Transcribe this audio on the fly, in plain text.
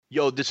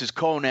Yo, this is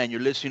Conan.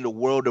 You're listening to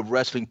World of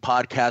Wrestling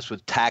podcast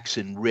with Tax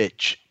and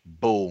Rich.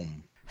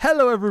 Boom.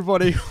 Hello,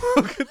 everybody. Do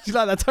you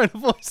like that tone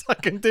of voice I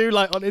can do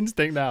like on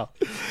instinct now?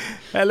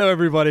 Hello,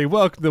 everybody.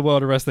 Welcome to the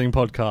World of Wrestling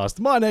podcast.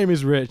 My name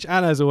is Rich,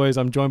 and as always,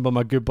 I'm joined by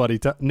my good buddy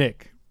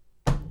Nick.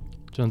 Do you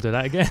want to do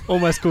that again?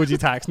 Almost called you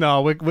Tax.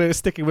 No, we're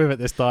sticking with it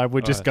this time. We're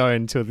just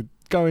going till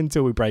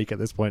we break at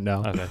this point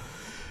now. Okay.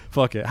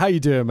 Fuck it. How you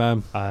doing,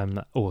 man?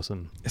 I'm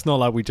awesome. It's not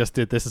like we just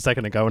did this a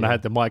second ago and I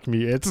had the mic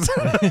muted.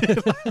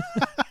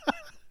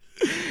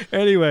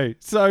 Anyway,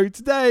 so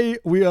today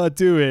we are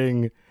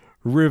doing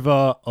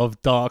River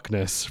of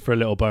Darkness for a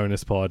little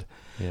bonus pod.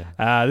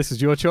 Yeah. This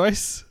is your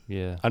choice.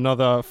 Yeah.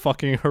 Another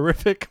fucking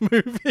horrific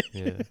movie.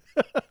 Yeah.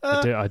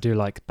 I do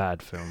like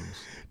bad films.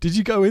 Did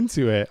you go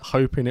into it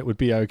hoping it would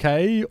be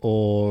okay,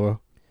 or?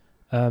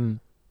 The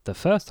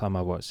first time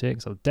I watched it,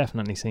 because I've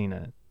definitely seen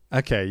it.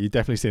 Okay, you've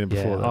definitely seen it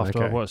before. Yeah, then. after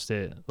Okay. I watched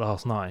it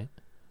last night,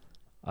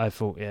 I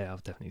thought, yeah,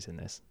 I've definitely seen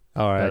this.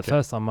 All right. But the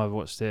first time I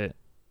watched it,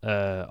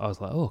 I was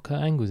like, oh,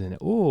 Kurt Angle's in it.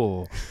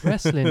 Oh,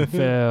 wrestling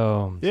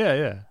film.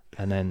 Yeah.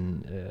 And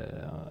then,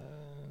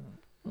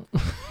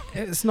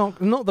 It's not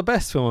the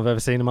best film I've ever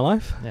seen in my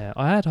life. yeah,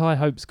 I had high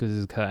hopes because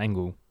it's Kurt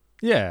Angle,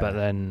 Yeah, but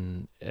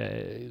then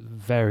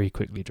very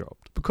quickly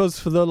dropped. because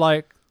for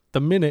the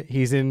minute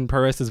he's in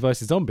Pro Wrestlers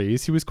vs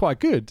Zombies, he was quite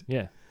good,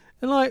 Yeah.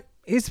 and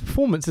his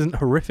performance isn't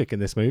horrific in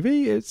this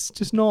movie. It's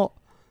just not.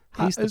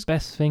 He's the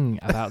best thing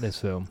about this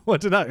film. Well, I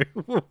don't know.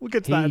 We'll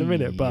get to that in a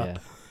minute. But Yeah.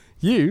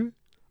 you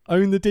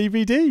own the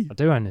DVD. I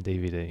do own the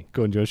DVD.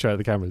 Go on, do you want to show it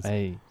the cameras?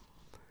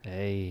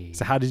 Hey.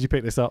 So how did you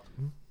pick this up?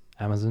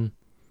 Amazon.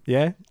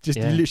 Yeah, you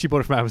literally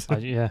bought it from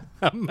Amazon. Yeah.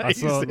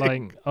 Amazing. I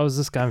thought, I was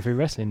just going through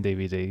wrestling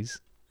DVDs,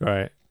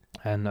 Right.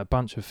 and a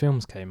bunch of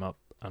films came up,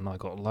 and I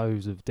got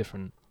loads of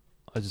different.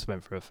 I just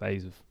went through a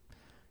phase of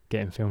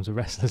getting films with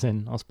wrestlers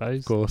in, I suppose.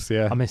 Of course,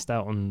 yeah. I missed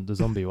out on the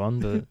zombie one,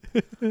 but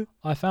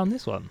I found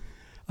this one.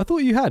 I thought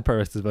you had Pro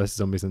Wrestlers vs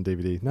Zombies on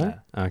DVD. No.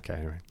 Nah.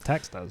 Okay. Right.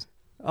 Tax does.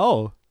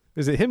 Oh,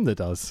 is it him that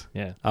does?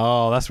 Yeah.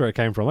 Oh, that's where it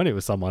came from. I knew it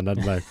was someone. I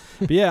don't know.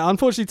 But yeah,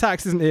 unfortunately,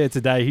 Tax isn't here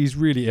today. He's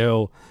really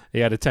ill. He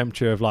had a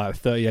temperature of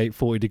 38,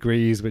 40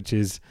 degrees, which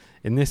is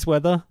in this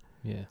weather.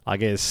 Yeah.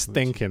 It's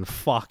stinking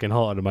fucking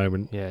hot at the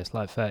moment. Yeah, it's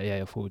like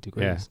 38 or 40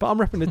 degrees. Yeah, but I'm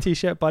repping the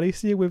t-shirt, buddy.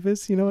 See you with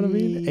us. You know what I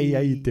mean? Hey,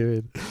 how you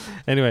doing?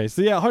 Anyway,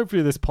 so yeah,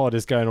 hopefully this pod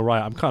is going all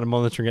right. I'm kind of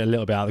monitoring it a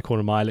little bit out of the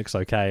corner of my eye. It looks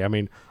okay. I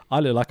mean, I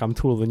look like I'm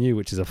taller than you,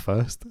 which is a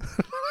first.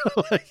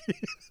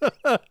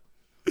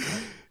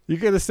 You're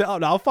going to sit up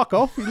now. Fuck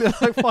off. You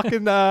look like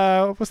fucking,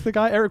 what's the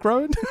guy? Eric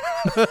Rowan?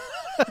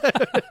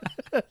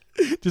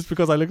 Just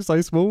because I look so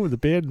small with the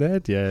beard and the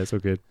head. Yeah, it's all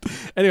good.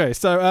 Anyway,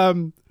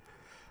 so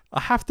I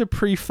have to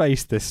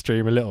preface this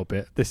stream a little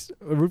bit. This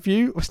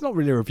review, it's not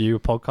really a review, a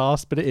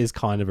podcast, but it is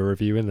kind of a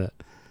review, isn't it?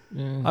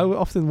 Yeah. I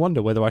often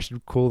wonder whether I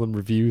should call them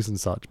reviews and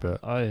such, but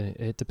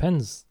It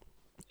depends.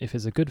 If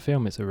it's a good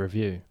film, it's a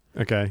review.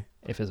 okay.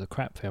 If it's a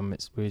crap film,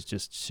 we're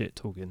just shit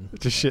talking.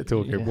 Just shit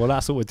talking. Yeah. Well,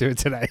 that's what we're doing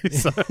today.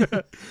 So.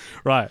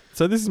 Right.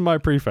 So this is my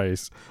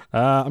preface.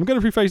 I'm going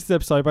to preface this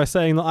episode by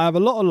saying that I have a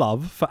lot of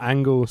love for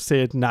Angle,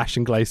 Sid, Nash,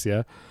 and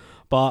Glacier,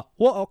 but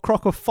what a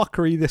crock of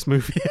fuckery this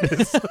movie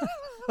is.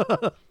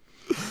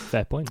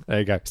 Fair point. There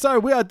you go. So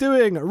we are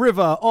doing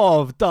River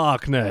of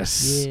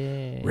Darkness.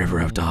 Yeah. River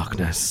of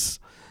Darkness.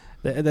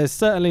 There's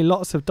certainly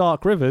lots of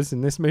dark rivers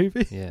in this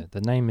movie. Yeah,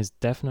 the name is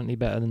definitely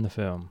better than the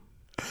film.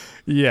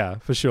 Yeah,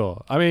 for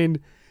sure. I mean,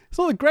 it's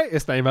not the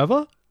greatest name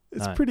ever.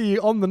 It's No. pretty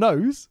on the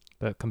nose.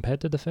 But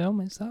compared to the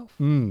film itself?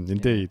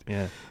 Indeed.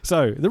 Yeah.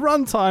 So the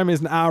runtime is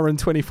an hour and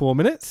 24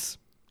 minutes.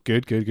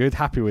 Good.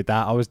 Happy with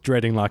that. I was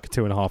dreading like a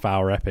 2.5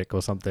 hour epic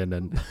or something,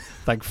 and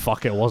thank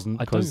fuck it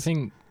wasn't. I don't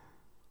think,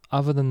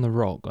 other than The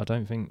Rock, I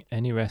don't think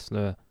any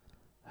wrestler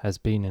has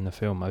been in a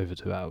film over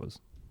 2 hours.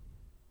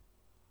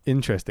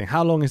 Interesting.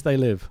 How long is They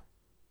Live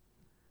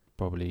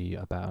Probably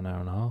about an hour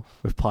and a half.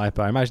 with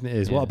Piper? I imagine it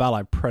is. Yeah. What about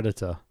like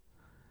Predator?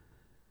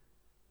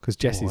 Because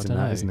Jesse's in that,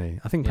 dunno. isn't he?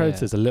 I think Yeah.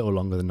 Predator's a little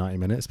longer than 90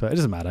 minutes, but it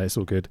doesn't matter. It's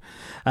all good.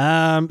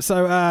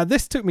 So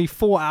this took me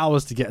 4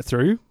 hours to get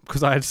through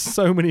because I had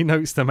so many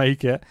notes to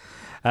make it.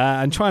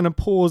 And trying to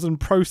pause and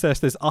process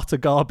this utter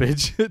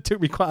garbage, it took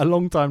me quite a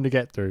long time to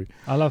get through.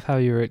 I love how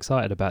you were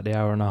excited about the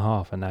hour and a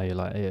half, and now you're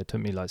like, yeah, it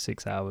took me like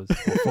 6 hours or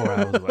 4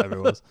 hours or whatever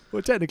it was.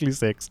 Well, technically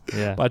 6.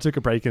 Yeah. But I took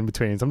a break in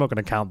between, so I'm not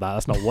going to count that.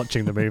 That's not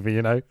watching the movie,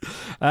 you know.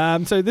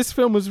 So this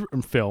film was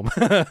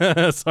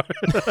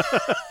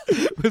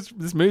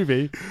this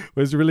movie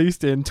was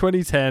released in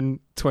 2010,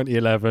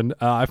 2011.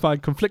 I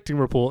find conflicting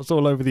reports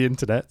all over the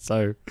internet.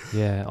 So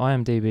Yeah,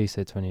 IMDb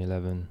said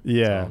 2011.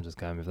 Yeah. So I'm just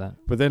going with that.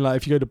 but then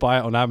if you go to buy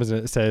it on Amazon,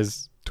 it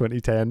says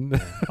 2010.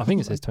 I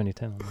think it says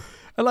 2010 on there.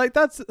 And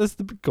that's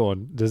the go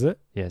on, does it?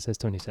 Yeah, it says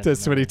 2010. It says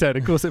 2010.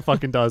 Of course it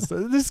fucking does.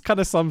 This kind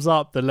of sums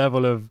up the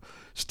level of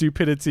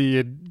stupidity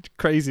and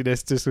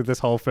craziness just with this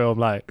whole film.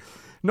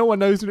 No one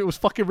knows when it was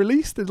fucking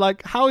released. And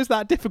how is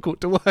that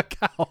difficult to work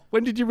out?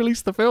 When did you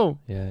release the film?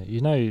 Yeah, you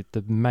know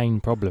the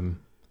main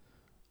problem.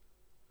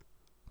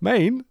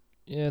 Maine?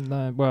 Yeah,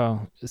 no,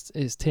 well, it's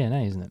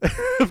TNA, isn't it?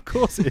 Of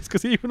course it is,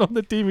 because even on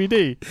the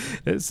DVD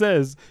it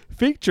says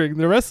featuring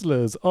the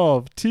wrestlers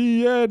of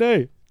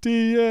TNA.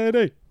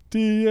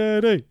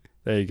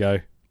 There you go.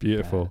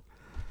 Beautiful.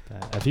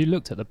 Have you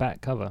looked at the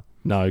back cover?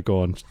 No,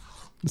 go on.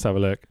 Let's have a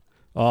look.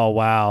 Oh,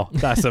 wow.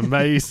 That's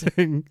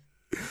amazing.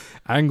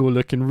 Angle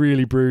looking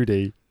really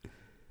broody.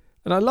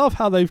 And I love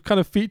how they've kind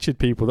of featured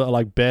people that are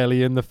like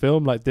barely in the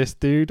film, like this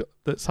dude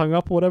that's hung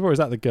up or whatever. Or is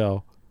that the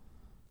girl?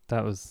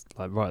 That was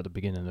like right at the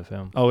beginning of the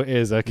film. Oh, it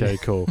is? Okay,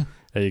 cool.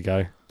 There you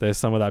go. There's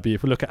some of that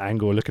beautiful. Look at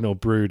Angle looking all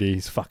broody.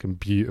 He's fucking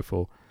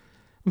beautiful.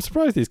 I'm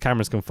surprised these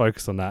cameras can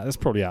focus on that. It's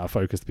probably out of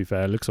focus, to be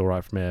fair. It looks all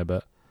right from here,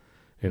 but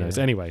who knows.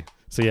 Yeah. Anyway,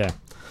 so yeah.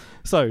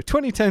 So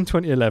 2010,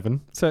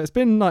 2011. So it's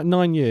been like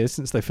 9 years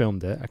since they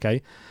filmed it,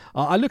 okay?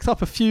 I looked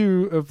up a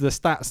few of the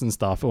stats and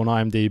stuff on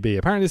IMDb.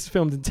 Apparently this is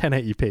filmed in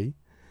 1080p.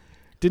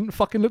 Didn't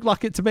fucking look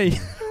like it to me.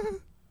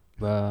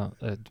 Well,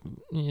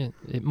 yeah,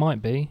 it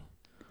might be.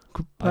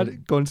 Go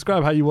on,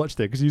 describe how you watched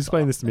it, because you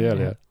explained this to me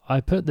earlier.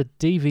 I put the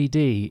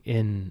DVD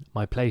in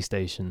my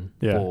PlayStation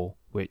 4,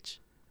 which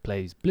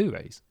plays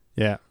Blu-rays.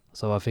 Yeah.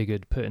 So I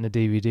figured putting a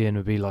DVD in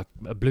would be like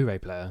a Blu-ray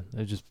player.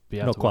 It'd just be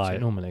able Not to watch quite.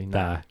 it normally.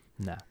 Nah.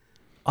 Nah.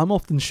 I'm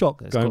often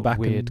shocked It's going got back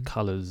weird and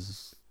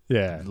colours,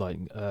 yeah. like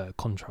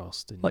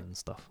contrast Like- and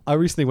stuff. I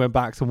recently went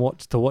back to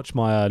watch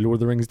my Lord of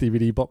the Rings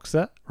DVD box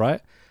set,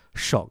 right?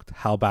 Shocked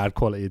how bad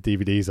quality the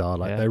DVDs are.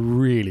 Like, Yeah. they're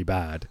really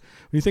bad.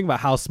 When you think about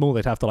how small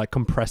they'd have to like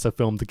compress a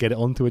film to get it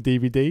onto a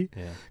DVD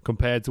Yeah,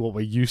 compared to what we're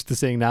used to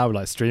seeing now,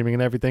 like streaming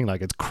and everything,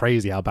 like it's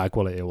crazy how bad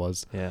quality it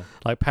was. yeah.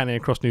 Like panning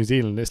across New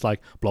Zealand, it's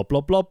like blob,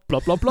 blob, blob,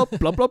 blob, blob, blob,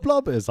 blob, blob,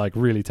 blob. It's like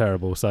really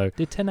terrible. So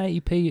Did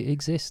 1080p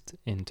exist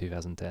in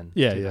 2010?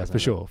 yeah, for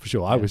 2011?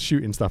 sure. I Yeah. was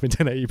shooting stuff in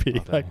 1080p.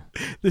 Okay. Like,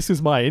 this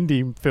was my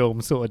indie film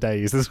sort of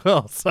days as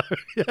well. So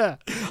yeah,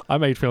 I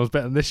made films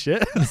better than this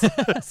shit.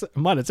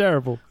 Mine are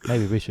terrible.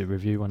 Maybe we should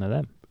review one of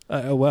them.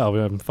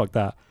 Fuck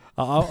that.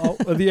 I'll,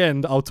 at the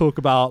end, I'll talk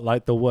about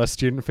like the worst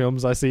student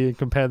films I see and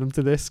compare them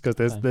to this, because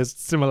there's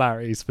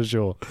similarities for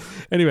sure.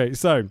 Anyway,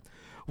 so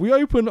we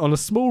open on a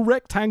small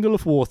rectangle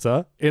of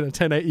water in a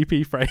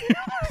 1080p frame.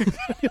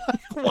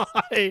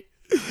 Why?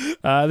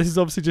 This is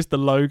obviously just the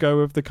logo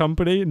of the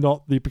company,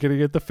 not the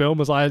beginning of the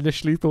film as I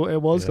initially thought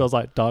it was. 'Cause I was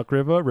like, Dark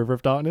River, River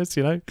of Darkness,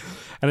 you know?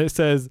 And it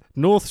says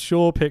North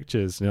Shore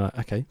Pictures. And you're like,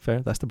 okay, fair,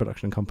 that's the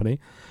production company.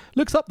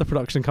 Looks up the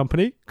production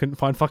company, couldn't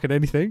find fucking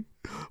anything.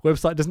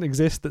 Website doesn't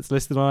exist that's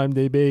listed on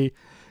IMDb.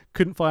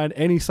 Couldn't find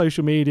any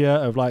social media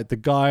of like the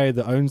guy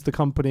that owns the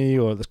company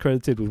or that's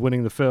credited with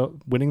winning the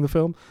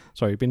film.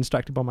 Sorry, been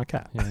distracted by my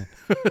cat. Yeah.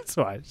 It's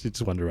all right. She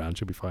just wander around.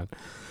 She'll be fine.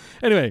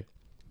 Anyway,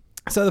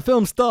 so the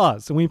film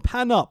starts and we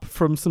pan up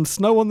from some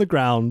snow on the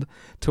ground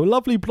to a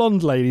lovely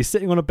blonde lady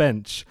sitting on a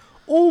bench,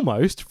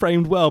 almost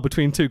framed well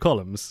between two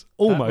columns.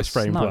 Almost was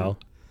framed snow. well.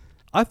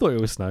 I thought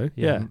it was snow.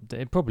 Yeah.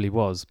 It probably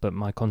was, but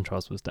my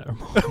contrast was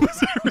terrible.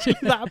 Was it really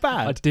that I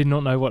bad? did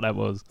not know what that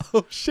was.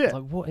 Oh, shit.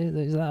 Like, what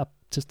is that?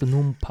 Just a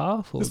normal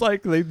path? Or? It's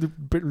like they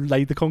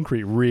laid the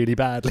concrete really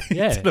badly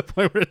Yeah. to the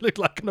point where it looked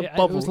like a it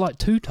bubble. was like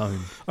two-tone.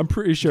 I'm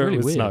pretty sure really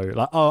it was weird. snow.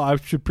 Like, I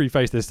should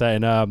preface this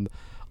saying,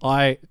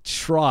 I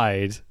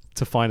tried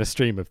to find a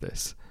stream of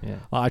this. Yeah.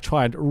 I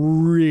tried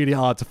really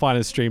hard to find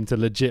a stream to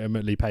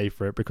legitimately pay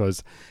for it,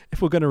 because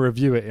if we're going to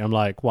review it, I'm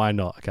like, why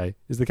not? Okay,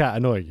 is the cat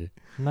annoying you?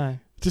 No.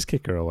 Just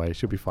kick her away.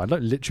 She'll be fine.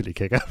 Don't literally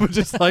kick her, but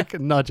just like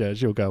nudge her.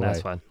 She'll go away.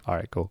 That's fine. All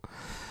right, cool.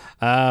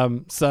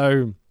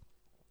 So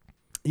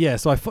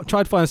I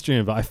tried to find a stream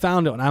of it. I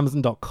found it on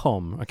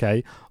Amazon.com,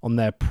 okay, on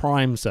their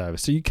Prime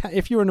service. So you can,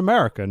 if you're an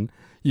American,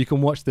 you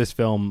can watch this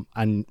film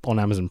and on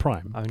Amazon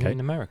Prime. Only Okay, in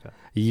America.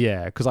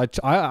 yeah, because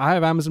I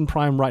have Amazon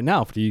Prime right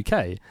now for the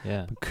UK,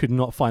 Yeah. but could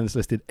not find this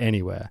listed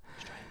anywhere.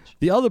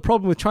 The other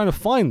problem with trying to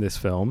find this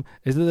film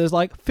is that there's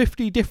like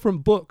 50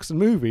 different books and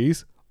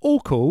movies, all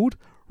called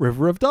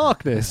River of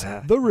Darkness,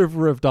 The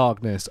River of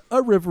Darkness,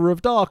 A River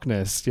of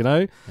Darkness, you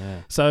know?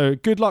 Yeah. So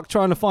good luck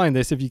trying to find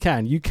this if you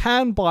can. You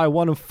can buy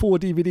one of 4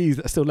 DVDs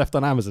that are still left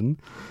on Amazon.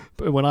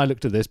 But when I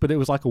looked at this, but it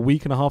was like a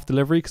week and a half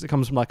delivery because it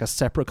comes from like a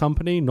separate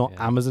company, not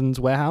Yeah.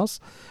 Amazon's warehouse.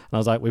 And I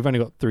was like, we've only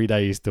got 3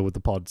 days still with the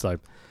pod. So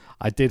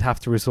I did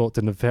have to resort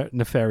to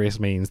nefarious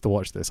means to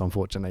watch this,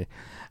 unfortunately.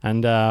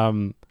 And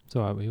It's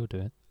all right. We all do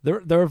it.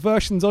 there are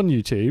versions on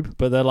YouTube,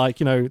 but they're like,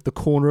 you know, the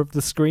corner of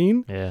the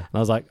screen. Yeah. And I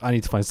was like, I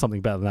need to find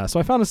something better than that. So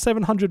I found a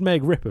 700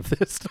 meg rip of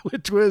this,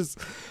 which was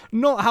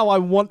not how I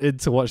wanted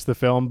to watch the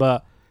film.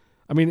 But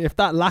I mean, if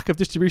that lack of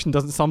distribution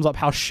doesn't sums up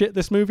how shit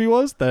this movie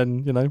was,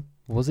 then, you know.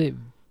 Was it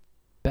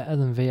better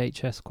than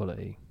VHS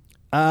quality?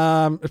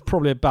 It's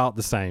probably about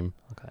the same.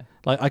 Okay.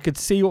 Like, I could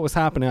see what was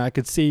happening. I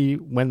could see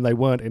when they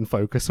weren't in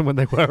focus and when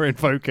they were in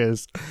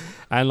focus.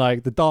 And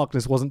like the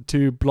darkness wasn't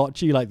too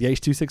blotchy, like the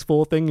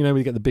H.264 thing, you know,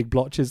 we get the big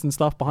blotches and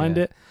stuff behind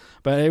Yeah. it.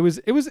 But it was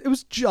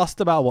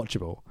just about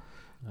watchable.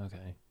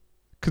 Okay.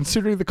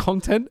 Considering the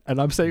content, and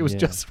I'm saying it was Yeah.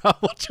 just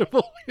about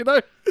watchable, you know?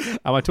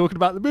 Am I talking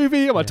about the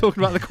movie? Am I Yeah.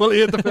 talking about the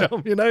quality of the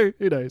film? You know?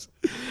 Who knows?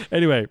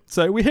 Anyway,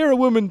 so we hear a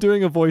woman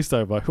doing a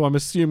voiceover, who I'm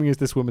assuming is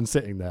this woman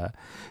sitting there.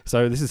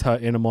 So this is her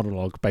inner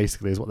monologue,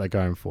 basically, is what they're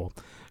going for.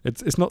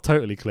 It's not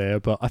totally clear,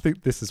 but I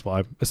think this is what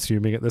I'm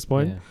assuming at this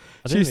point. Yeah.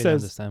 I She didn't really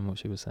says- understand what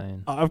she was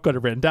saying. I've got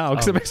it written down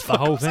because it makes the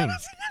whole thing.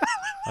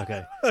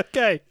 Okay.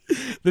 Okay,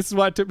 this is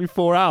why it took me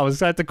 4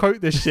 hours. I had to quote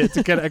this shit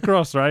to get it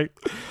across, right?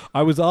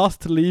 I was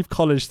asked to leave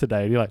college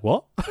today. And you're like,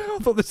 what? I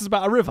thought this was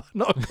about a river,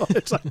 not a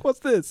college. Like, what's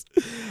this?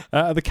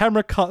 The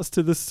camera cuts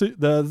to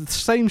the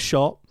same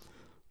shot,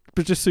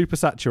 but just super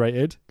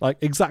saturated. Like,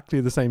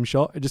 exactly the same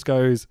shot. It just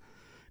goes,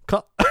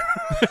 cut.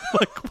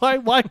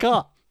 Like, why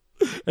cut?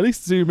 At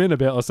least zoom in a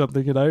bit or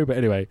something, you know? But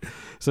anyway,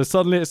 so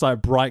suddenly it's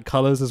like bright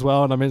colors as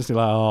well. And I'm instantly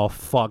like, oh,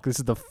 fuck, this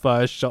is the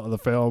first shot of the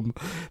film.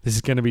 This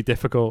is going to be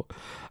difficult.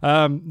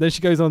 Then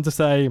she goes on to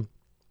say,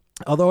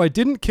 although I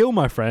didn't kill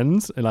my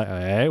friends, and like,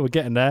 hey, we're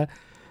getting there.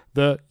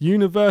 The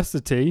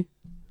university,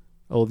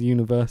 or the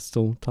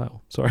universal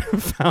title, sorry,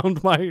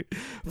 found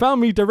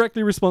me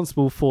directly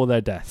responsible for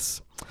their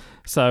deaths.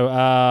 So,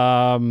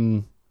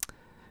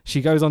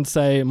 she goes on to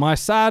say, my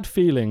sad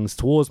feelings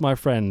towards my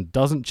friend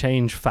doesn't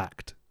change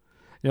fact.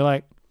 You're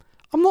like,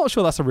 I'm not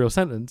sure that's a real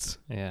sentence.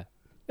 Yeah.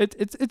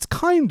 It's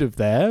kind of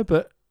there,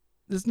 but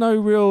there's no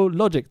real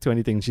logic to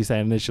anything she's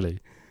saying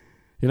initially.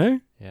 You know?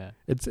 Yeah.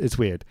 It's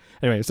weird.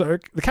 Anyway, so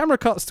the camera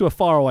cuts to a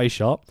faraway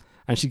shot,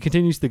 and she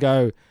continues to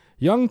go,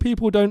 young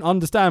people don't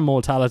understand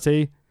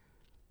mortality.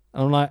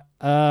 And I'm like,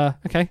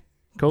 okay,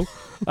 cool.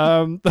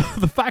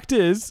 The fact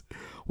is,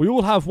 we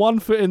all have one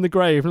foot in the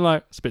grave. And I'm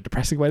like, it's a bit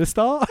depressing way to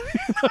start.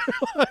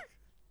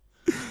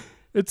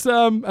 It's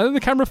and then the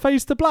camera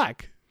fades to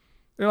black.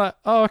 You're like,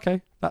 oh,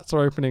 okay, that's our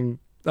opening.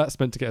 That's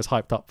meant to get us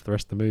hyped up for the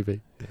rest of the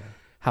movie. Yeah.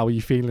 How are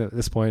you feeling at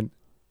this point?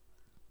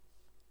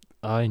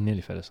 I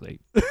nearly fell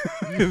asleep.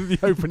 The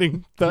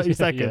opening 30 Yeah,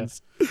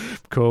 seconds.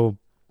 Cool.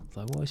 It's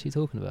like, what is she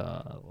talking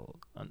about?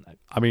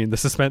 I mean, the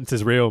suspense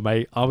is real,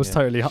 mate. I was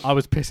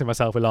pissing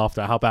myself with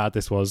laughter at how bad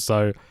this was.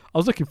 So I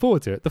was looking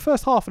forward to it. The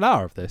first half an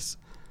hour of this,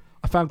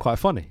 I found quite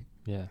funny.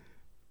 Yeah.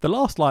 The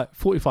last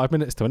 45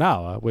 minutes to an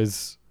hour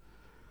was...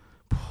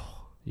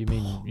 You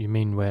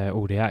mean where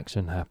all the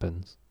action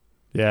happens?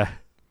 Yeah.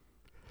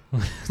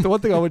 It's the one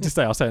thing I would just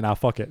say, I'll say it now,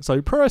 fuck it.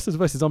 So Pro Wrestlers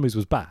vs. Zombies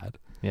was bad,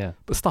 Yeah.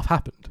 but stuff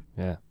happened.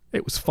 Yeah.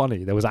 It was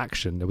funny. There was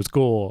action. There was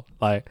gore.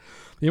 Like,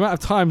 the amount of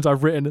times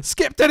I've written,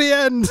 skip to the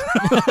end,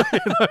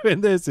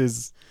 in this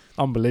is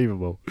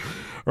unbelievable.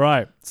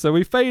 Right. So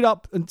we fade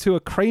up into a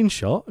crane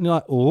shot, and you're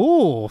like,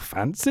 oh,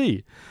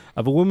 fancy.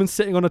 Of a woman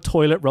sitting on a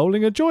toilet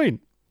rolling a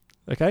joint.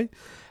 Okay. And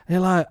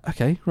you're like,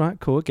 okay, right,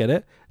 cool, get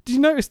it. Did you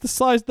notice the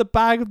size of the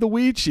bag of the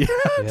weed she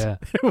had? Yeah.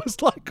 It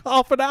was like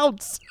half an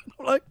ounce.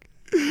 I'm like,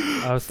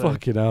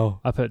 fucking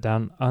hell. I put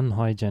down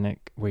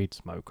unhygienic weed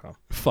smoker.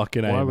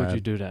 Fucking hell. Why would man. you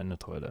do that in the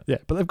toilet? Yeah,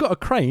 but they've got a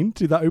crane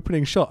to do that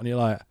opening shot, and you're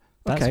like,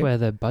 That's okay. where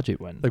their budget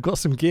went. They've got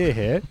some gear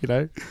here, you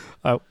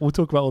know. We'll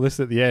talk about all this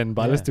at the end,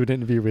 but I listened to an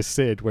interview with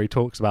Sid where he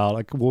talks about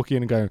like walking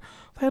in and going,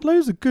 they had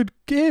loads of good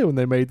gear when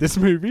they made this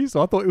movie,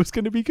 so I thought it was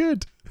going to be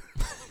good.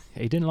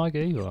 He didn't like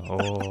it either.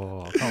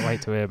 Oh, I can't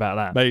wait to hear about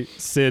that. Mate,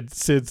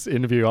 Sid's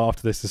interview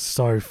after this is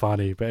so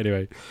funny. But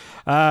anyway,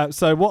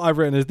 so what I've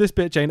written is, this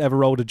bitch ain't ever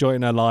rolled a joint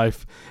in her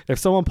life. If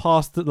someone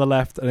passed at the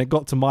left and it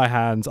got to my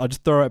hands, I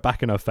just throw it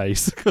back in her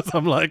face because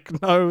I'm like,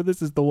 no,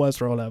 this is the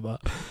worst roll ever.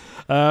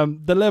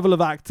 The level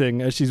of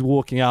acting as she's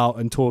walking out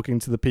and talking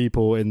to the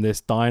people in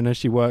this diner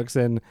she works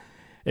in,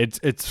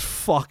 it's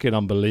fucking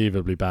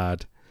unbelievably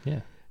bad.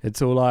 Yeah.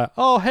 It's all like,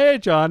 oh, hey,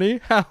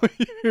 Johnny, how are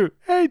you?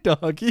 Hey,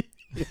 doggy.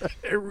 Yeah,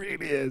 it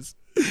really is.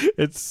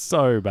 It's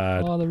so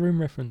bad. Oh, the Room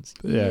reference.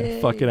 Yeah,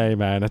 fucking A,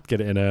 man. I'd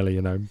get it in early,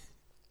 you know.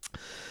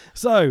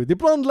 So the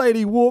blonde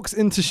lady walks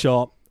into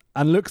shop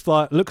and looks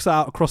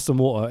out across some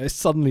water. It's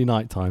suddenly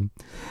nighttime.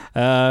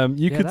 That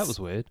was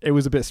weird. It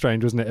was a bit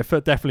strange, wasn't it?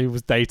 It definitely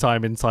was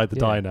daytime inside the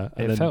diner.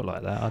 It felt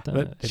like that. I don't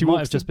know. she It might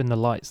walks have just been the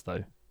lights,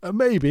 though.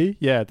 Maybe,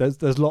 yeah.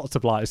 There's lots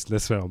of lights in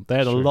this film. They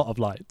had a lot of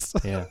lights.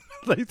 Yeah.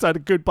 They had a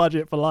good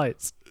budget for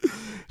lights.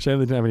 Shame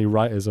they didn't have any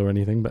writers or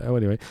anything, but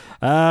anyway.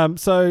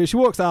 So she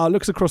walks out,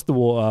 looks across the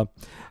water.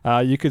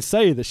 You could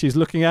say that she's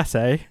looking at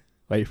a,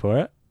 wait for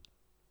it,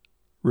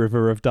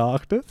 River of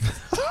Darkness.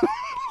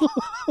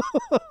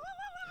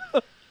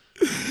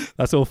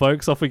 That's all,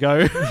 folks. Off we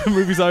go.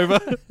 Movie's over.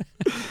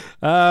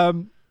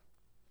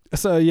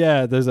 So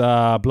yeah, there's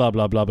blah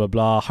blah blah blah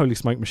blah. Holy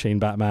smoke machine,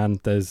 Batman.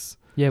 There's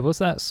Was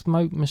that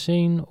smoke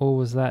machine or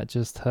was that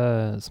just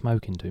her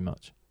smoking too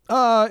much?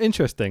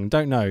 Interesting.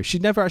 Don't know. She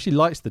never actually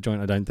lights the joint,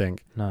 I don't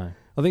think. No.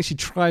 I think she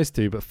tries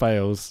to, but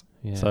fails.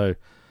 Yeah. So,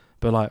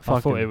 but like,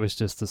 I thought it was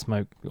just the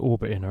smoke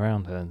orbiting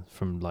around her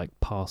from like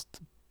past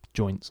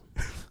joints.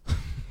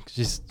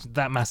 Just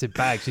that massive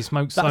bag. She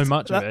smokes so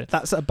much of it.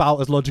 That's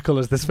about as logical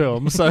as this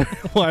film. So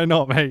why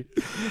not, mate?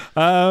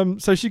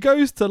 So she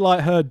goes to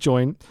light her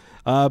joint,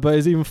 but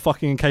is even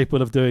fucking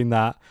incapable of doing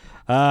that.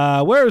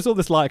 Where is all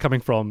this light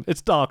coming from?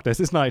 It's darkness.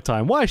 It's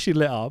nighttime. Why is she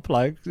lit up?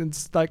 Like,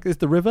 it's like, is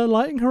the river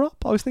lighting her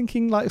up? I was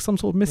thinking like some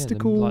sort of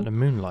mystical, like the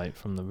moonlight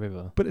from the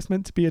river. But it's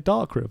meant to be a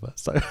dark river.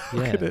 So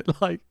how could it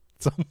light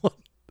someone?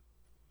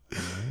 Yeah.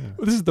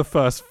 This is the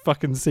first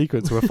fucking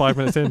sequence. We're 5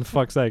 minutes in, for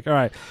fuck's sake. All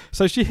right.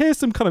 So she hears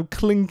some kind of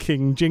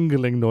clinking,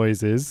 jingling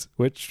noises,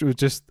 which was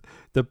just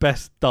the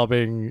best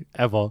dubbing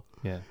ever.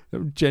 Yeah.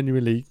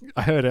 Genuinely,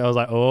 I heard it. I was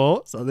like,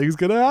 oh, something's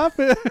going to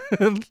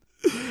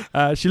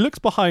happen. She looks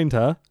behind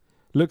her,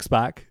 looks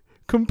back,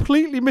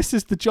 completely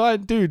misses the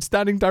giant dude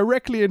standing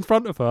directly in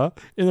front of her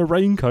in a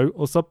raincoat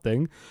or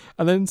something.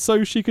 And then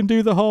so she can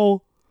do the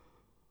whole,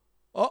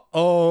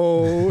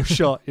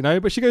 shot, you know?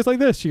 But she goes like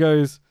this. She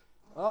goes,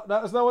 oh, no,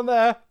 there's no one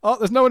there. Oh,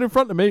 there's no one in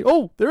front of me.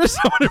 Oh, there is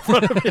someone in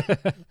front of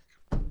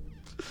me.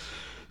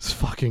 It's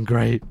fucking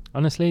great.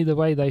 Honestly, the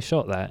way they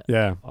shot that,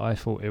 Yeah. I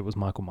thought it was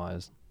Michael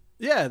Myers.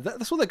 Yeah,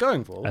 that's what they're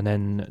going for. And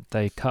then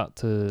they cut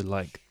to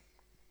like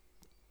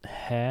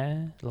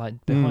hair,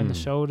 like behind the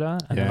shoulder,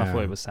 and then I Yeah.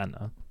 thought it was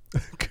Santa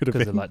Could have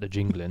because of been. like the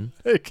jingling.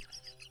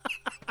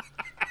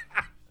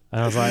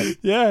 And I was like,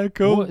 Yeah,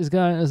 cool. what is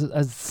going?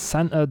 As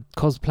Santa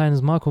cosplaying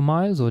as Michael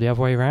Myers, or the other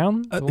way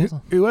around?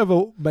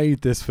 Whoever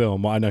made this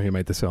film, well, I know who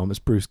made this film. It's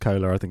Bruce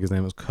Kohler. I think his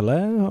name was Kohler.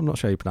 I'm not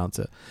sure how you pronounce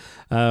it.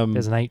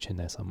 There's an H in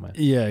there somewhere.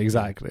 Yeah,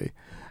 exactly.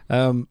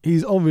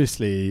 He's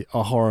obviously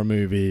a horror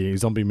movie,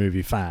 zombie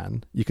movie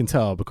fan. You can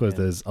tell because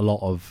there's a lot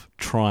of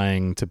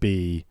trying to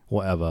be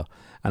whatever.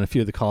 And a few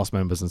of the cast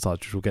members and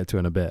such, which we'll get to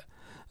in a bit,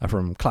 are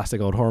from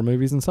classic old horror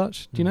movies and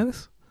such. Do you know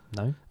this?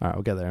 No. All right,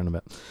 we'll get there in a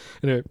bit.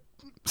 Anyway,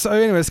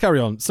 let's carry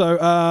on.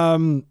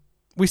 So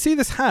we see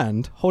this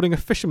hand holding a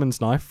fisherman's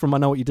knife from I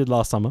Know What You Did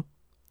Last Summer.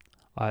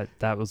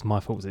 That was my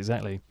thoughts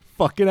exactly.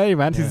 Fucking A,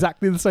 man. It's Yeah.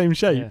 exactly the same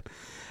shape. Yeah.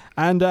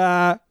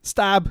 And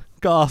stab,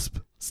 gasp,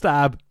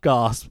 stab,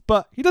 gasp.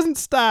 But he doesn't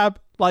stab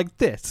like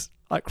this,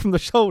 like from the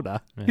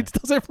shoulder. Yeah. He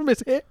does it from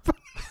his hip.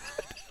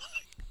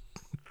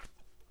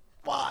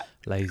 What?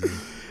 Lazy.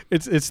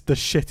 It's the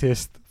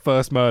shittest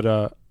first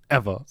murder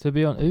ever. To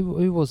be honest,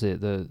 who was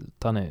it that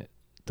done it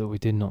that we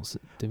did not?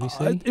 Did we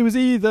see? It was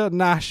either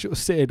Nash or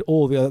Sid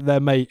or their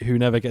mate who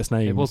never gets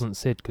named. It wasn't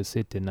Sid because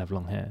Sid didn't have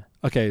long hair.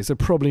 Okay, so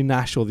probably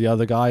Nash or the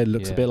other guy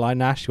looks a Yeah. bit like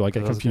Nash, who I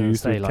get 'Cause was gonna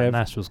confused say, with like, Kev.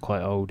 Nash was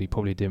quite old. He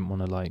probably didn't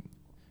want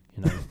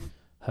to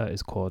hurt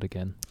his quad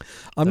again.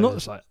 I'm So not.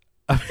 it's like,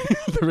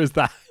 There is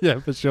that, yeah,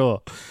 for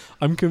sure.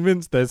 I'm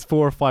convinced there's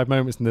 4 or 5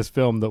 moments in this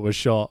film that was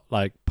shot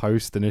like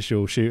post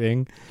initial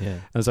shooting,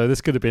 yeah. and so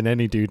this could have been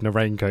any dude in a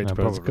raincoat No,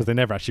 because probably. they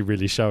never actually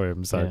really show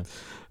him. So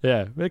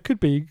Yeah. yeah, it could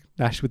be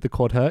Nash with the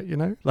quad hurt, you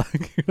know,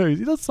 like who knows?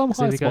 He does some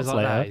So high if he goes spots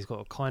like that, later. he's got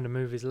to kind of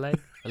move his leg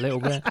a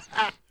little bit.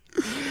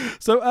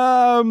 So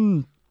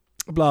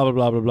blah blah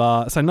blah blah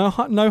blah. So no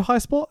high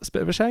spot. It's a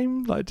bit of a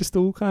shame. Like just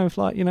all kind of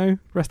like, you know,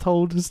 rest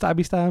hold and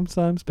stabby stab.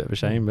 So it's a bit of a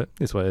shame, but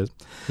it's what it is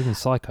Even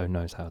Psycho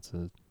knows how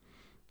to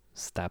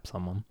stab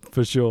someone.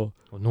 for sure.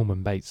 Or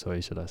Norman Bates, sorry,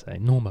 should I say?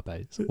 Norma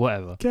Bates.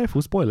 Whatever.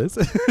 Careful, spoilers.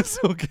 It's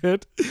all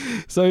good.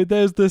 So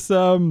there's this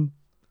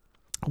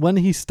when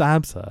he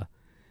stabs her,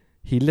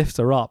 he lifts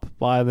her up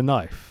by the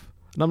knife.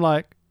 And I'm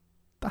like,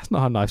 that's not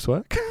how knives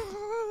work.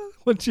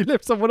 When she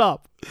lifts someone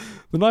up,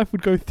 the knife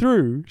would go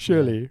through,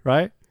 surely,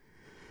 right?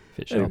 If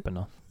it's sharp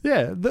enough.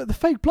 Yeah, the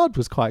fake blood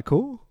was quite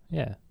cool.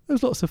 Yeah.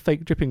 There's lots of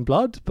fake dripping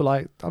blood, but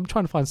like I'm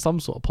trying to find some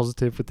sort of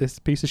positive with this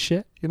piece of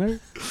shit, you know?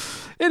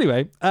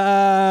 Anyway,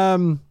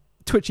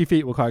 twitchy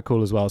feet were quite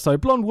cool as well. So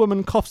blonde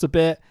woman coughs a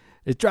bit,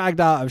 is dragged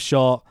out of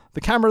shot.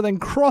 The camera then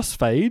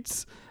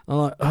crossfades. I'm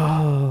like,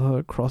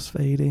 oh,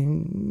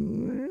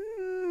 crossfading.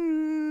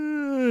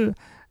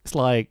 It's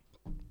like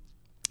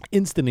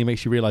instantly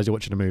makes you realize you're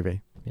watching a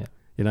movie. Yeah.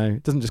 You know,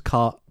 it doesn't just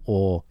cut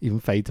or even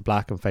fade to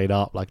black and fade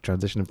up like a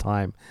transition of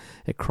time.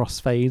 It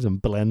crossfades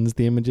and blends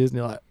the images, and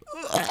you're like,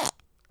 ugh.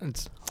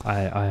 It's,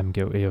 I am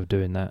guilty of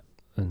doing that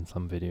in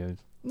some videos.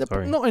 but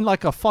Sorry. not in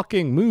like a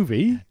fucking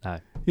movie. No.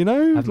 You know,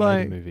 I haven't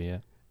like made a movie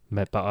yet.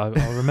 But I'll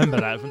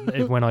remember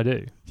that when I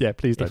do. yeah,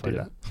 please don't If I do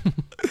do. that.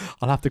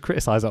 I'll have to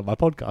criticize on my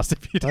podcast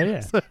if you do. Oh,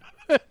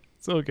 yeah.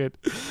 It's all good.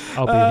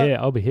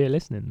 I'll be here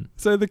listening.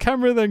 So the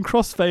camera then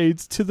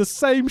crossfades to the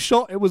same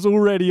shot it was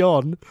already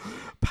on,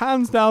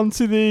 pans down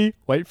to the,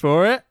 wait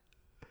for it,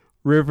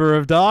 River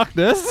of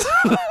Darkness.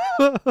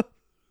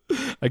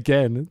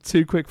 Again,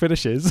 2 quick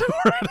finishes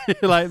already.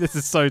 Like, this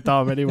is so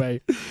dumb anyway.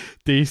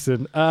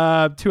 Decent. 2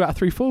 out of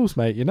 3 falls,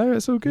 mate. You know,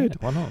 it's all good.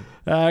 Yeah, why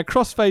not?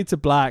 Crossfade to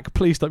black.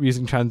 Please stop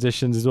using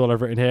transitions is all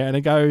I've written here. And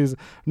it goes,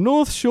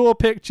 North Shore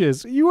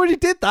Pictures. You already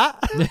did that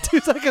 2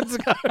 seconds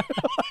ago.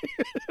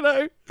 You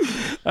know?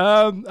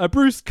 A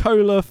Bruce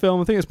Kohler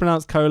film. I think it's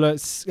pronounced Kohler.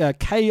 It's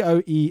Koehler.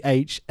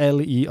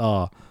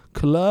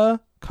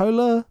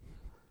 Kohler?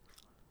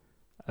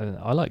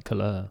 I like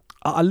Color.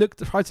 I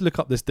tried to look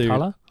up this dude.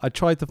 Colour? I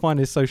tried to find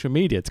his social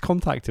media to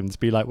contact him to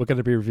be like, we're going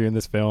to be reviewing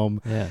this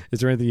film. Yeah. Is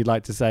there anything you'd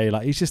like to say?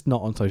 Like, he's just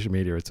not on social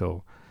media at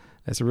all.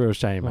 It's a real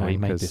shame, Well, man. he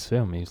made 'cause this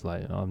film. He's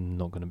like, I'm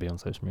not going to be on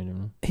social media.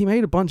 he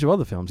made a bunch of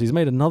other films. He's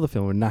made another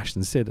film with Nash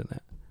and Sid in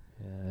it.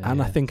 Yeah,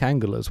 And I think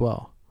Angle as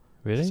well.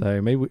 Really?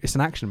 So maybe it's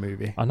an action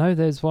movie. I know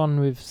there's one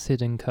with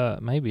Sid and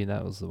Kurt. Maybe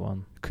that was the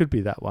one. Could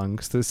be that one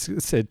because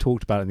Sid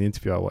talked about it in the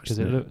interview I watched.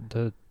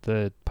 Because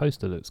the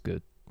poster looks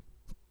good.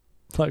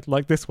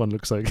 Like this one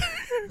looks like.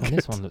 And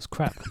this one looks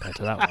crap compared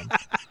to that one.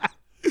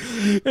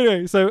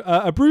 Anyway, so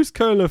a Bruce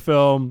Kohler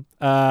film.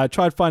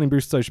 Tried finding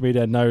Bruce's social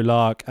media, no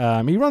luck.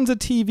 He runs a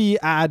TV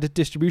ad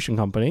distribution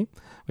company,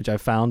 which I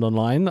found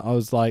online. I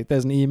was like,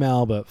 there's an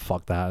email, but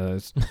fuck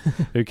that.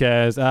 Who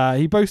cares?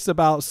 He boasts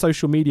about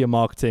social media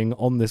marketing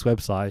on this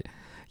website,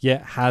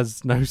 yet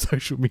has no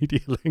social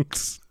media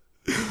links.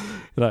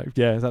 Like,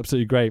 yeah, it's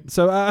absolutely great.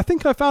 So I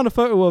think I found a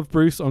photo of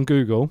Bruce on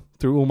Google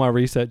through all my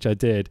research I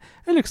did.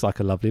 It looks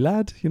like a lovely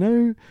lad, you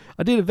know.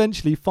 I did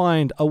eventually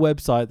find a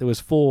website that was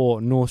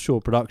for North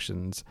Shore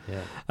Productions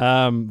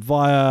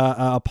via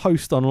a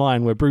post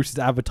online where Bruce is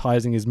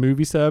advertising his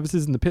movie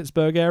services in the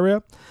Pittsburgh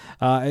area.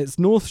 It's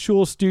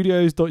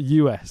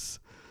northshorestudios.us.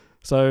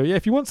 So yeah,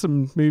 if you want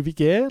some movie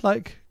gear,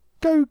 like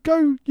go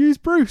use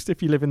Bruce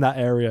if you live in that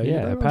area. Yeah, you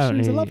know? apparently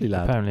He's a lovely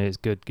lad. Apparently it's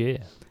good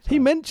gear. He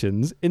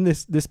mentions in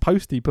this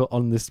post he put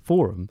on this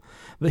forum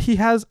that he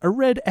has a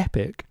red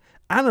Epic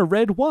and a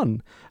red One.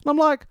 And I'm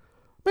like,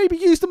 maybe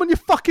use them on your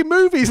fucking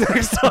movies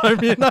next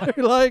time, you know?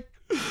 Like,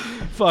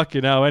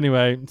 fucking hell.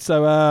 Anyway,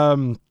 so...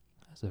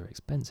 Those are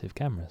expensive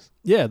cameras.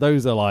 Yeah,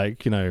 those are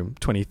like, you know,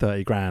 20,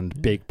 30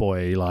 grand, big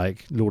boy,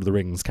 like Lord of the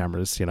Rings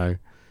cameras, you know?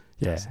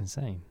 Yeah. That's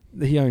insane.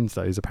 He owns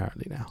those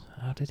apparently now.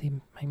 How did he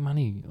make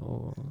money?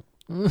 Or...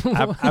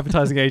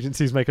 Advertising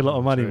agencies make a lot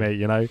of money, mate,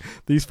 you know.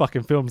 These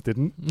fucking films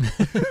didn't.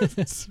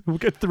 We'll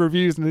get to the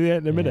reviews in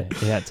a minute.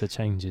 He had to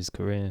change his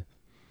career.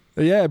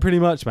 Yeah, pretty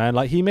much, man.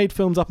 Like, he made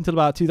films up until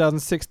about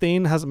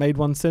 2016, hasn't made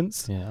one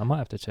since. Yeah, I might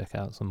have to check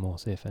out some more,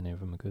 see if any of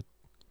them are good.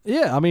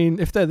 Yeah, I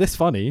mean, if they're this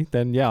funny,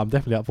 then yeah, I'm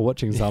definitely up for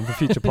watching some for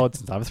future pods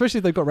and stuff, especially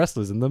if they've got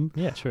wrestlers in them.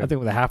 Yeah, true. I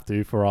think they have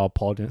to for our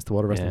pod, and it's the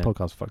World of Wrestling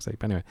podcast, for fuck's sake.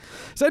 But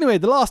anyway,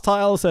 the last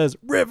title says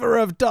River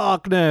of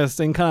Darkness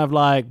in kind of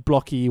like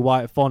blocky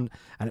white font,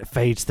 and it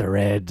fades to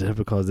red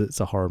because it's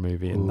a horror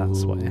movie, and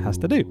that's what it has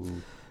to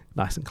do.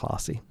 Nice and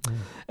classy.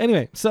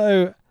 Anyway,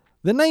 so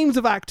the names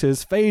of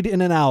actors fade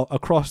in and out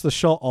across the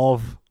shot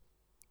of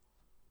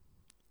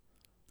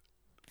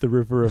the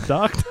River of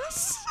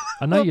Darkness.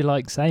 I know you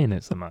like saying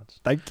it so much.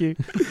 Thank you.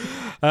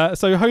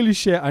 So holy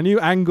shit, I knew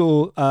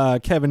Angle,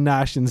 Kevin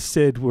Nash and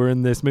Sid were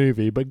in this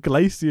movie, but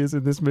Glacier's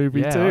in this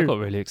movie too. I got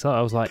really excited.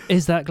 I was like,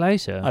 is that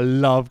Glacier? I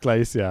love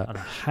Glacier. And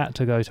I had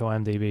to go to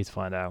IMDb to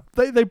find out.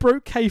 They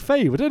broke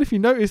kayfabe. I don't know if you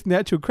noticed in the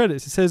actual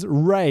credits, it says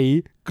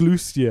Ray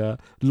Glacier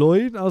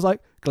Lloyd. I was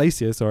like,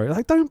 Glacier, sorry.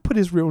 Like, don't put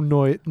his real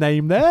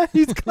name there.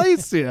 He's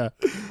Glacier.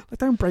 Like,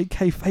 don't break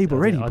kayfabe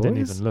already, boys. I didn't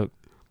even look.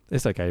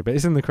 It's okay, but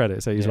it's in the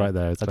credits, so he's right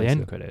there. It's at the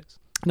end credits?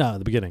 No, at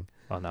the beginning.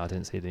 Oh, no, I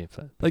didn't see the...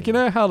 Like, you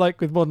know how,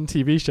 like, with modern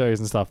TV shows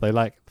and stuff, they,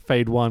 like,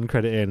 fade one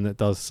credit in and it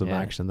does some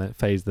action, then it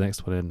fades the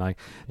next one in. Like,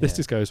 this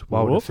just goes,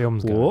 while the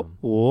film's going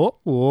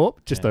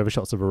just over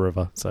shots of a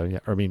river. So, yeah,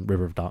 I mean,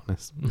 River of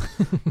Darkness.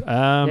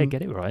 Yeah,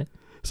 get it right.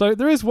 So,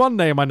 there is one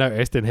name I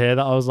noticed in here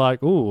that I was like,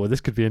 oh,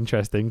 this could be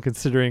interesting,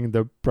 considering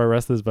the Pro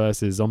Wrestlers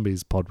versus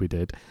Zombies pod we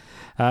did.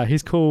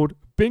 He's called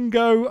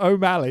Bingo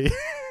O'Malley.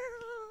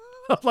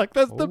 I was like,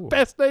 that's the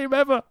best name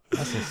ever.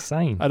 That's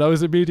insane. And I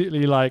was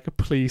immediately like,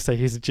 please say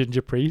he's a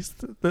ginger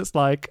priest that's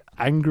like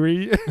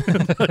angry,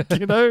 like,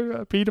 you know,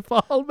 a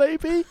paedophile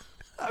maybe.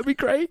 That'd be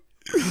great.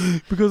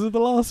 Because of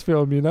the last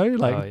film, you know,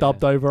 like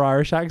dubbed over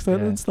Irish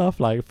accent and stuff,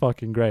 like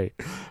fucking great.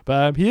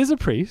 But he is a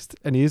priest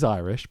and he is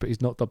Irish, but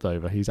he's not dubbed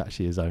over. He's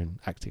actually his own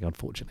acting,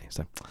 unfortunately.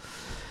 So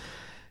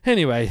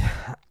anyway,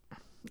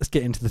 let's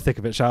get into the thick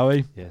of it, shall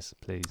we? Yes,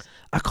 please.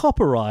 A cop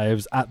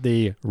arrives at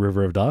the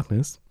River of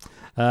Darkness.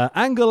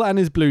 Angle and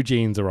his blue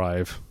jeans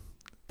arrive.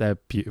 They're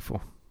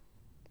beautiful.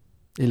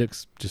 He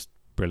looks just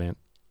brilliant.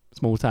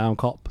 Small town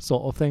cop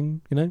sort of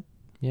thing, you know?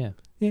 Yeah.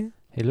 Yeah.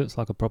 He looks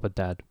like a proper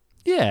dad.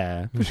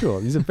 Yeah, for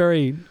sure. He's a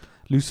very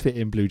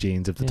loose-fitting blue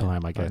jeans of the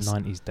time, I guess.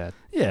 Like 90s dad.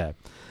 Yeah.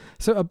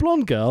 So a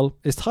blonde girl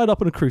is tied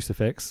up on a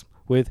crucifix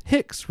with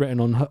Hicks written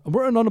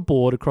on a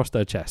board across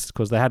their chest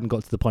because they hadn't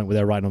got to the point where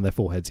they're writing on their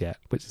foreheads yet,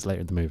 which is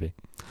later in the movie.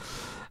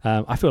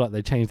 I feel like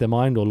they changed their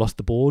mind or lost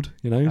the board,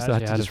 you know. I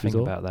had to think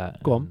about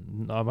that. Go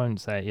on. I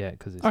won't say it yet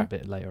because it's a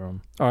bit later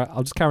on. All right,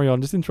 I'll just carry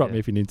on. Just interrupt me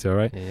if you need to, all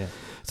right? Yeah.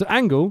 So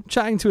Angle,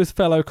 chatting to his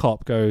fellow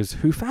cop, goes,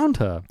 "Who found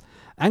her?"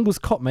 Angle's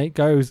cop mate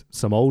goes,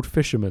 "Some old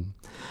fisherman."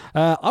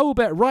 I will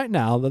bet right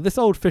now that this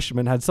old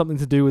fisherman had something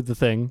to do with the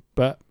thing,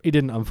 but he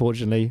didn't,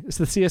 unfortunately. It's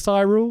the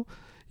CSI rule.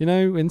 You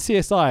know, in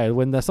CSI,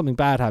 when there's something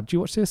bad happens, do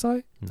you watch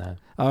CSI? No.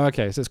 Oh,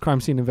 okay. So it's Crime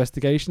Scene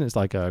Investigation. It's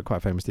like a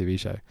quite famous TV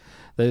show.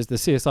 There's the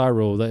CSI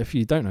rule that if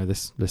you don't know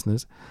this,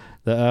 listeners,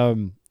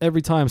 that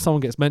every time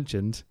someone gets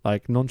mentioned,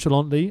 like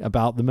nonchalantly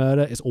about the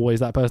murder, it's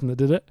always that person that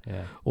did it.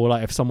 Yeah. Or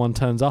like if someone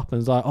turns up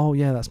and is like, "Oh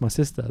yeah, that's my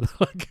sister,"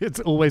 like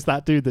it's always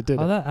that dude that did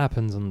it. Oh, that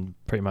happens on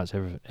pretty much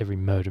every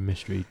murder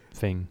mystery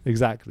thing.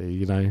 Exactly.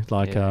 You know,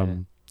 like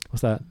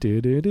what's that?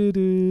 Do do do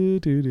do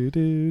do do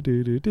do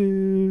do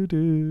do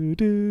do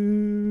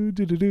do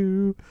do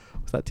do.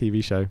 What's that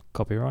TV show?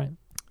 Copyright?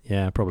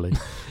 Yeah, probably.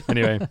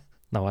 Anyway.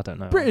 No, I don't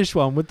know. British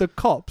one with the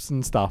cops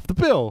and stuff. The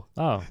Bill.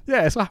 Oh.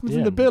 Yeah, it's what happens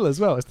in The Bill as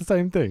well. It's the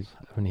same thing.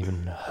 I haven't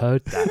even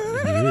heard that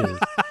in years.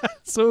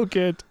 It's all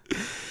good.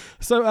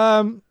 So,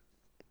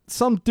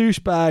 some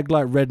douchebag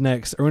like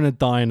rednecks are in a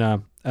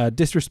diner,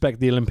 disrespect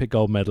the Olympic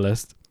gold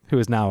medalist, who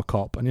is now a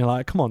cop. And you're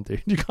like, come on,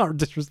 dude, you can't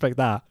disrespect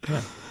that.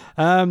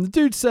 Yeah. The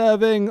dude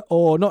serving,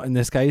 or not in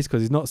this case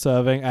because he's not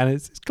serving, and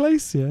it's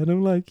Glacier. And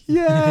I'm like,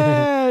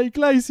 yay,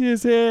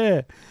 Glacier's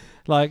here.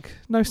 Like,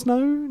 no snow,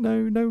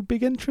 no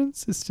big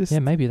entrance. It's just... Yeah,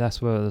 maybe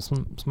that's where the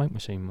smoke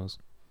machine was.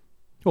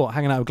 What,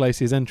 hanging out with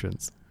Glacier's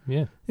entrance?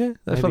 Yeah. Yeah,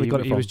 that's Maybe where they got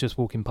it he from. was just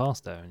walking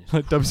past there. And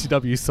Like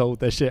WCW sold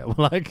their shit. I'm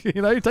like,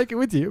 take it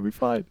with you. It'll be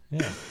fine.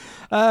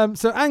 yeah.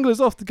 So Angler's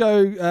off to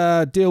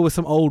go deal with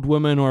some old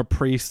woman or a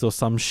priest or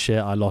some shit.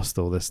 I lost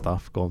all this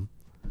stuff. Go on.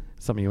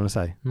 Something you want to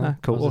say? No, Nah,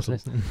 cool. I was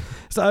just Awesome. listening.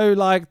 So,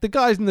 like, the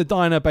guys in the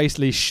diner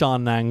basically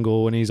shun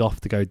Angle and he's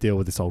off to go deal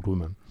with this old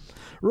woman.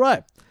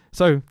 Right.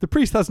 So the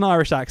priest has an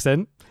Irish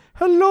accent.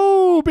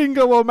 Hello,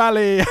 Bingo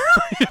O'Malley.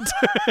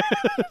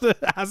 It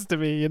has to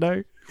be,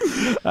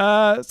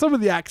 Some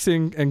of the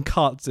acting and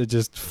cuts are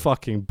just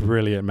fucking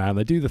brilliant, man.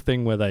 They do the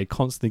thing where they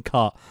constantly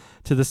cut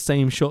to the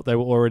same shot they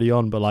were already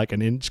on, but like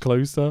an inch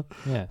closer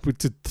Yeah.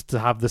 to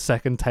have the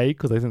second take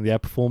because they think their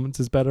performance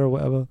is better or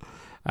whatever.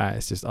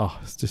 It's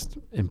just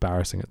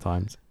embarrassing at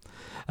times.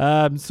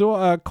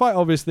 Quite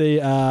obviously,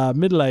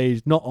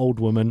 middle-aged, not old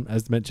woman,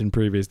 as mentioned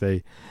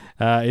previously,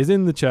 is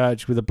in the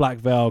church with a black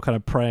veil kind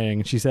of praying.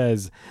 And she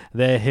says,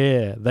 they're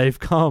here, they've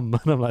come.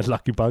 And I'm like,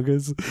 lucky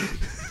buggers.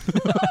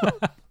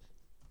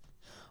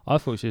 I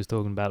thought she was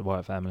talking about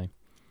White Family.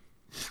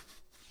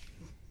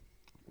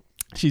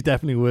 She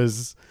definitely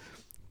was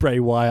Bray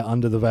Wyatt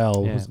under the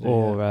veil. Yeah.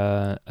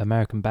 Or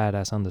American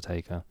Badass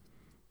Undertaker.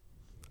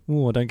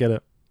 Oh, I don't get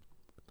it.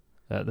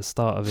 At the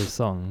start of his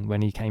song,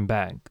 when he came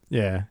back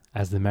Yeah.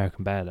 as the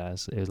American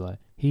Badass, it was like,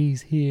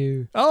 he's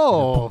here.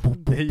 Oh,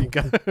 there you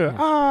go.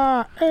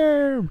 I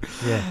am.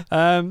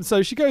 Yeah.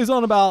 So she goes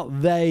on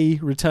about they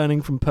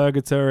returning from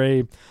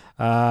purgatory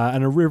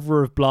and a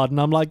river of blood. And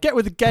I'm like, get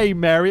with the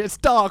game, Mary. It's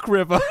Dark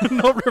River,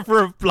 not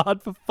River of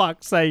Blood, for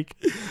fuck's sake.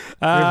 River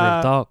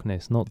of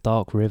Darkness, not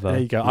Dark River.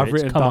 There you go. Rich, I've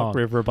written come Dark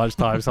on. River a bunch of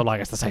times. So I'm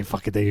like, it's the same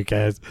fucking thing. Who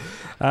cares?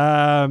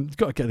 Got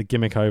to get the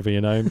gimmick over,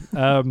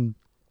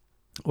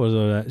 What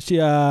was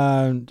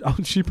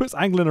it? She puts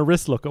Angle in a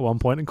wrist lock at one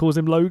point and calls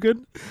him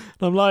Logan. And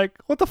I'm like,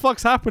 what the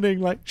fuck's happening?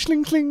 Like,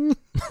 shling, shling.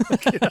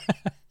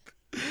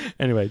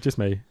 Anyway, just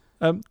me.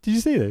 Did you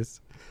see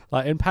this?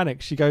 Like, in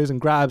panic, she goes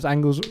and grabs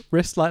Angle's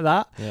wrist like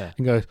that Yeah.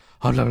 and goes,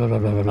 oh, blah, blah, blah,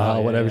 blah, blah, blah,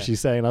 Oh, whatever yeah.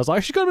 she's saying. I was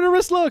like, she got him in a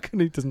wrist lock. And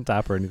he doesn't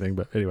tap or anything.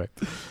 But anyway.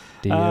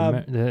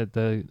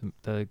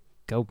 The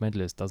gold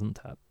medalist doesn't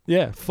tap.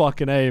 Yeah,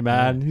 fucking A,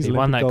 man. Yeah. He's He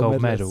won that Olympic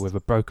gold medal medalist. with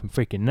a broken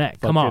freaking neck.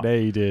 Fucking Come on.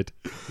 A, he did.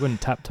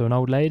 Wouldn't tap to an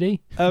old lady.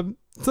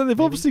 So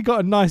they've obviously got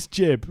a nice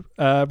jib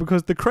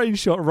because the crane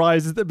shot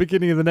rises at the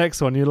beginning of the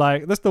next one. You're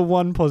like, that's the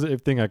one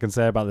positive thing I can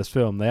say about this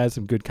film. They had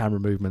some good camera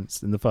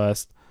movements in the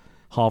first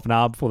half an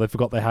hour before they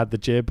forgot they had the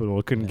jib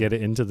or couldn't get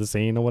it into the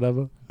scene or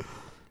whatever.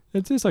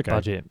 It's okay.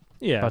 Budget.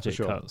 Yeah, Budget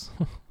for sure. cuts.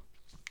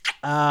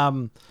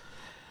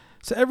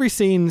 So every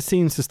scene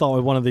seems to start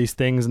with one of these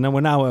things, and then we're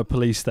now at a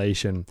police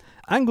station.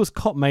 Angle's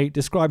cop mate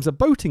describes a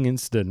boating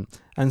incident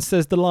and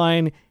says the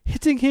line,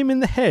 hitting him in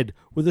the head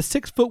with a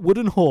 6-foot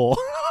wooden whore.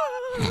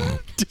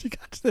 Did you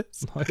catch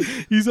this? No.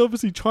 He's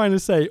obviously trying to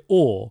say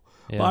or,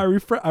 Yeah.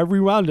 but I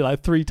rewound it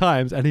like 3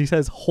 times and he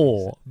says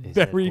whore He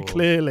said very whore.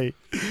 clearly.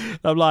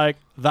 I'm like,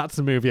 that's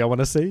a movie I want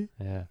to see.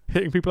 Yeah.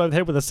 Hitting people over the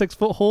head with a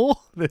 6-foot whore?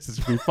 This is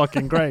going to be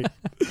fucking great.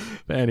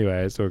 But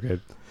anyway, it's all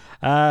good.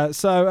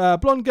 So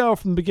blonde girl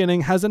from the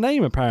beginning has a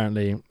name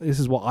apparently. This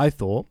is what I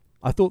thought.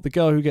 I thought the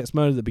girl who gets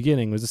murdered at the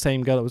beginning was the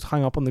same girl that was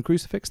hung up on the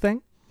crucifix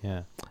thing.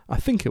 Yeah. I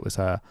think it was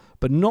her,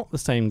 but not the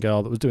same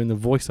girl that was doing the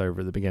voiceover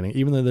at the beginning,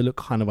 even though they look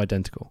kind of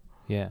identical.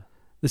 Yeah.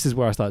 This is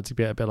where I started to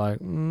get a bit like,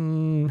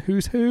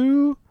 who's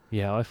who?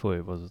 Yeah, I thought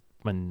it was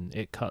when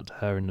it cut to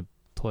her in the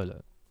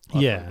toilet. I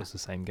Yeah. thought it was the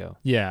same girl.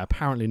 Yeah,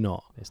 apparently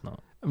not. It's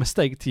not. A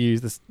mistake to use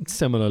this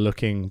similar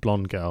looking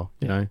blonde girl,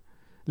 you know?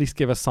 At least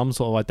give us some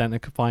sort of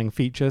identifying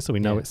feature so we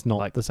know it's not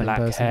like the same black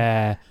person.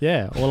 hair.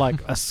 Yeah, or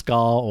like a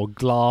scar or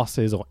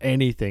glasses or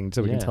anything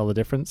so we can Yeah. tell the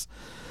difference.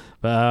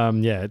 But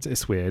yeah,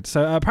 it's weird.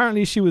 So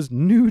apparently she was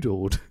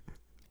noodled.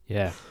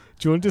 Yeah.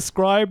 Do you want to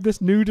describe this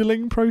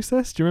noodling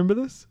process? Do you remember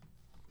this?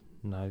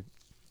 No.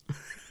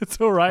 It's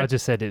all right. I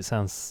just said it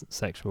sounds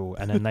sexual,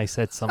 and then they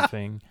said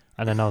something,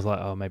 and then I was like,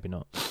 oh, maybe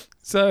not.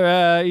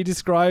 So he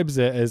describes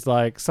it as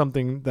like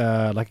something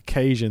like a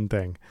Cajun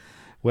thing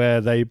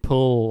where they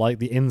pull like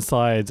the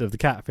insides of the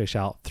catfish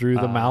out through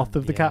the mouth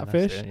of the yeah, that's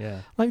catfish. it, yeah.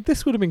 Like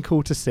this would have been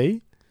cool to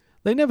see.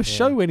 They never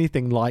show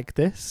anything like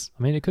this.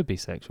 I mean, it could be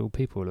sexual.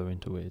 People are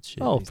into weird shit.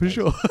 Oh, these for days.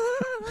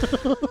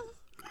 sure.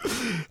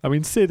 I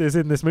mean, Sid is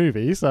in this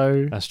movie,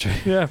 so That's true.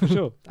 yeah, for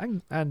sure.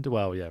 And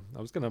well, yeah,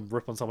 I was gonna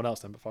rip on someone else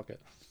then, but fuck it.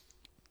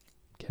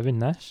 Kevin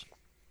Nash?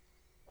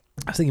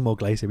 I was thinking more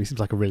Glacier. He seems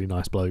like a really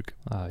nice bloke.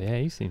 Oh, yeah,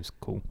 he seems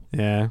cool.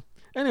 Yeah.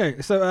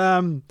 Anyway,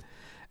 so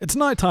it's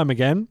nighttime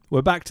again.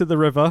 We're back to the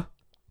river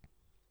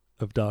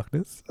of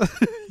darkness.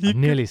 I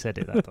nearly said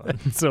it that time.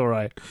 It's all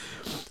right.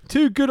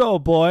 2 good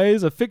old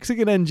boys are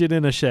fixing an engine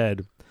in a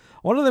shed.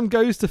 One of them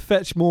goes to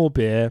fetch more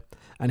beer,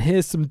 And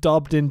here's some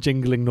dubbed in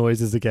jingling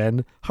noises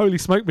again. Holy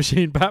smoke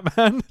machine,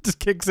 Batman just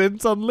kicks in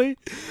suddenly.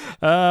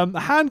 A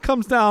hand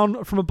comes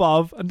down from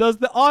above and does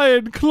the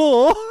iron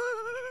claw.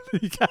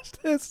 Did you catch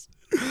this?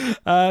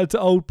 To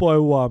Old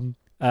Boy 1.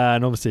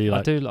 And obviously,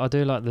 like, I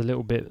do like the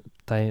little bit,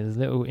 the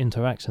little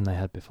interaction they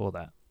had before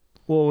that.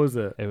 What was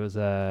it? It was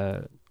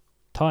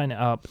tighten it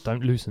up,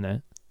 don't loosen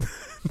it.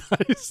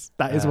 Nice.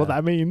 That is what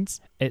that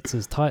means. It's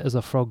as tight as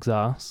a frog's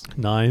ass.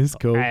 Nice,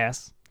 cool.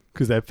 Ass.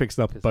 Because they're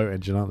fixing up a boat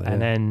engine, aren't they?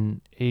 And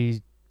then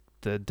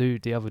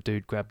the other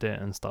dude grabbed it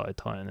and started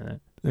tightening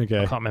it. Okay.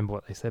 I can't remember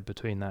what they said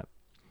between that.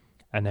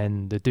 And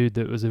then the dude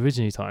that was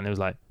originally tightening it was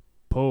like,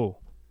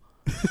 pull.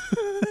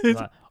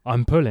 Like,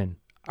 I'm pulling.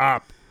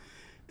 Up.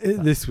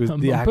 This was the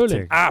I'm acting.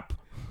 pulling. Up.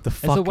 The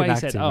fucking the way he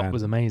acting, said up man.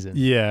 was amazing.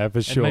 Yeah,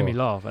 for sure. It made me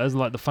laugh. It was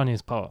like the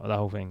funniest part of the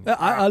whole thing.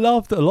 I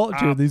laughed a lot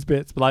during these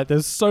bits, but like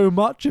there's so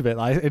much of it.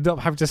 I ended up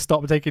having to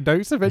stop taking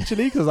notes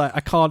eventually because I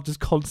can't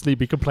just constantly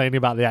be complaining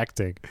about the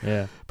acting.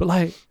 Yeah. But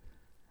like,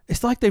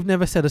 it's like they've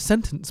never said a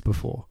sentence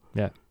before.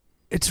 Yeah.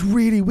 It's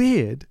really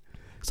weird.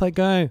 It's like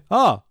going,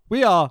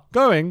 we are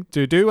going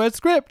to do a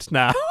script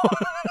now.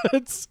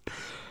 It's,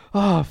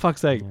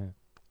 fuck's sake. Yeah.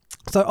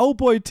 So Old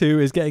Boy 2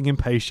 is getting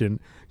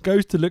impatient,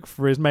 goes to look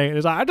for his mate, and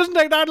is like, it doesn't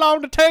take that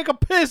long to take a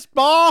piss,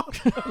 bar.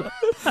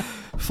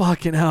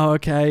 Fucking hell,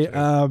 okay.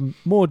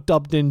 More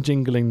dubbed in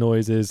jingling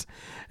noises.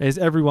 Is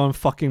everyone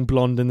fucking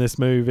blonde in this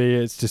movie?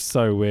 It's just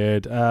so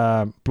weird.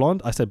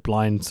 Blonde? I said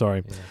blind,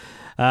 sorry.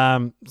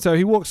 Yeah. So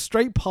he walks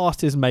straight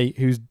past his mate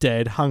who's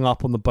dead, hung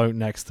up on the boat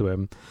next to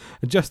him.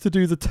 And just to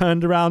do the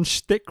turned around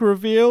shtick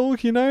reveal,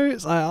 you know?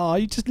 It's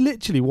like, you just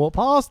literally walk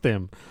past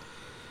him.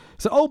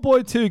 So Old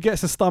Boy 2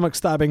 gets a stomach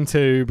stabbing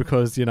too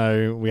because, you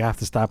know, we have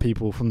to stab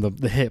people from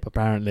the hip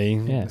apparently.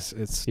 Yeah.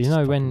 It's you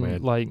know when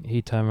weird. like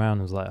he turned around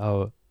and was like,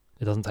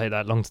 it doesn't take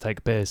that long to take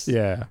a piss.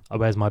 Yeah.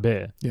 Where's my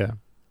beer? Yeah.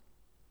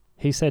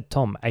 He said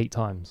Tom 8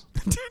 times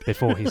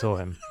before he saw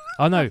him.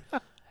 Oh no.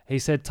 He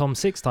said Tom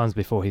 6 times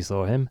before he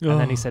saw him, and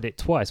then he said it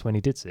twice when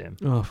he did see him.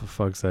 Oh, for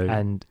fuck's sake.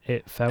 And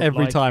it felt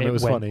Every like time it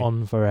was went funny.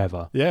 on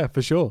forever. Yeah,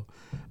 for sure.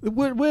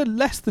 We're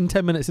less than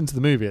 10 minutes into the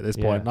movie at this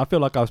point, Yeah. and I feel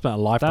like I've spent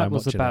a lifetime That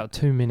was watching about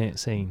it. a 2-minute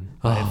scene,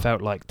 but Oh. it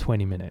felt like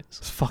 20 minutes.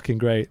 It's fucking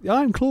great. The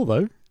Iron Claw,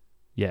 though.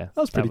 Yeah.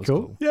 That was pretty was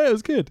cool. Yeah, it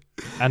was good.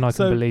 And I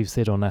So- can believe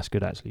Sid or Nash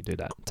could actually do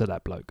that to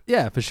that bloke.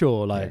 Yeah, for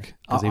sure. Like,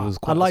 'cause he was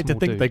quite I'd a like to small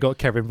think dude. they got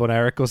Kevin Von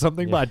Erich or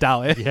something, but Yeah. I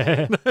doubt it.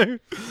 Yeah.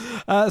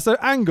 No. So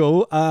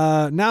Angle,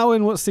 now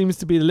in what seems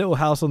to be the little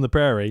house on the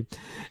prairie,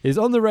 is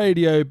on the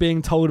radio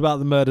being told about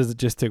the murders that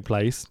just took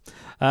place.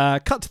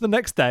 Cut to the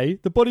next day,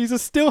 the bodies are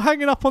still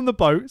hanging up on the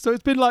boat. So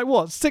it's been like,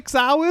 what, 6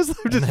 hours? They've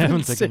just they been haven't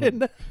taken sitting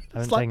there.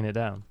 Haven't like- taken it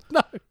down.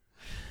 No.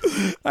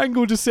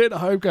 Angle just sitting at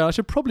home going, I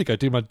should probably go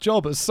do my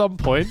job at some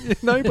point, you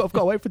know, but I've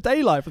got to wait for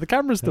daylight for the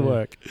cameras to Yeah.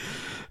 work.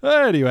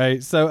 Anyway,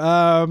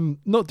 so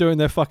not doing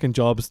their fucking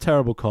jobs,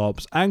 terrible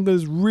cops.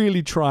 Angler's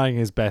really trying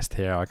his best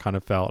here. I kind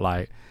of felt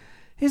like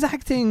his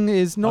acting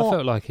is I not.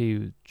 felt like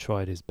he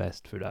tried his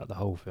best throughout the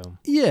whole film,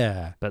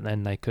 Yeah, but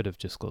then they could have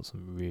just got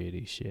some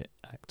really shit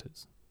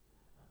actors.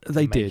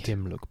 they to make did.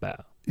 him look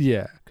better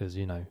Yeah, because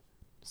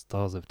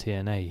stars of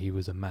TNA. He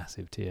was a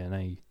massive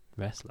TNA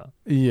wrestler.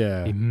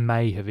 yeah. He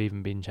may have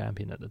even been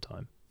champion at the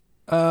time.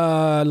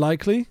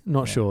 Likely,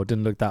 not Yeah. sure.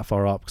 Didn't look that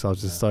far up because I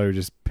was just so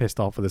pissed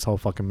off with this whole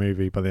fucking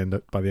movie by the end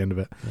of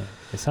it. Yeah.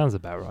 It sounds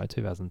about right.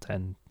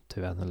 2010,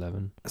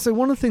 2011. So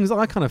one of the things that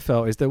I kind of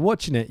felt is that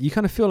watching it, you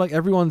kind of feel like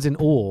everyone's in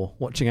awe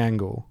watching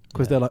Angle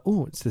because Yeah. they're like,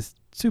 oh, it's this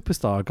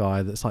superstar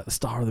guy that's like the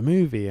star of the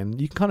movie,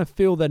 and you can kind of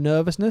feel their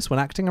nervousness when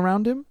acting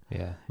around him.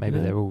 Yeah, maybe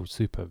Yeah. they're all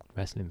super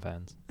wrestling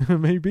fans.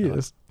 Maybe Like-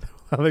 it's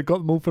they got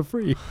them all for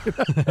free.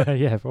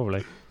 Yeah,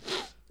 probably.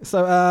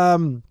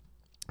 So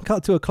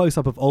cut to a close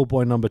up of Old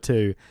Boy number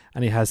 2,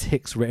 and he has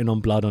Hicks written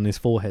on blood on his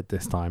forehead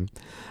this time,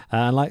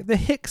 and like the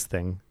Hicks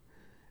thing,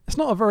 it's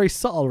not a very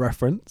subtle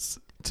reference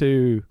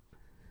to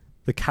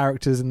the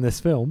characters in this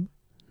film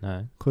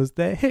No. because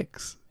they're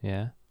Hicks.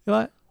 Yeah. You're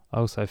like, I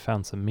also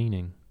found some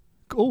meaning.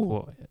 oh,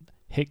 What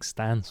Hicks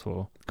stands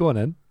for. go on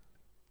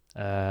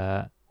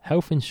then.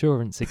 Health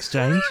Insurance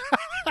Exchange.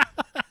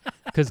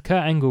 Because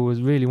Kurt Angle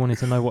was really wanting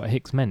to know what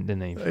Hicks meant,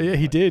 didn't he? Yeah,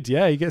 he did.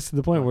 Yeah, he gets to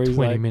the point where he's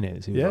 20 like,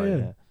 minutes. He was Yeah,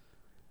 like,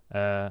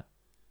 yeah.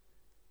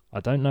 I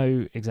don't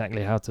know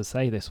exactly how to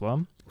say this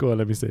one. go on,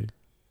 let me see.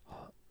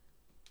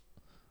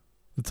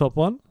 The top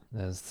one?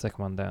 There's the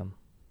second one down.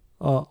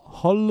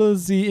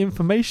 Holozy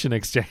Information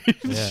Exchange.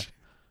 Yeah.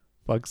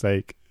 Fuck's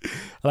sake. I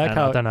like And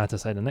I how don't know how to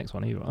say the next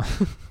one either.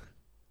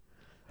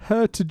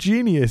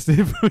 heterogeneous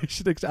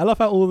information exchange. I love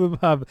how all of them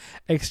have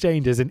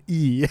exchanges in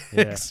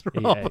EX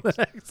rather than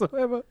X or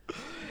whatever.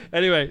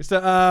 Anyway, so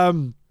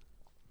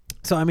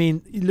I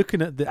mean,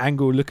 looking at the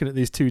Angle, looking at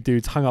these two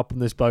dudes hung up on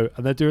this boat,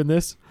 and they're doing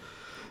this.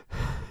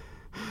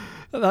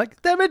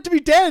 Like, they're meant to be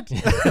dead.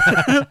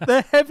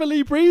 They're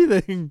heavily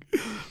breathing.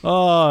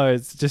 Oh,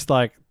 it's just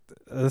like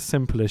the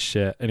simplest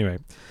shit. Anyway,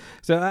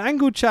 so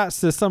Angle chats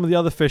to some of the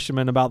other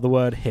fishermen about the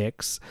word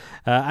Hicks.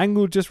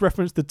 Angle just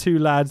referenced the two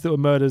lads that were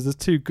murdered as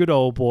two good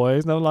old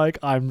boys. And I'm like,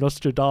 I'm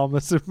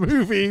Nostradamus of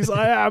movies.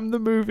 I am the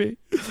movie.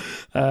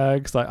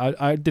 Because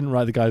I didn't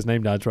write the guy's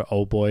name down to write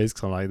old boys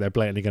because I'm like, they're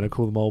blatantly going to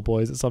call them old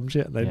boys at some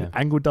shit. And then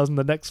Angle does in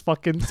the next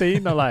fucking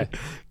scene. I'm like,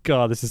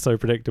 God, this is so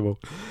predictable.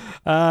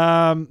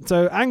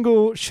 So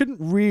Angle shouldn't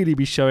really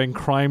be showing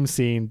crime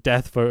scene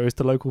death photos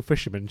to local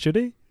fishermen, should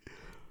he?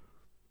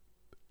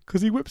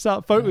 Because he whips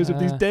out photos of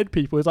these dead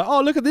people. He's like,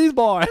 oh, look at these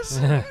boys.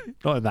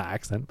 Not in that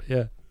accent, but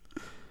yeah.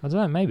 I don't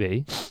know,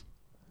 maybe.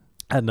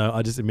 I don't know.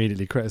 I just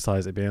immediately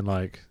criticise it being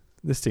like,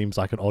 this seems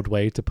like an odd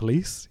way to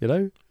police, you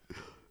know?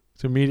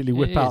 To immediately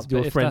whip out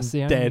your friend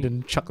dead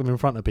and chuck them in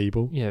front of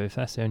people. Yeah, if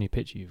that's the only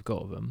picture you've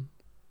got of them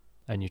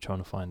and you're trying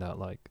to find out,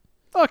 like,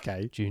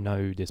 okay, do you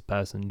know this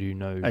person? Do you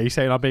know... Are you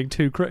saying I'm being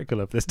too critical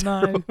of this?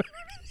 No.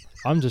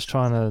 I'm just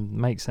trying to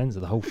make sense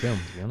of the whole film,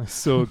 to be honest.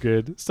 So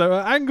good. So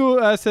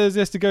Angle says he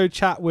has to go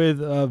chat with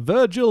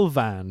Virgil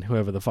Van,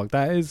 whoever the fuck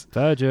that is.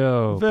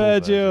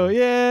 Virgil,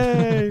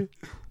 yay!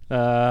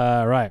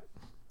 Right.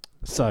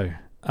 So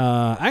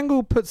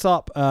Angle puts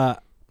up...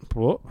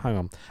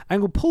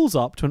 Angle pulls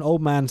up to an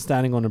old man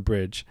standing on a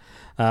bridge.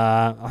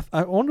 I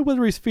wonder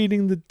whether he's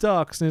feeding the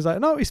ducks, and he's like,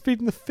 no, he's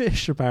feeding the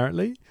fish.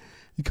 Apparently,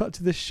 you cut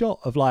to this shot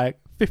of like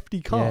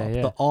 50 carp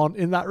that aren't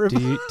in that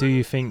river. Do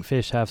you think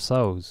fish have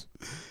souls?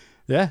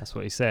 Yeah, that's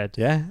what he said.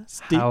 Yeah,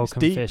 how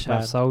can fish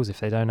have souls if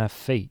they don't have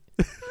feet?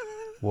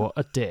 What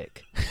a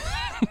dick!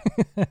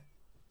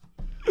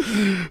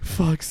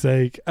 Fuck's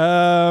sake.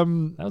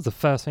 That was the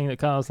first thing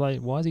that I was like,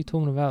 why is he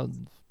talking about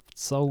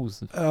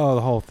souls? Oh,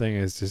 the whole thing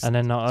is just... And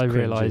then I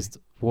realised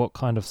what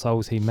kind of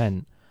souls he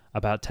meant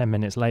about 10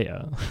 minutes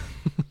later.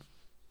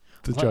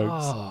 The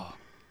jokes.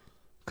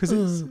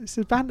 Because it's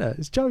a banter.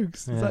 It's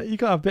jokes. Yeah. It's like, you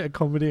got a bit of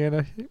comedy in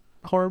a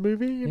horror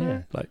movie, you know?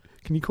 Yeah. Like,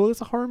 can you call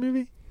this a horror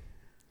movie?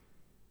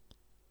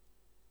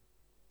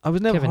 I was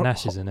never... Kevin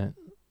Nash is in it.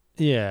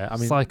 Yeah, I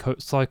mean...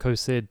 Psycho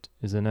Sid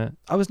is in it.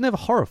 I was never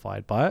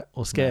horrified by it,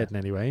 or scared in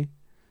any way.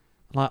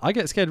 Like, I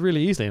get scared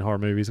really easily in horror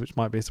movies, which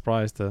might be a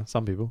surprise to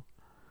some people.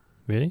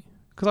 Really?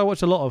 Because I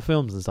watch a lot of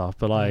films and stuff,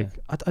 but like,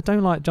 I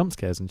don't like jump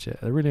scares and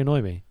shit. They really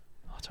annoy me.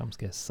 Oh, jump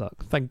scares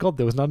suck. Thank God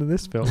there was none in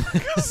this film.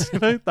 Because, you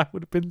know, that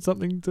would have been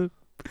something to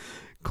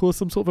cause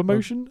some sort of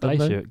emotion.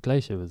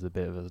 Glacier was a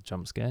bit of a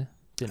jump scare.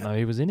 Didn't know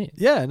he was in it.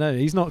 Yeah, no,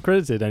 he's not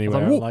credited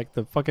anywhere. Like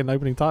the fucking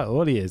opening title,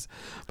 what he is.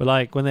 But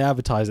like when they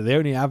advertise it, they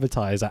only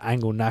advertise at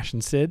Angle, Nash,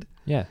 and Sid.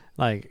 Yeah.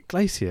 Like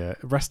Glacier,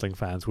 wrestling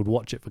fans would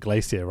watch it for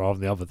Glacier rather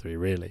than the other three,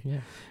 really. Yeah.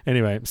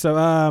 Anyway, so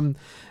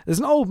there's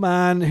an old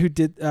man who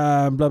did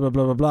blah blah blah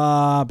blah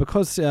blah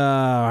because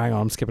hang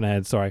on, I'm skipping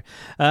ahead. Sorry.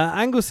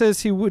 Angle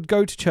says he would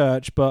go to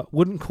church but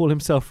wouldn't call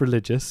himself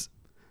religious.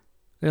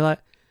 You're like,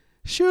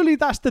 surely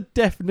that's the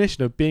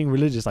definition of being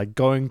religious, like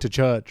going to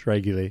church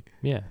regularly.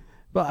 Yeah.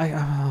 But I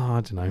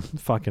don't know.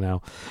 Fucking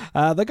hell.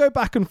 They go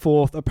back and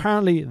forth.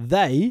 Apparently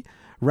they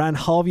ran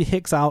Harvey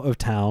Hicks out of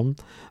town.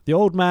 The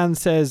old man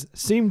says,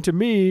 seemed to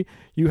me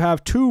you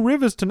have 2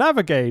 rivers to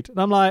navigate. And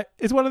I'm like,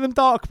 is one of them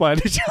dark by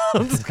any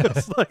chance?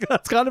 'Cause, like,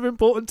 that's kind of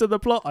important to the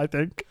plot, I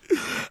think.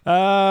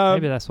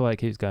 Maybe that's why it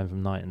keeps going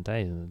from night and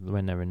day.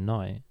 When they're in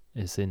night,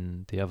 it's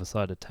in the other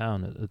side of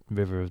town at the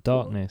River of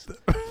Darkness.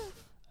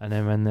 And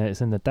then when it's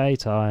in the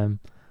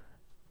daytime,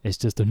 it's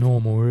just a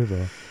normal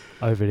river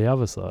over the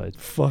other side.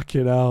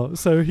 Fucking hell.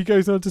 So he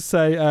goes on to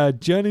say,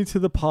 journey to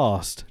the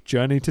past,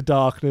 journey to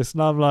darkness.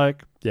 And I'm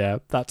like, yeah,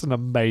 that's an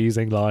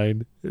amazing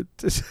line.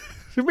 It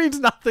means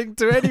nothing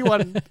to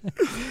anyone.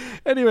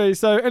 Anyway,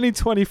 so only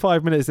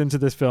 25 minutes into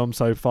this film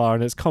so far,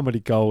 and it's comedy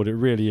gold. It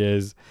really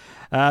is.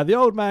 The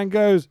old man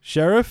goes,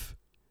 Sheriff,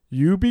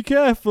 you be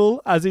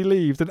careful, as he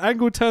leaves. And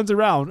Angle turns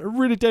around and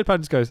really deadpan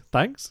just goes,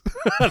 thanks.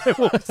 And it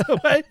walks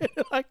away.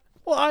 Like,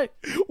 why?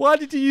 Why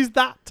did you use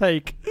that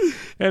take?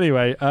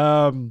 Anyway,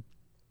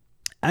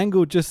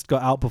 Angle just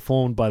got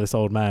outperformed by this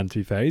old man, to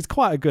be fair. He's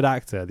quite a good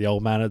actor, the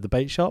old man at the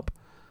bait shop,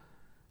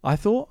 I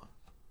thought.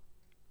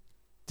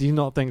 Do you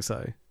not think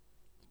so?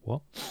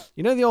 What?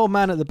 You know the old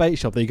man at the bait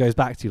shop that he goes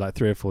back to like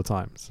 3 or 4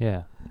 times?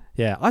 Yeah.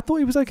 Yeah, I thought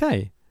he was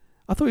okay.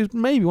 I thought he was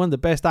maybe one of the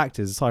best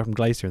actors aside from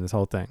Glacier in this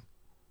whole thing.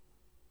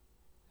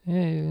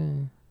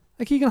 Yeah.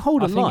 Like he can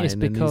hold a line it's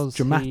because and he's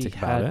dramatic he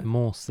about had it.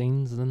 more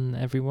scenes than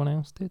everyone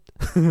else did.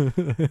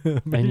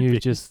 And you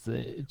just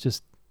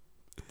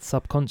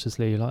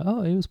subconsciously you're like,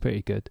 oh, he was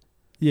pretty good.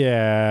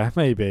 Yeah,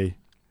 maybe.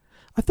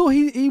 I thought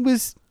he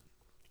was...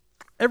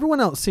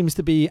 Everyone else seems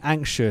to be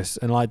anxious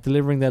and like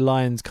delivering their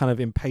lines kind of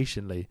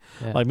impatiently.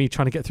 Yeah. Like me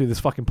trying to get through this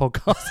fucking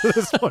podcast at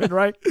this point,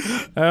 right?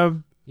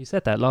 You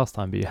said that last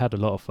time, but you had a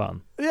lot of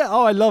fun. Yeah,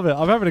 oh, I love it.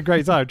 I'm having a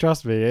great time,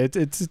 trust me.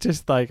 It's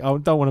just like, I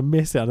don't want to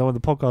miss it. I don't want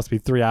the podcast to be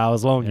 3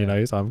 hours long, you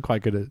know, so I'm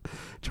quite good at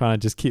trying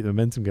to just keep the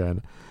momentum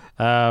going.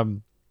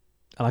 And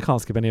I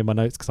can't skip any of my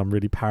notes because I'm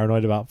really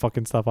paranoid about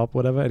fucking stuff up or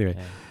whatever. Anyway,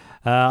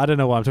 I don't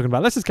know what I'm talking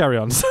about. Let's just carry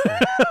on.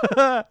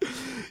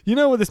 You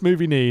know what this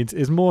movie needs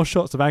is more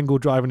shots of Angle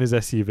driving his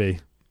SUV.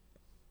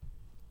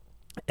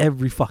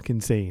 Every fucking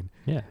scene.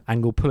 Yeah.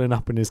 Angle pulling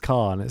up in his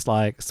car, and it's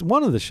like,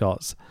 one of the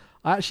shots...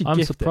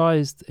 I'm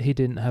surprised he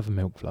didn't have a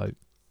milk float.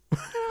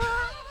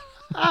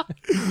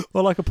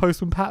 Or like a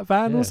Postman Pat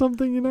van or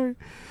something, you know?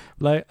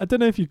 Like, I don't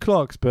know if you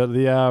clocked, but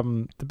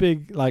the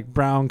big like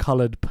brown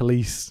coloured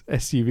police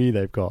SUV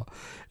they've got,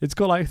 it's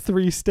got like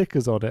 3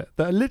 stickers on it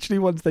that are literally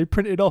ones they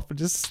printed off and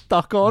just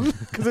stuck on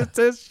because it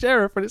says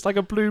sheriff and it's like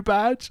a blue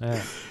badge.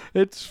 Yeah.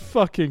 It's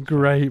fucking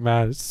great,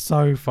 man. It's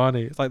so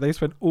funny. It's like they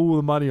spent all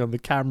the money on the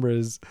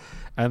cameras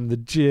and the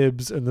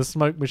jibs and the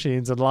smoke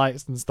machines and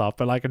lights and stuff,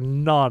 but like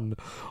none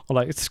on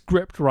like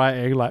script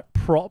writing, like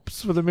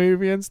props for the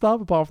movie and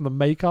stuff, apart from the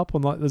makeup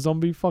on like the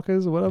zombie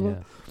fuckers or whatever.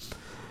 Yeah.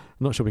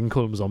 I'm not sure we can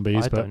call them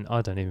zombies.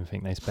 I don't even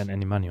think they spent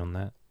any money on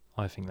that.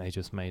 I think they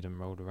just made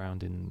them rolled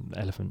around in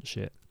elephant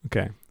shit.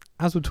 Okay.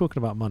 As we're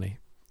talking about money,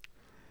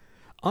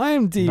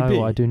 IMDb.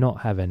 No, I do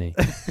not have any.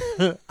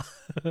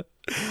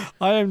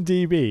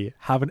 IMDb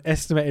have an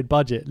estimated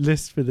budget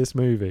list for this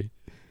movie.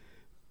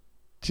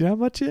 Do you know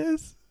how much it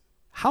is?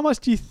 How much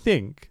do you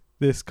think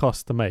this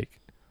costs to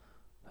make?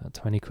 About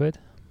 20 quid.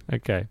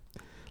 Okay.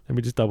 Let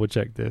me just double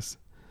check this.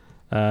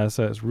 So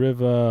it's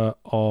River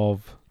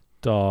of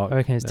Dark. I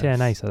reckon it's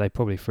TNA, so they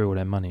probably threw all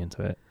their money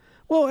into it.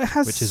 Well, it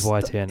has. Which is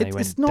why TNA went downhill.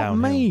 It's not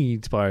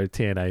made by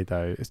TNA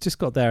though. It's just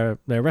got their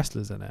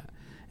wrestlers in it.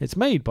 It's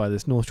made by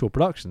this North Shore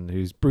production,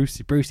 who's Bruce.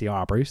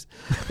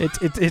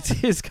 It's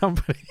his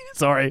company.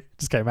 Sorry,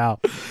 just came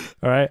out.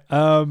 All right.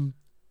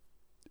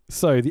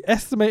 So the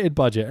estimated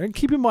budget, and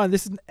keep in mind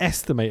this is an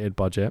estimated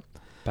budget.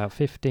 About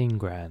 15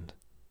 grand.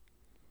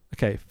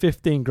 Okay,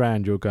 15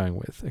 grand you're going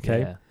with. Okay.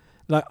 Yeah.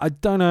 Like, I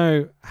don't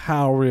know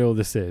how real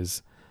this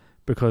is,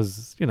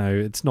 because, you know,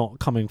 it's not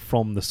coming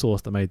from the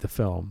source that made the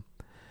film.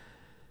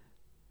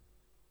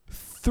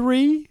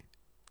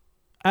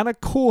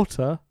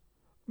 $3.25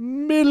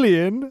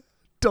 million.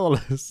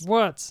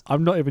 What?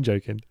 I'm not even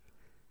joking.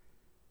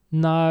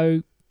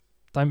 No,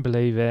 don't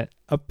believe it.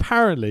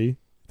 Apparently,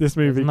 this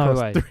movie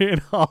cost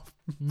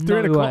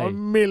 $3.25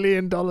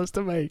 million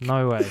to make.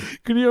 No way.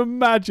 Can you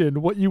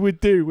imagine what you would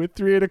do with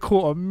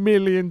 $3.25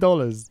 million?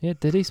 Yeah,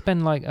 did he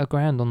spend like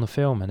 $1,000 on the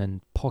film and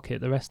then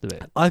pocket the rest of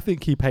it? I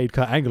think he paid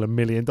Kurt Angle $1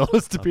 million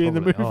to be in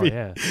the movie. Oh,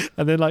 yeah.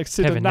 And then like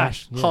Sid and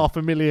Nash,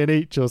 $500,000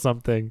 each or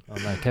something. Oh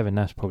no, Kevin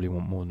Nash probably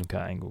want more than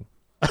Kurt Angle.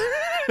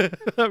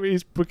 I mean,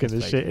 he's booking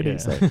his shit,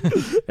 isn't he?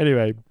 So.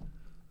 Anyway,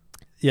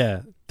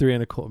 yeah,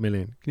 $3.25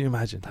 million. Can you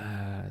imagine?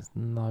 There's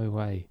no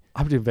way.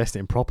 I would invest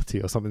in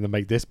property or something to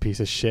make this piece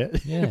of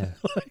shit. Yeah.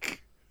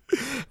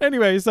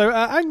 Anyway, so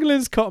Angle and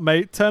his cop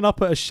mate turn up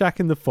at a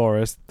shack in the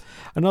forest.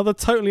 Another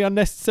totally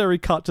unnecessary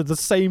cut to the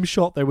same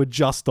shot they were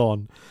just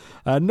on.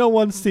 No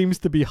one seems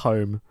to be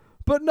home.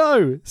 But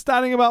no,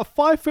 standing about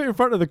 5 foot in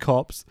front of the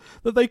cops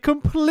that they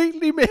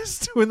completely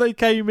missed when they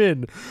came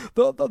in.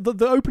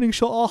 The opening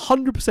shot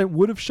 100%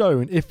 would have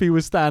shown if he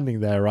was standing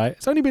there, right?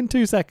 It's only been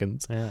 2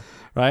 seconds. Yeah.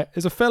 Right?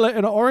 There's a fella in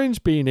an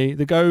orange beanie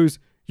that goes,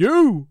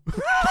 "You!"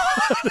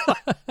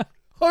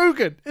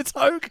 Hogan! It's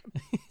Hogan!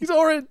 He's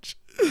orange!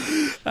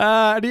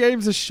 And he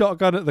aims a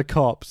shotgun at the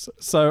cops.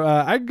 So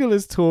Angle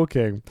is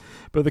talking,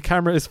 but the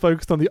camera is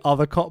focused on the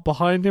other cop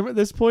behind him at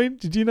this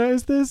point. Did you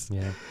notice this?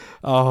 Yeah.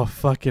 Oh,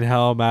 fucking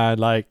hell, man.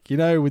 Like, you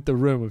know, with The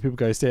Room, when people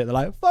go see it, they're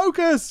like,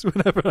 "Focus!"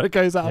 Whenever it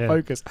goes out of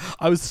focus.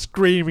 I was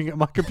screaming at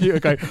my computer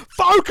going,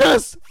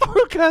 "Focus!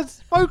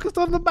 Focus! Focus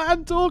on the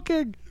man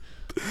talking!"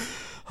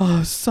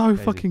 Oh, so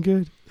crazy. Fucking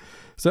good.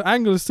 So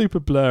Angle is super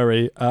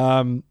blurry.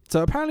 So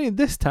apparently in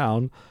this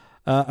town,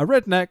 a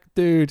redneck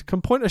dude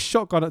can point a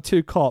shotgun at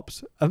 2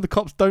 cops and the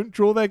cops don't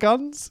draw their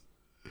guns.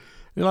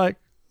 You're like,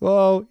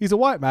 well, he's a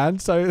white man,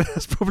 so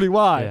that's probably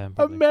why. Yeah,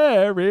 probably.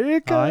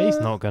 America. He's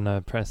not going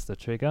to press the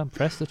trigger.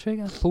 Press the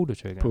trigger? Pull the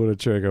trigger. Pull the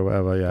trigger,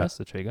 whatever, yeah. Press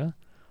the trigger.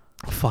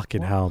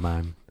 Fucking hell,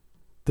 man.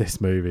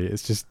 This movie,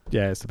 it's just,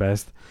 it's the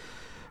best.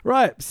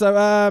 Right,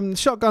 so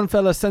shotgun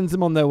fella sends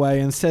them on their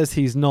way and says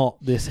he's not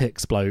this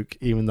Hicks bloke,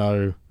 even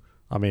though,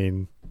 I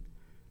mean,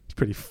 it's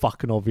pretty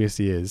fucking obvious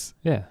he is.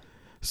 Yeah.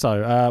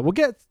 So we'll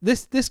get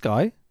this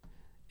guy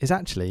is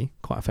actually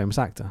quite a famous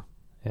actor.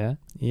 Yeah?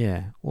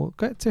 Yeah. We'll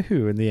get to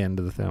who in the end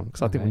of the film,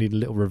 because I think we need a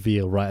little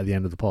reveal right at the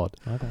end of the pod.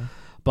 Okay.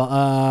 But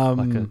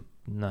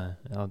no,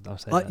 I'll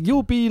say like, that.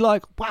 You'll be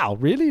like, wow,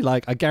 really?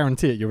 Like, I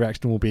guarantee it, your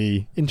reaction will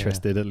be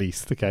interested at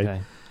least.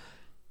 Okay.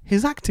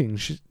 His acting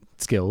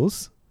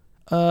skills,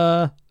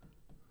 subpar.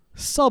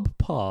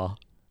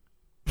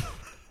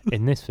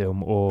 In this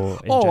film or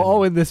in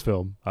general? In this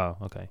film. Oh,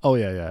 okay. Oh,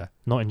 yeah.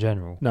 Not in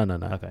general? No.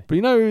 Okay. But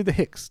you know the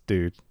Hicks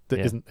dude that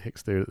isn't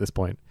Hicks dude at this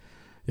point?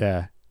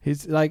 Yeah.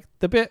 He's like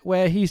the bit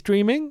where he's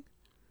dreaming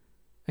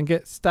and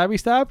gets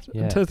stabbed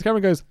and turns to the camera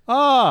and goes,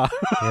 "Ah!"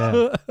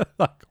 Yeah.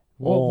 Like,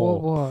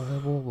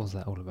 what was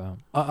that all about?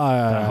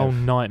 That whole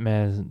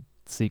nightmare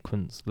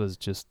sequence was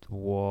just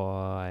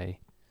why.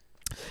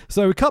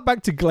 So we cut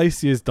back to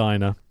Glacier's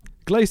diner.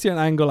 Glacier and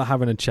Angle are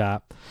having a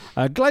chat.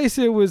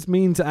 Glacier was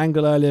mean to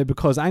Angle earlier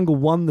because Angle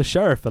won the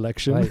sheriff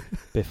election. Wait,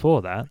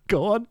 before that,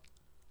 go on.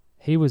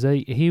 He was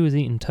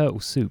eating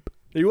turtle soup.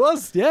 He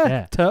was,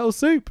 yeah. Turtle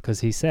soup. Because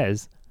he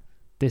says,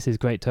 "This is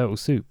great turtle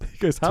soup." He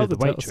goes, "How's the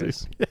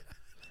waitress?" Yeah.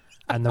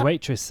 And the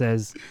waitress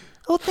says,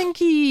 "Oh, thank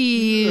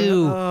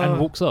you," and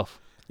walks off.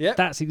 Yep.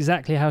 That's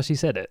exactly how she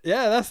said it.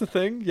 Yeah, that's the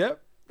thing.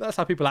 Yep. That's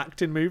how people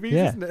act in movies,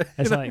 Yeah. isn't it?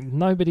 It's like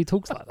nobody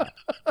talks like that.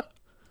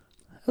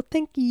 Oh,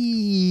 thank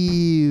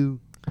you.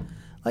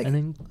 Like, and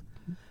then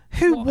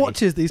who why?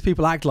 watches these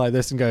people act like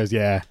this and goes,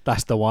 yeah,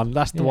 that's the one.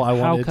 That's the what I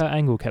wanted. How Kurt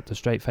Angle kept a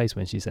straight face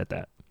when she said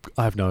that.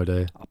 I have no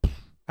idea.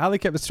 How they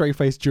kept a straight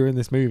face during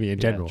this movie in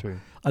general. True.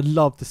 I'd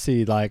love to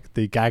see like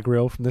the gag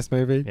reel from this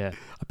movie. Yeah.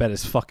 I bet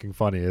it's fucking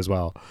funny as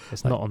well.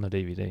 It's Like- not on the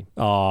DVD.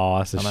 Oh,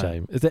 that's a I know.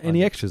 shame. Is there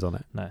any extras on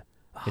it? No.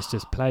 It's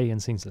just play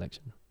and scene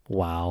selection.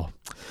 Wow.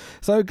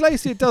 So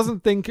Glacier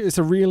doesn't think it's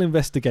a real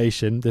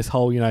investigation, this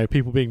whole,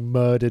 people being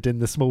murdered in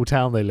the small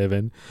town they live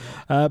in,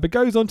 but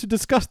goes on to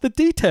discuss the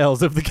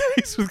details of the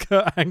case with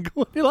Kurt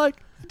Angle. You're like,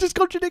 you just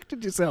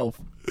contradicted yourself.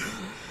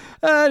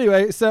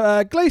 Anyway,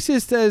 so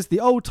Glacier says the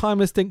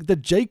old-timers think the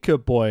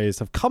Jacob boys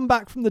have come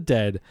back from the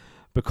dead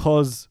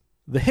because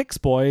the Hicks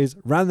boys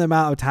ran them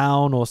out of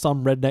town or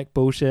some redneck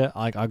bullshit.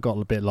 I got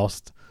a bit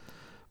lost.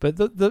 But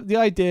the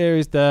idea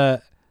is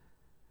that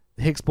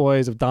the Hicks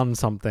boys have done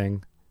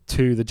something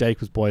to the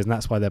Jacobs boys, and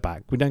that's why they're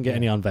back. We don't get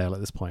any unveil at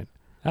this point.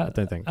 I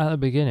don't think. At the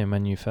beginning,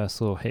 when you first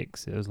saw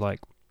Hicks, it was like,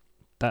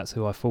 that's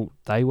who I thought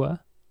they were.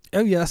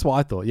 Oh, yeah, that's what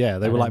I thought. Yeah,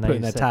 they And were like then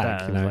putting they their said tag,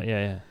 that, and I was like,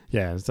 yeah.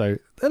 Yeah, so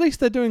at least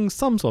they're doing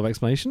some sort of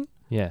explanation.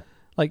 Yeah.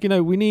 Like,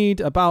 we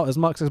need about as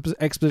much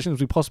exposition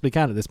as we possibly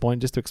can at this point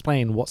just to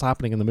explain what's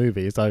happening in the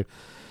movie. So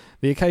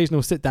the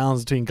occasional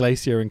sit-downs between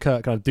Glacier and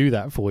Kurt kind of do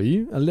that for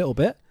you a little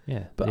bit.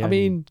 Yeah. But the I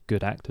only mean,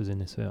 good actors in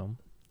this film.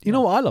 you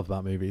know what I love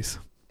about movies?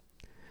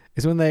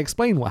 Is when they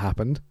explain what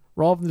happened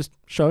rather than just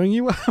showing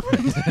you what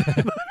happened.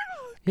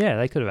 Yeah,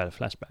 they could have had a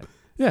flashback.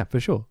 Yeah, for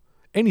sure.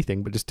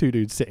 Anything but just two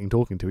dudes sitting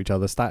talking to each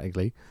other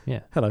statically. Yeah.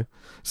 Hello.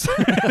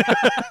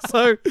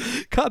 So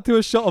cut to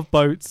a shot of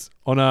boats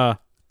on a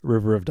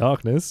river of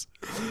darkness.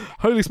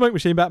 Holy smoke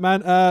machine,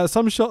 Batman.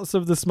 Some shots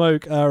of the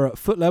smoke are at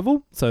foot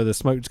level, so the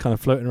smoke just kind of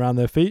floating around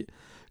their feet.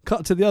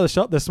 Cut to the other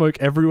shot, there's smoke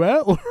everywhere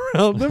all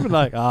around them. And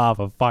like,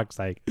 for fuck's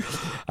sake.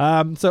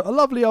 So a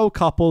lovely old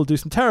couple do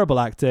some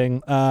terrible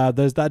acting.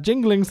 There's that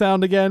jingling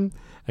sound again.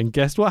 And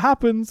guess what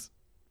happens?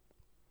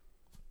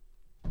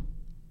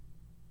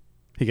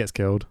 He gets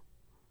killed.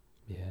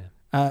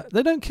 Yeah.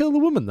 They don't kill the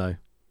woman, though.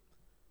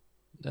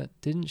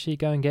 Didn't she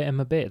go and get him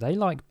a beer? They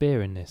like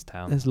beer in this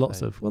town. There's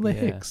lots of... Well, they're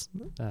yeah, Hicks.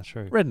 That's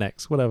true.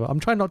 Rednecks, whatever. I'm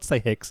trying not to say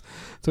Hicks,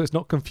 so it's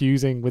not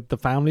confusing with the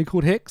family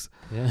called Hicks.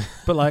 Yeah.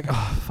 But like,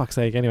 fuck's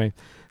sake. Anyway,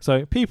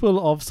 so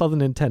people of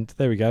Southern intent.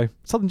 There we go.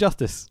 Southern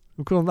justice.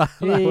 We'll call them that.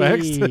 That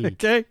works.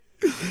 Okay.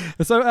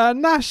 So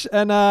Nash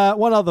and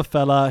one other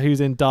fella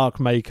who's in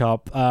dark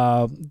makeup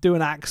do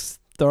an axe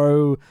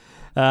throw,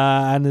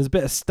 and there's a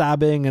bit of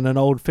stabbing and an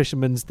old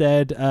fisherman's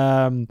dead.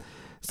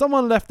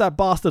 Someone left that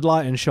bastard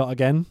lighting shot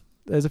again.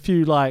 There's a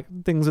few like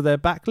things with their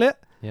backlit.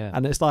 Yeah.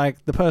 And it's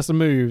like the person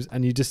moves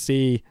and you just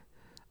see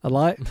a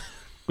light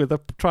with a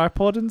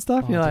tripod and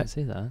stuff. Oh, You're I like, didn't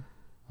see that.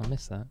 I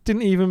missed that.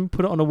 didn't even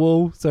put it on a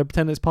wall, so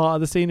pretend it's part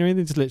of the scenery.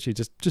 They just literally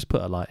just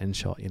put a light in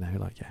shot,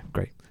 like, yeah,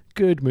 great.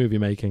 Good movie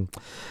making.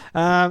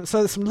 So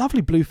there's some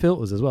lovely blue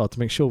filters as well to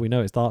make sure we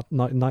know it's dark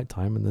night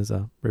time and there's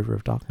a river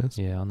of darkness.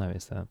 Yeah, I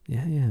noticed that.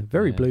 Yeah.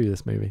 Very Yeah. blue,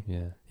 this movie.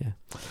 Yeah. Yeah.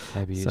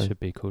 Maybe So- it should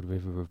be called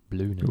River of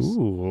Blueness.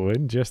 Ooh,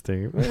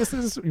 interesting.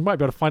 You might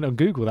be able to find it on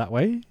Google that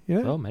way. Yeah.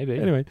 Well, maybe.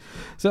 Anyway,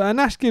 so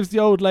Nash gives the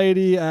old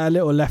lady a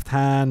little left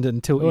hand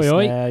and tilty Oi,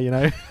 oi.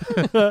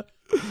 stare,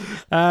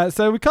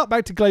 so we cut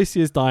back to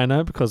Glacier's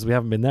diner because we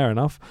haven't been there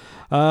enough.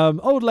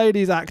 Old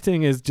lady's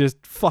acting is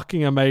just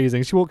fucking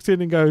amazing. She walks in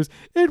and goes,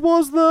 "It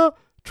was the..."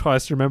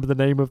 Tries to remember the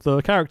name of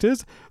the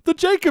characters. The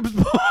Jacobs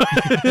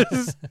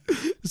boys.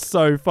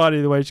 So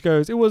funny the way she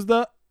goes. It was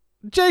the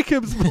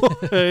Jacobs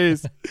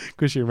boys.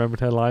 Because she remembered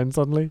her line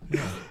suddenly.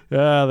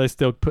 Yeah, they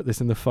still put this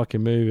in the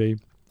fucking movie.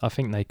 I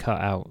think they cut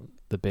out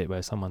the bit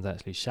where someone's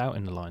actually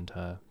shouting the line to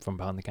her from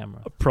behind the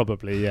camera.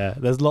 Probably, yeah.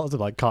 There's lots of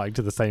like cutting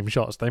to the same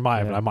shots. They might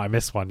have, Yeah. I might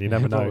miss one. You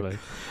never know.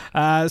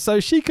 Probably. So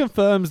she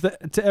confirms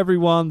that to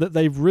everyone that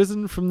they've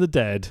risen from the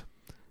dead.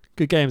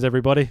 Good games,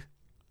 everybody.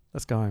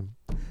 Let's go home.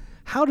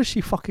 How does she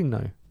fucking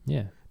know?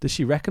 Yeah. Does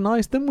she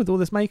recognize them with all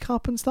this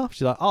makeup and stuff?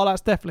 She's like, oh,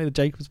 that's definitely the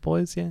Jacobs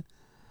boys. Yeah,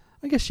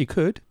 I guess she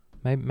could.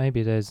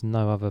 Maybe there's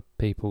no other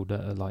people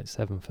that are like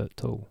 7 foot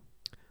tall,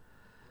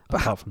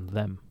 But apart from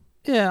them.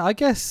 Yeah, I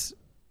guess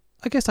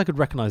I could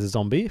recognize a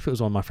zombie if it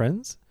was one of my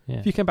friends. Yeah.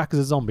 If you came back as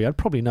a zombie, I'd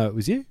probably know it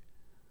was you.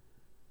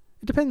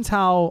 It depends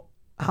how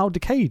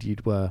decayed you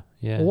were.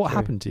 Yeah. Or what true.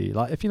 happened to you.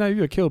 Like, if you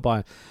were killed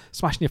by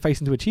smashing your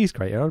face into a cheese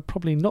grater, I'd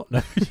probably not know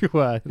who you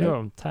were. You're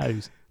on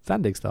toes.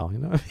 Zandig style, you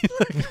know what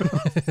I mean?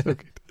 So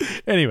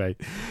good. Anyway,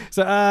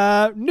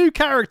 so new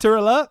character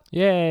alert.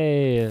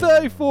 Yay.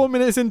 34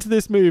 minutes into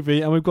this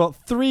movie, and we've got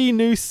 3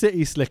 new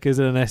city slickers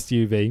in an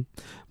SUV.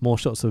 More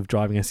shots of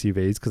driving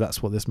SUVs, because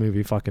that's what this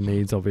movie fucking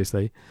needs,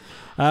 obviously.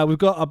 We've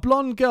got a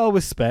blonde girl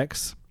with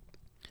specs,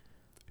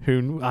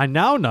 who I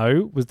now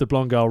know was the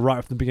blonde girl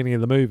right from the beginning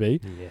of the movie.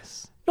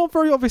 Yes. Not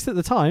very obvious at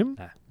the time.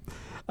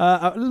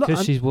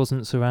 Because she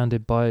wasn't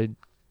surrounded by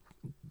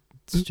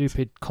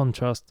stupid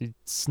contrasted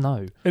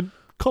snow.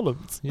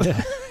 columns. Yeah.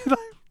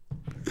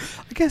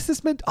 I guess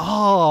it's meant...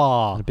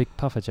 And a big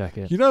puffer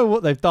jacket. You know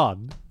what they've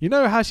done? You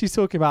know how she's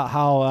talking about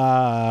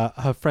how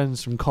her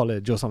friends from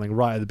college or something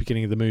right at the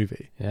beginning of the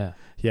movie? Yeah.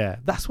 Yeah,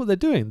 that's what they're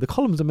doing. The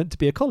columns are meant to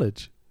be a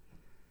college.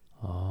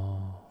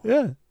 Oh.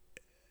 Yeah.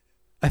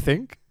 I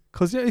think.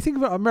 Because you think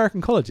about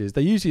American colleges,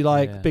 they're usually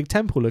like big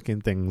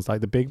temple-looking things,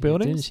 like the big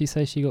buildings. Didn't she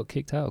say she got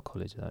kicked out of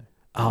college, though?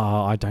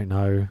 Oh, I don't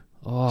know.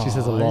 Oh, she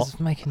says a lot. It's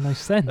making no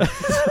sense.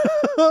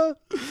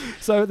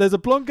 So there's a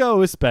blonde girl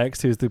with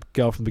specs, who's the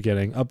girl from the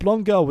beginning. A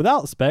blonde girl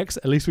without specs,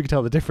 at least we can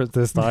tell the difference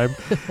this time.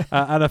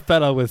 And a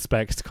fella with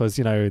specs, because,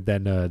 you know, they're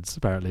nerds,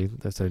 apparently.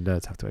 So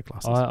nerds have to wear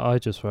glasses. I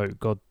just wrote,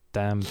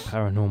 goddamn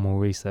paranormal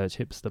research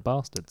hipster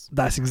bastards.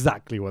 That's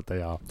exactly what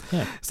they are.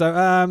 Yeah.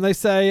 So they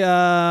say,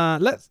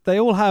 they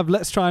all have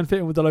let's try and fit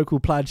in with the local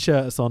plaid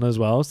shirts on as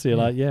well. So you're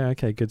like, yeah,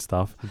 okay, good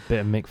stuff. A bit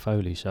of Mick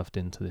Foley shoved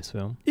into this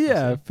film.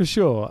 Yeah, for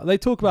sure. They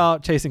talk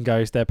about chasing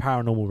ghosts. They're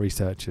paranormal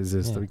researchers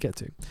as we get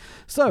to.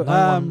 So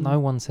no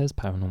one says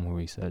paranormal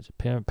research.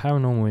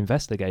 Paranormal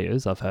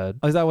investigators, I've heard.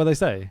 Oh, is that what they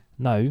say?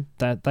 No,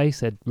 that they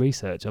said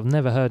research. I've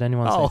never heard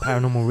anyone say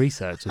paranormal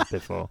researchers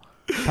before.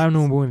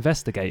 Paranormal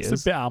investigators.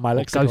 It's a bit out of my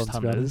lexicon, ghost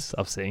hunters,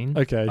 I've seen.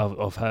 Okay.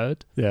 I've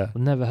heard. Yeah.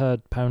 I've never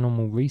heard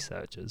paranormal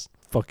researchers.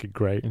 Fucking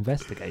great.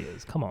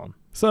 Investigators. Come on.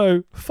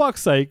 So,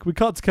 fuck's sake, we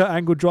cut to Kurt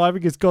Angle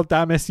driving his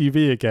goddamn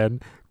SUV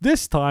again.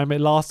 This time it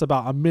lasts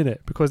about a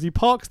minute because he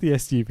parks the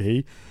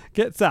SUV,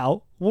 gets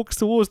out, walks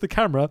towards the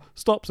camera,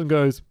 stops and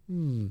goes,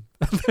 and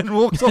then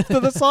walks off to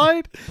the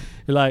side.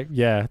 You're like,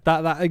 yeah,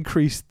 that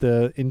increased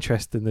the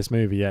interest in this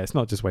movie. Yeah, it's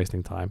not just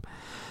wasting time.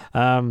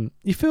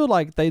 You feel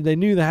like they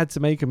knew they had to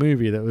make a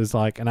movie that was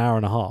like an hour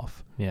and a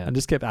half. Yeah. And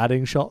just kept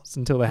adding shots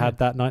until they had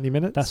that 90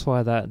 minutes. That's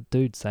why that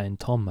dude saying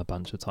Tom a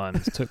bunch of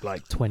times took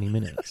like 20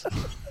 minutes.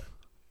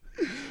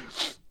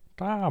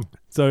 Damn.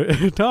 So,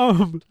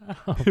 Tom,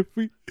 so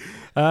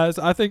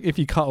I think if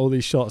you cut all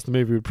these shots, the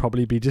movie would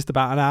probably be just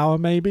about an hour,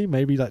 maybe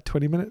like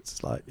 20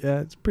 minutes. Like, yeah,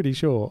 it's pretty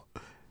short.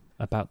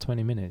 About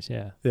 20 minutes,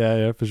 yeah.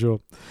 Yeah, for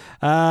sure.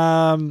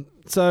 What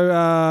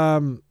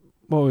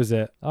was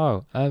it?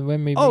 When we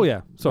meet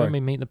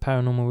the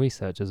paranormal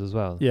researchers as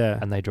well. Yeah.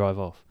 And they drive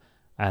off.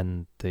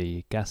 And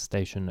the gas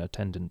station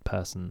attendant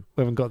person.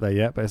 We haven't got there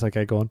yet, but it's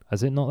okay, go on.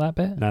 Is it not that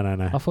bit? No.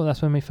 I thought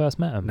that's when we first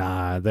met them.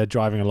 Nah, they're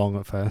driving along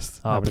at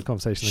first, having a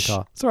conversation in the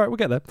car. It's all right, we'll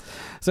get there.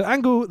 So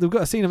we've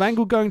got a scene of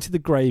Angle going to the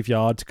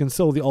graveyard to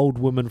console the old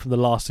woman from the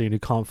last scene who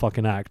can't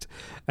fucking act.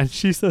 And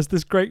she says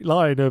this great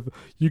line of,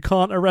 "You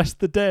can't arrest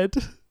the dead."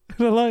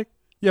 And I'm like,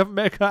 you haven't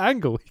met Kurt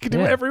Angle. He can do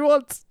whatever he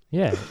wants.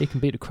 Yeah, he can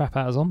beat the crap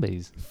out of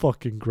zombies.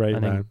 Fucking great,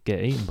 and man. then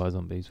get eaten by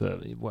zombies,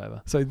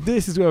 whatever. So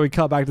this is where we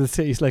cut back to the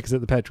city slickers at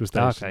the petrol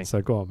station. Okay.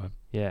 So go on, man.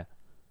 Yeah.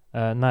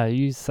 No,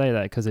 you say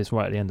that because it's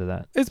right at the end of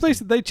that. It's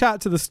basically, they chat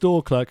to the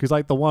store clerk, who's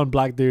like the one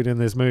black dude in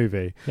this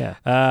movie. Yeah.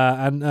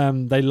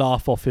 And they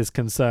laugh off his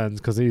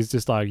concerns because he's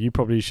just like, you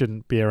probably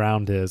shouldn't be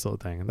around here sort of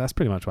thing. And that's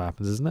pretty much what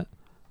happens, isn't it?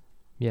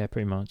 Yeah,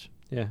 pretty much.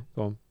 Yeah,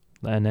 go on.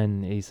 And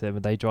then he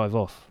said, they drive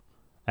off.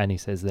 And he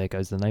says, there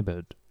goes the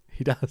neighborhood.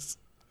 He does.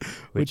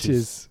 Which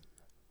is...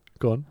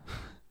 Go on.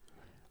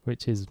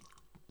 Which is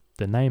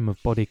the name of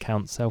Body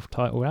Count's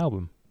self-titled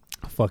album.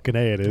 Fucking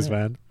A it is,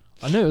 man.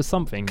 I knew it was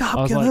something.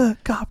 Cop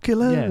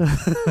Killer. Yeah.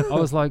 I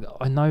was like,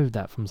 I know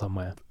that from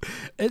somewhere.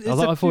 I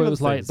thought it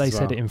was like they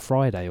said it in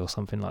Friday or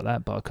something like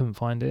that, but I couldn't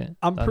find it.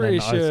 I'm pretty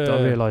sure.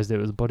 I realised it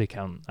was a Body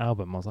Count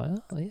album. I was like,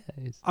 oh yeah.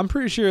 I'm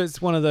pretty sure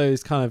it's one of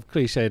those kind of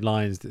cliched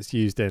lines that's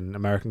used in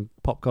American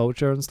pop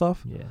culture and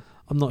stuff. Yeah.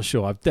 I'm not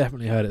sure. I've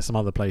definitely heard it some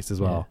other place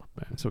as well.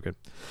 Yeah. It's all good.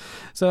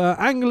 So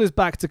Angle is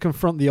back to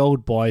confront the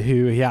old boy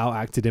who he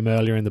outacted him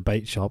earlier in the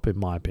bait shop, in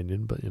my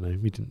opinion, but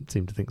we didn't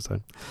seem to think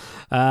so.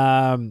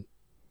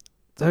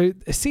 So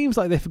it seems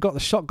like they forgot the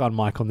shotgun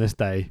mic on this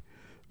day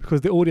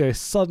because the audio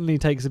suddenly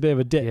takes a bit of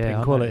a dip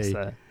in quality.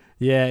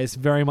 Yeah, it's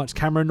very much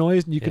camera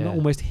noise, and you can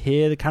almost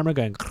hear the camera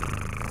going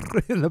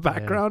in the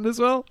background as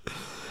well.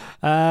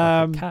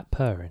 Like a cat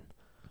purring.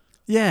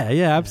 Yeah,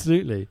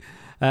 absolutely.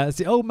 So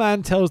the old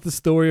man tells the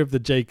story of the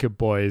Jacob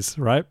boys,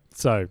 right?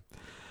 So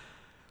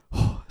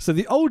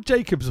the old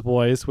Jacobs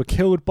boys were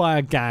killed by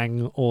a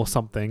gang or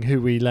something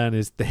who we learn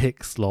is the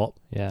Hicks lot.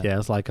 Yeah,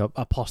 it's like a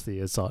posse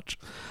as such.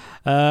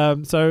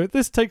 So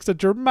this takes a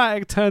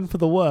dramatic turn for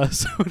the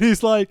worse when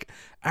he's like,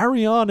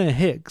 Ariana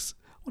Hicks,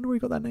 I wonder where he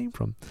got that name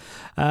from,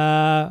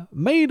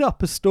 made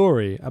up a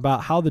story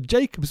about how the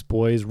Jacobs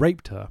boys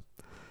raped her.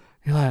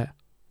 You're like,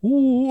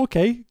 ooh,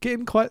 okay,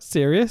 getting quite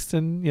serious,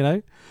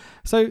 and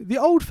So the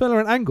old fella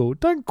and Angle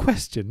don't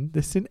question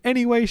this in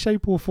any way,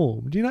 shape or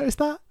form. Do you notice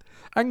that?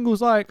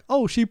 Angle's like,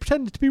 oh, she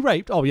pretended to be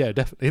raped? Oh, yeah,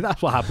 definitely.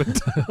 That's what happened.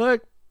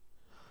 Like,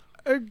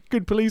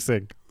 good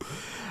policing.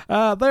 They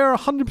are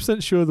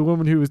 100% sure the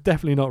woman who was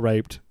definitely not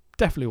raped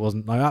definitely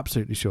wasn't. No,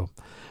 absolutely sure.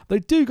 They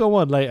do go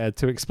on later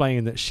to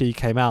explain that she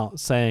came out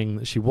saying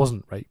that she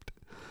wasn't raped.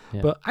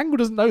 Yeah. But Angle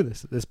doesn't know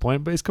this at this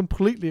point, but is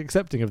completely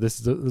accepting of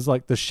this as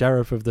like the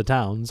sheriff of the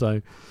town.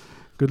 So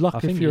good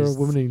luck if you're a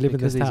woman who lives in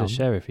this town. Because he's a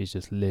sheriff, he's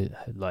just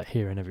like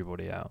hearing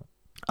everybody out.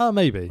 Oh,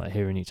 maybe. Like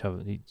hearing each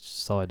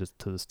side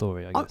to the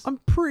story, I guess. I'm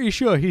pretty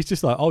sure he's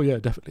just like, oh yeah,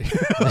 definitely.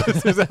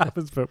 As soon as it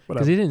happens, but whatever.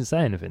 Because he didn't say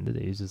anything, did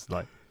he? He's just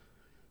like...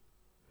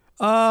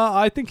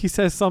 I think he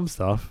says some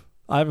stuff.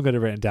 I haven't got it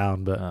written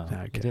down, but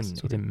he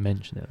didn't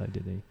mention it though,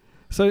 did he?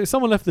 So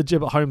someone left the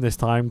jib at home this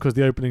time because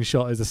the opening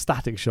shot is a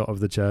static shot of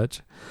the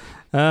church.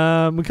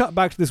 We cut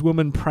back to this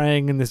woman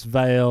praying in this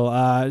veil.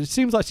 It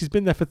seems like she's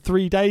been there for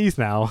 3 days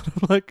now.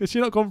 Like, has she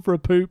not gone for a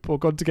poop or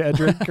gone to get a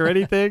drink or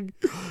anything?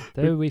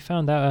 We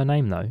found out her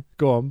name though.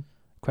 Go on.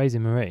 Crazy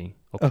Marie.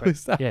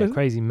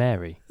 Crazy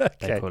Mary,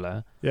 they call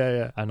her.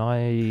 Yeah. And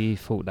I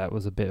thought that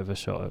was a bit of a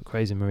shot at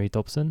Crazy Marie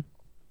Dobson.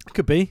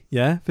 Could be,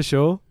 yeah, for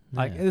sure. Yeah.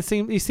 Like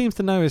he seems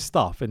to know his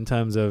stuff in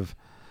terms of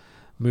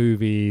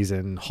movies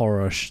and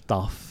horror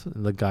stuff.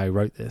 The guy who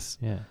wrote this,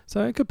 yeah.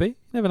 So it could be. You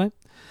never know.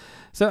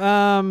 So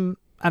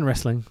and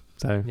wrestling.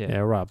 So yeah,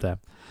 right up there.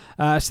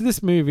 So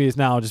this movie has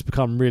now just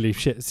become really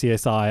shit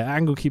CSI.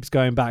 Angle keeps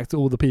going back to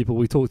all the people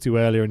we talked to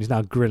earlier, and he's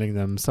now grilling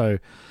them. So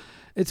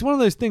it's one of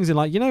those things in,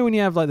 like, you know, when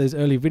you have like those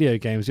early video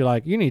games, you're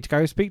like, you need to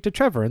go speak to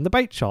Trevor in the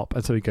bait shop.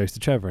 And so he goes to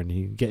Trevor and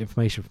you get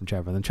information from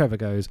Trevor. And then Trevor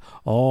goes,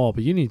 oh,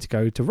 but you need to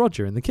go to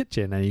Roger in the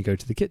kitchen. And you go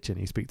to the kitchen,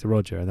 you speak to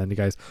Roger. And then he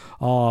goes,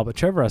 oh, but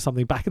Trevor has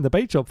something back in the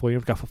bait shop for you.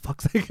 And go, for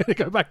fuck's sake, I'm going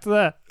to go back to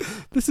there.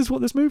 This is what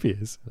this movie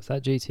is. Was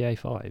that GTA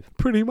 5?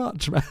 Pretty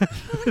much, man.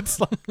 It's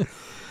like,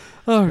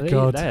 oh,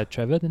 God. They had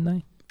Trevor, didn't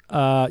they?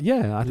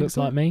 Yeah, I think Looks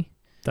so. like me.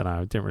 Don't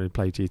know. I didn't really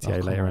play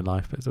GTA later in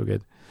life, but it's all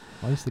good.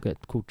 I used to get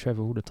called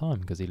Trevor all the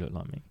time because he looked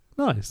like me.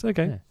 Nice.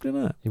 Okay. Yeah. Didn't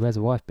know that. He wears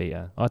a wife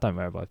beater. I don't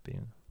wear a wife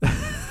beater.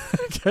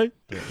 Okay.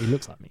 But he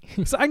looks like me.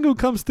 So Angle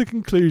comes to the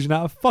conclusion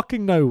out of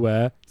fucking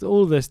nowhere to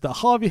all this that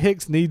Harvey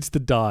Hicks needs to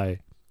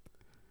die.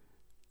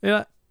 You're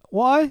like,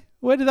 why?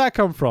 Where did that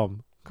come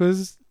from?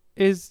 Because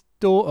his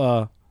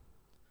daughter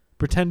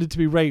pretended to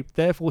be raped,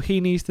 therefore he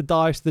needs to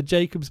die so the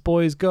Jacobs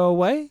boys go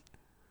away?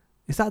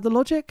 Is that the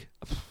logic?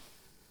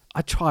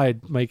 I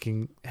tried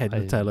making head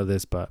and tail of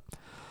this, but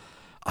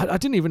I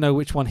didn't even know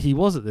which one he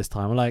was at this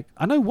time. I'm like,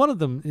 I know one of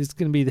them is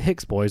going to be the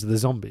Hicks boys or the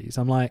zombies.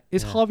 I'm like,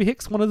 is Harvey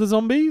Hicks one of the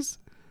zombies?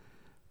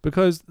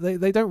 Because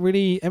they don't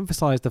really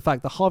emphasize the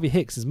fact that Harvey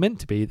Hicks is meant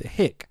to be the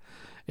hick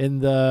in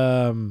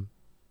the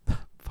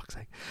fuck's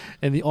sake,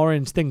 in the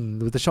orange thing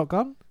with the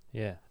shotgun.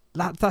 Yeah,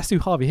 that's who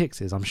Harvey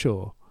Hicks is, I'm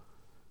sure.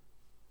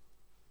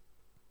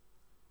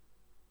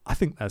 I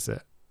think that's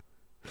it.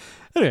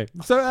 Anyway,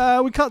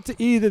 so we cut to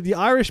either the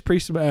Irish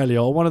priest from earlier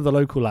or one of the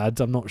local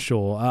lads. I'm not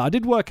sure. I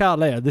did work out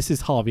later. This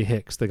is Harvey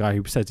Hicks, the guy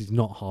who says he's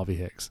not Harvey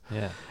Hicks.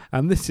 Yeah.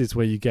 And this is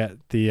where you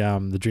get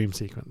the dream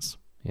sequence.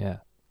 Yeah.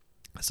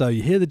 So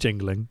you hear the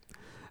jingling.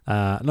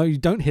 No, you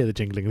don't hear the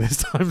jingling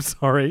this time.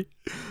 Sorry,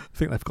 I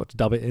think they've got to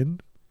dub it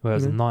in. Well, it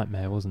was a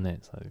nightmare, wasn't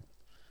it? So.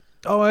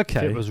 Oh,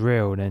 okay. If it was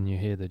real, then you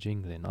hear the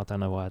jingling. I don't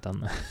know why I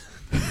done that.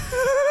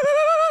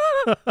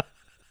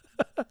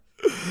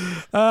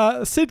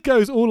 Sid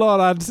goes all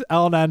on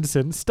Alan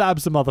Anderson,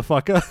 stabs the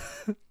motherfucker.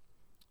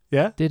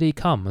 Yeah. Did he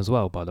come as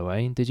well, by the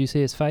way? Did you see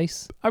his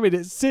face? I mean,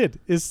 it's Sid.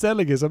 His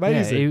selling is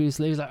amazing. Yeah, he was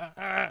like,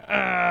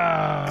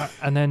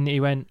 and then he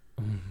went.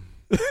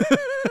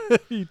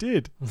 He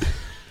did.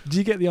 Did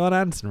you get the Arn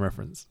Anderson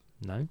reference?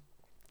 No.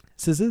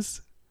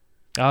 Scissors?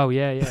 Oh,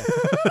 yeah.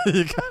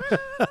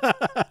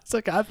 It's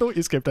okay. I thought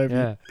you skipped over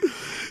Yeah. it.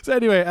 So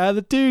anyway,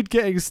 the dude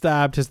getting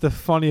stabbed is the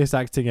funniest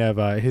acting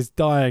ever. His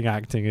dying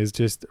acting is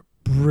just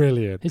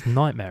brilliant. His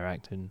nightmare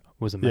acting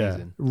was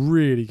amazing. Yeah,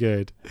 really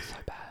good. So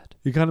bad.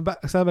 You kind of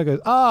back. Sam goes,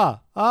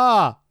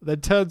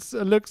 then turns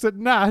and looks at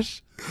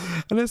Nash,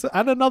 and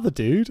another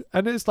dude,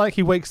 and it's like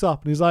he wakes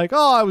up and he's like,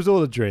 "Oh, it was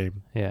all a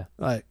dream." Yeah.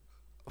 Like,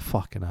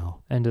 fucking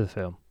hell. End of the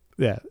film.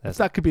 Yeah,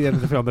 that could be the end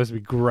of the film. This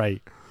would be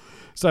great.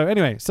 So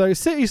anyway,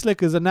 City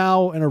Slickers are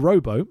now in a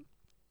rowboat.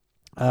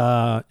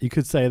 You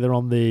could say they're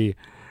on the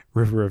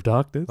River of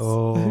Darkness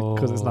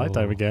because it's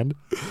nighttime again.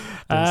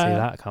 Didn't see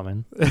that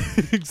coming.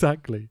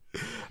 Exactly.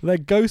 Their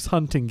ghost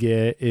hunting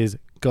gear is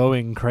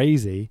going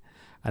crazy,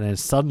 and then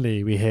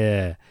suddenly we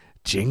hear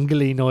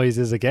jingly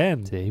noises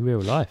again. See,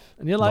 real life.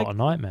 And you're like, not a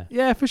nightmare.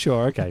 Yeah, for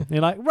sure. Okay. And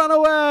you're like, run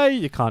away.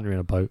 You can't. You're in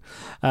a boat.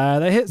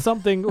 They hit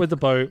something with the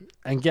boat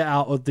and get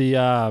out of the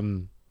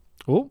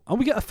and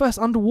we get a first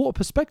underwater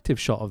perspective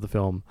shot of the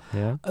film.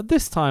 Yeah. At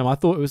this time, I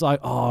thought it was like,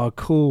 oh,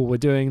 cool. We're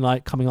doing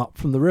like coming up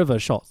from the river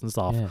shots and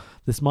stuff. Yeah.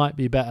 This might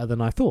be better than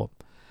I thought.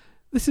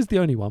 This is the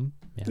only one.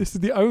 Yeah. This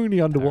is the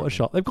only underwater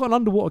shot. They've got an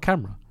underwater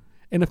camera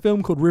in a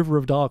film called River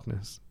of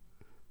Darkness,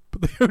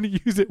 but they only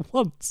use it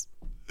once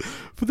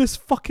for this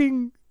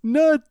fucking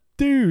nerd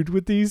dude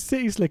with these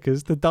city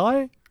slickers to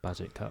die.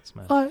 Budget cuts,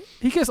 man.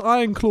 He gets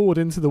iron clawed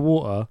into the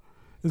water,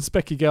 and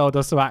Specky Girl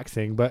does some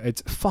acting, but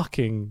it's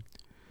fucking.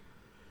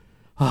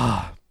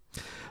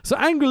 So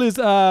Angle is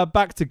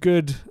back to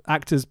good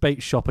actors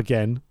bait shop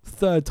again.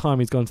 Third time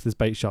he's gone to this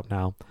bait shop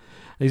now.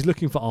 And he's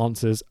looking for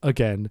answers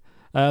again.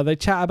 They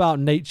chat about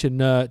nature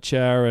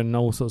nurture and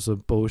all sorts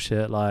of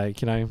bullshit.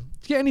 Like, you know, do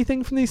you get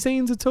anything from these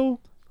scenes at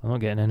all? I'm not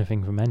getting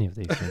anything from any of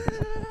these things.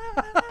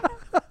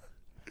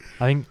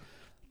 I think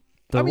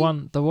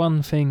the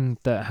one thing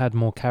that had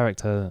more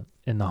character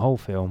in the whole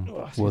film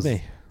was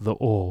the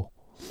oar.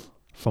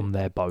 from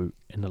their boat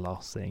in the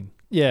last scene.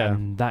 Yeah.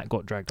 And that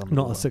got dragged on the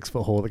Not water. a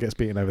 6-foot whore that gets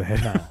beaten over the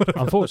head.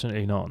 No,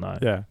 unfortunately not, no.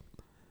 Yeah.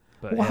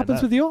 But What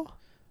happens with the yacht?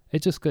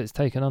 It just gets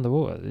taken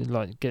underwater. It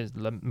like gets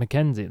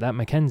Mackenzie, that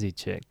Mackenzie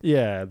chick,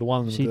 Yeah, the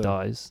one. she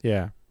dies.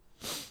 Yeah.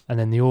 And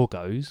then the oar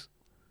goes.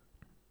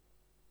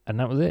 And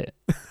that was it.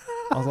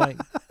 I was like,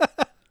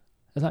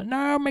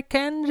 no,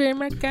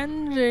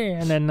 Mackenzie.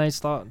 And then they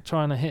start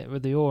trying to hit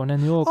with the oar, and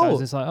then the oar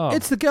goes. It's like, oh.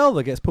 It's the girl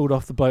that gets pulled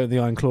off the boat in the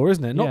Iron Claw,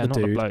 isn't it? Not Yeah, the not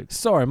the dude. bloke.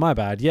 Sorry, my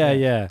bad.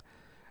 Yeah.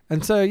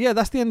 And so,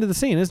 that's the end of the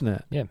scene, isn't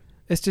it? Yeah.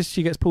 It's just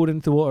she gets pulled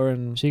into the water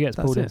and She gets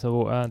that's pulled it. into the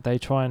water. They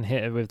try and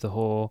hit her with the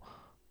whore.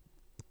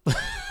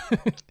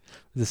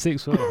 The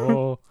 6-foot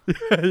whore.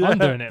 I'm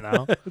doing it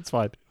now. It's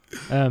fine.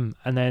 And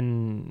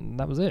then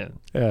that was it.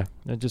 Yeah.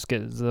 It just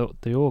gets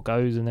the oar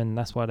goes, and then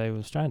that's why they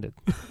were stranded.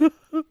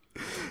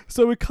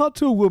 So we cut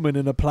to a woman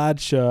in a plaid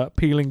shirt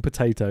peeling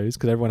potatoes,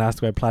 because everyone has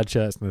to wear plaid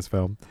shirts in this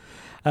film.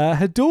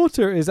 Her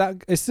daughter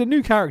it's a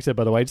new character,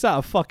 by the way, just out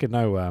of fucking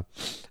nowhere.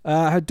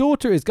 Her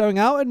daughter is going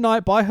out at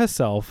night by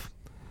herself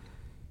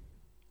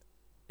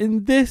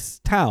in this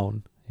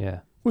town Yeah.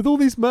 with all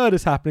these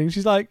murders happening.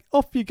 She's like,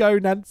 off you go,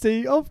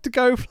 Nancy, off to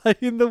go play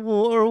in the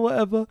water or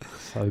whatever.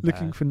 So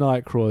Looking bad. for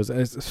night crawlers.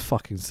 It's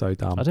fucking so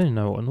dumb. I didn't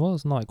know what one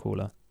was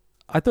Nightcrawler.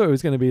 I thought it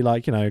was going to be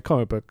like,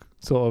 comic book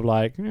sort of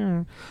like,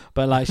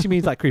 but like she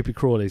means like creepy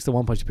crawlies. The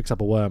one point she picks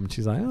up a worm and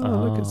she's like, oh,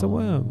 look, it's a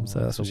worm. So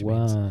that's what she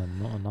means. Not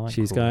a Nightcrawler.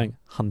 She's going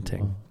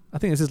hunting. Oh. I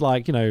think this is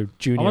like, junior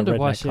I wonder redneck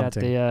why she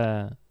hunting.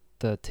 had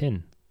the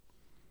tin.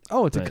 To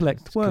Right,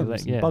 collect to worms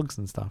collect- and yeah. bugs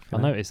and stuff. I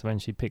noticed when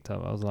she picked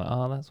up, I was like,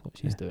 oh, that's what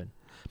she's doing.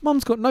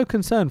 Mum's got no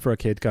concern for a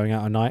kid going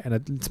out at night in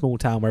a small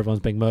town where everyone's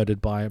being murdered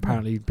by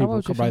apparently How people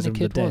old do you think rising the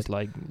from the kid dead. was?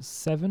 Like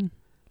 7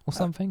 or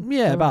something?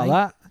 Yeah, 7, about 8?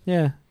 that.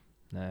 Yeah.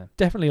 No.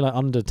 Definitely like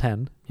under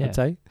 10, Yeah. I'd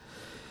say.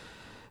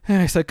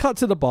 Anyway, so cut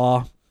to the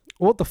bar.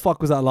 What the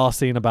fuck was that last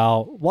scene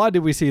about? Why did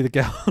we see the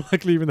girl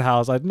like leaving the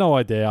house? I had no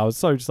idea. I was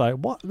so just like,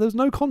 what? There's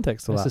no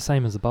context to It's that. the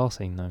same as the bar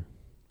scene, though.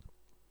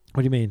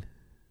 What do you mean?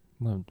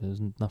 Well,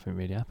 nothing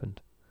really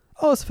happened.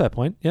 Oh, that's a fair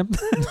point. Yeah.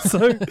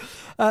 So,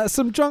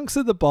 some drunks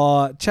at the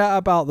bar chat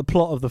about the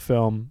plot of the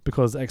film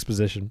because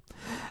exposition.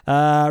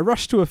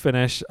 Rush to a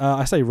finish.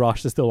 I say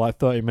rush. There's still like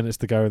 30 minutes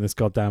to go in this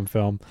goddamn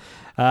film.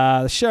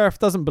 The sheriff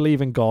doesn't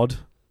believe in God.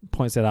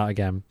 Points it out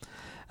again.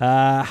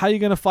 How are you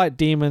going to fight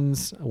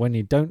demons when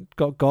you don't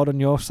got God on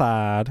your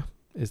side?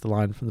 Is the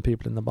line from the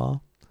people in the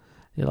bar.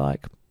 You're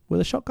like, with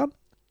a shotgun?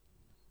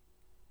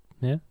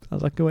 Yeah.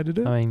 Sounds like a way to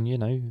do it. I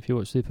mean, if you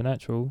watch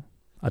Supernatural,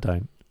 I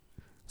don't.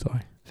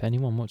 Sorry. if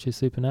anyone watches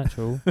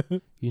Supernatural,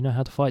 you know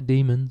how to fight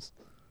demons.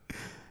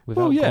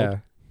 Without Well, yeah.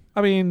 God.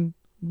 I mean,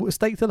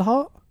 stake to the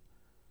heart?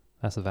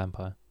 That's a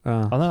vampire.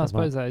 I I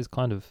suppose that is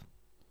kind of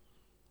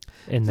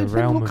in the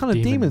realm what of kind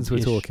of demons we're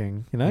demon-ish.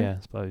 talking, Yeah,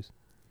 I suppose.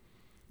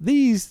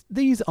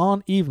 These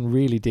aren't even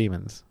really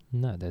demons.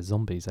 No, they're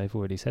zombies. They've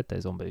already said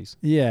they're zombies.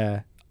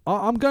 Yeah.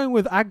 I'm going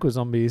with Agua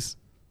zombies.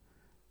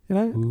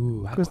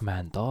 Ooh, 'Cause-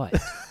 Aquaman died.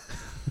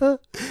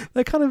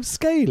 They're kind of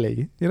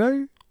scaly,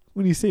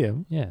 when you see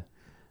them. Yeah.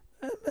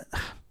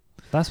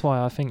 That's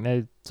why I think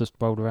they just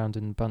rolled around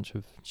in a bunch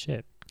of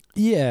shit.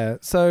 Yeah.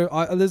 So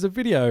there's a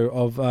video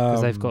of...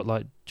 Because they've got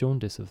like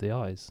jaundice of the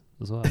eyes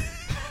as well.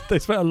 they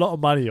spent a lot of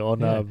money on,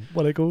 Yeah.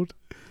 what are they called?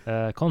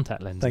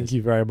 Contact lenses. Thank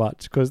you very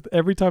much. Because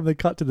every time they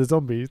cut to the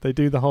zombies, they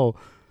do the whole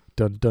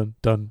dun dun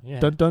dun Yeah.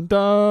 dun dun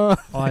dun.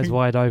 Eyes thing.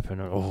 wide open.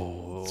 It's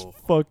Oh.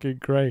 fucking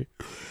great.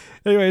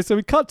 Anyway, so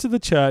we cut to the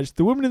church.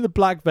 The woman in the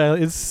black veil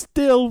is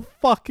still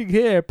fucking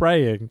here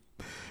praying.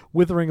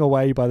 Withering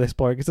away by this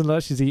point, because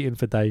unless she's eaten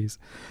for days.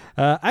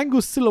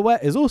 Angle's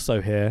silhouette is also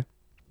here.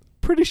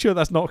 Pretty sure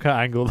that's not Kurt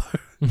Angle,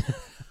 though.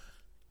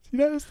 You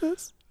notice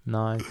this?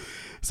 No.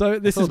 So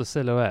this I saw is... the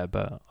silhouette,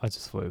 but I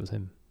just thought it was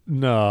him.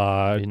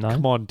 No, You know?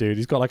 come on, dude.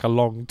 He's got like a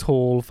long,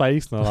 tall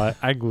face. And like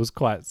Angle's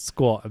quite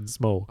squat and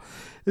small.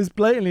 It's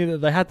blatantly that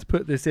they had to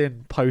put this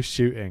in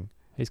post-shooting.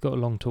 He's got a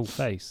long, tall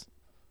face.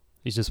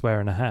 He's just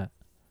wearing a hat.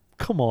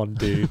 Come on,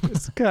 dude.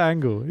 It's Kurt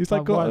Angle. He's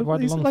like Why the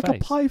he's long like face?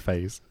 a pie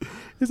face.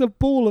 He's a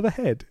ball of a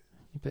head.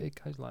 But it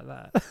goes like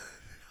that.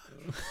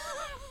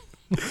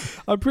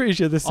 I'm pretty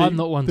sure this I'm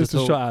not one to this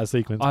was talk. shot out of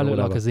sequence. I or look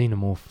like a whatever.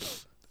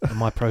 xenomorph on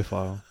my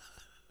profile.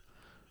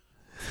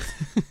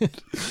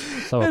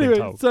 So I've been Anyway,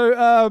 told. so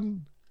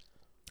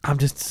I'm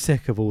just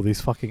sick of all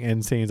these fucking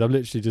end scenes. I've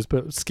literally just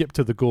skip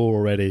to the gore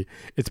already.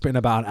 It's been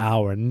about an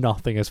hour and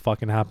nothing has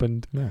fucking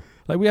happened. Yeah.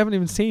 Like we haven't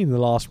even seen the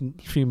last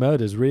few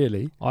murders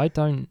really. I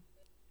don't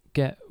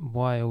get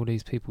why all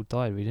these people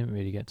died. We didn't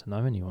really get to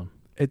know anyone.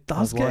 It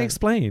does Like, get why-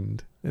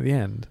 explained at the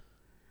end.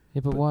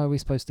 Yeah, but But- why are we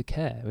supposed to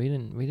care? We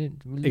didn't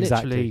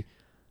Exactly. literally.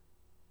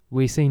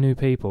 We see new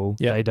people.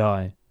 Yeah. They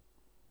die.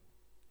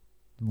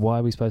 Why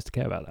are we supposed to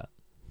care about that?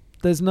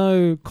 There's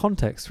no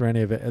context for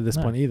any of it at this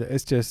No. point either.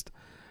 It's just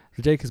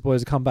the Jacobs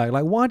boys have come back.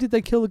 Like, why did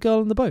they kill the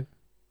girl in the boat?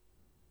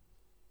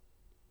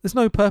 There's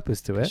no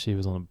purpose to it. She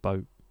was on a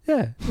boat.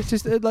 Yeah, it's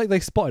just like they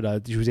spotted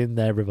her. She was in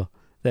their river,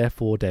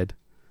 therefore dead.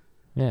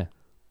 Yeah.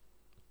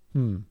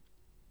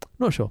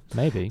 Not sure.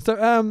 Maybe. So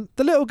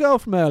the little girl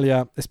from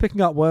earlier is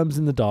picking up worms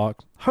in the dark.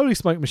 Holy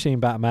smoke machine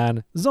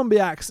Batman. Zombie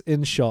axe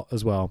in shot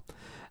as well.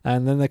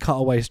 And then they cut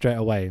away straight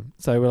away.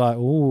 So we're like,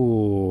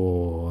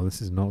 ooh,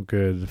 this is not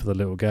good for the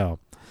little girl.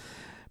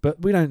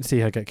 But we don't see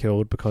her get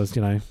killed because,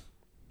 you know,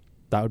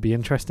 that would be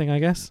interesting, I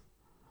guess.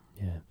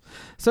 Yeah.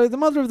 So the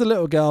mother of the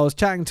little girl is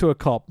chatting to a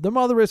cop. The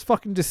mother is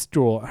fucking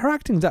distraught. Her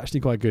acting's actually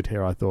quite good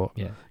here, I thought.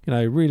 Yeah. You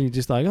know, really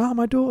just like, oh,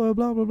 my daughter,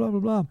 blah, blah, blah, blah,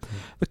 blah.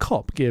 The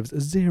cop gives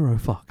 0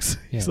 fucks.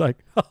 He's like,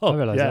 oh, I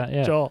realise that,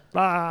 yeah. sure.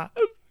 Ah.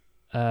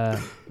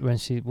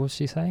 What'd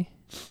she say?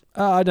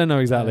 I don't know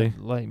exactly.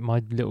 Like,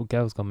 my little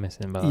girl's gone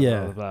missing, blah,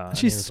 Yeah. blah, blah, blah.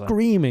 She's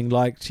screaming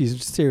like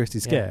she's seriously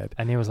scared.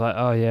 Yeah. And he was like,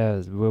 oh,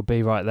 yeah, we'll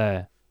be right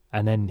there.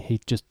 And then he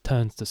just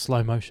turns to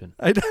slow motion.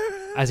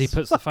 As he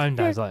puts the phone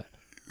down, he's like...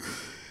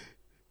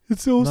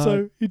 It's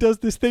also, No. he does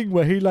this thing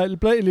where he like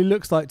blatantly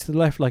looks like to the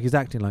left like he's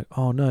acting like,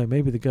 oh no,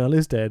 maybe the girl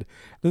is dead.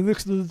 Then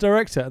looks at the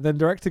director and then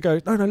director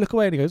goes, no, look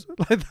away. And he goes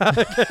like that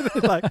again.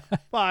 It's like,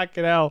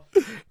 fucking hell.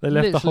 They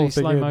left literally the whole thing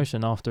slow in.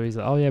 motion after he's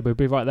like, oh, yeah, we'll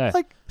be right there.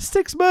 Like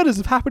 6 murders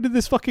have happened in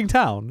this fucking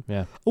town.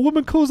 Yeah. A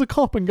woman calls a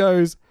cop and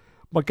goes,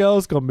 my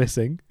girl's gone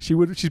missing.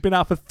 She's been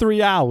out for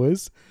 3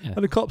 hours. Yeah.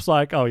 And the cop's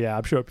like, oh yeah,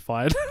 I'm sure it'll be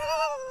fine.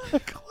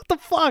 Like, what the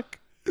fuck?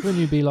 Wouldn't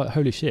you be like,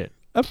 holy shit?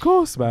 Of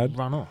course, man.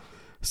 Run off.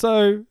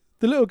 So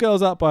the little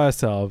girl's out by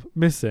herself,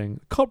 missing.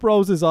 Cop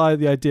rolls his eye at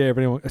the idea of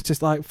anyone. It's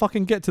just like,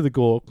 fucking get to the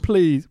gore.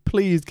 Please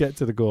get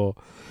to the gore.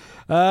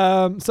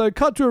 So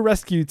cut to a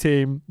rescue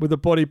team with a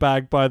body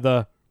bag by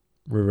the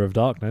River of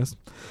Darkness.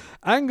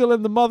 Angle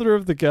and the mother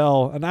of the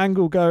girl. And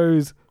Angle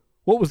goes,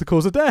 what was the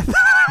cause of death?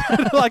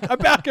 Like, I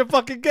bet I can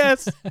fucking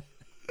guess.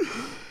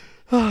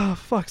 Oh,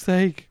 fuck's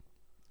sake.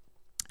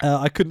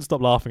 I couldn't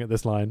stop laughing at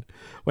this line.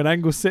 When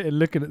Angle's sitting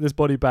looking at this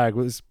body bag,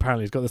 which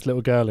apparently has got this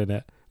little girl in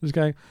it, just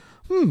going,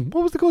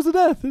 what was the cause of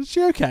death? Is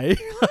she okay?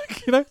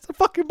 Like, you know, it's a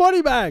fucking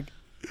body bag.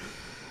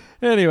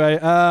 Anyway,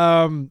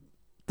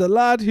 the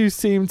lad who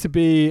seemed to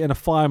be in a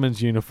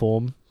fireman's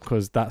uniform,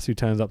 because that's who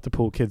turns up to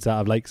pull kids out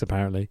of lakes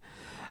apparently,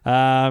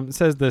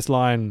 says this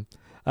line,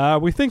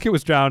 we think it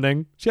was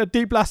drowning. She had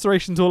deep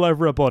lacerations all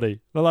over her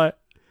body. They're like,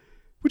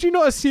 would you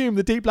not assume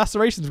the deep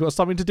lacerations got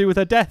something to do with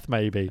her death,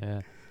 maybe?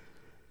 Yeah.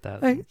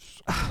 Hey,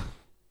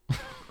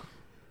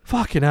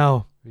 fucking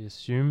hell. We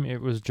assume it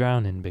was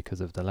drowning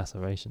because of the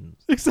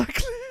lacerations.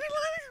 Exactly.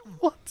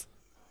 Like, what?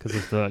 Because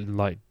of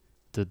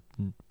the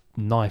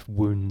knife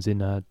wounds in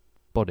her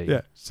body.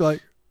 Yeah. It's like,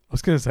 I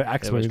was going to say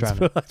axe It was wounds, drowning.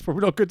 but that's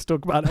probably not good to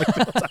talk about.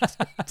 Axe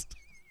wounds.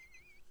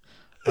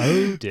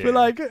 Oh dear. But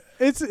like,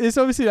 it's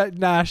obviously like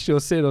Nash or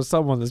Sid or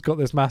someone that's got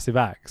this massive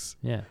axe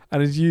Yeah.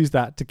 and has used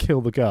that to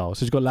kill the girl. So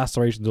she's got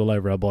lacerations all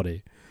over her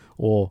body,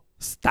 or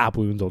stab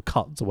wounds or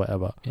cuts or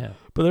whatever. Yeah.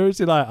 But they're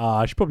actually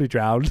like, she probably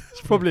drowned.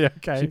 It's probably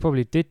okay. She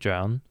probably did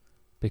drown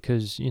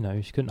because, you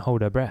know, she couldn't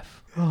hold her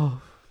breath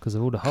because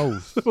of all the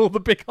holes. all the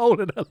big hole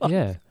in her life.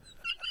 Yeah.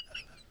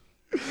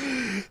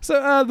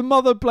 So the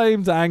mother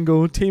blames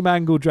Angle. Team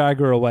Angle drag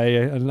her away,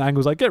 and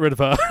Angle's like, get rid of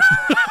her.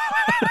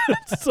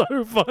 It's so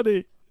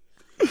funny.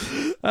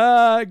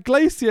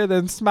 Glacier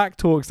then smack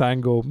talks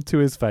Angle to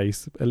his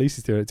face. At least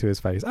he's doing it to his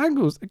face.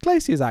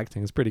 Glacier's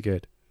acting is pretty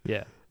good.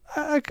 Yeah.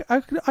 I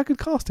could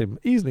cast him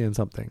easily in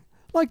something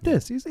like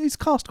this. He's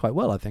cast quite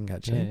well, I think,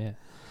 actually. Yeah.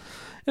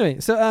 Anyway,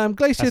 so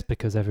Glacier. That's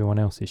because everyone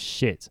else is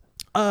shit.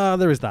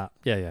 There is that.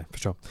 Yeah, for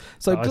sure.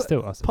 So I still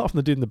apart from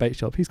the dude in the bait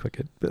shop, he's quite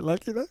good. But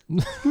like, you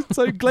know.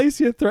 So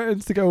Glacier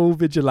threatens to go all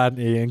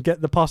vigilante and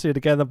get the posse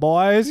together,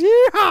 boys.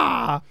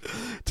 Yeehaw!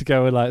 To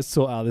go and like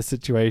sort out the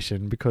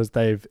situation, because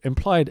they've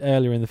implied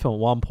earlier in the film at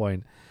one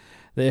point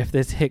that if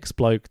this Hicks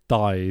bloke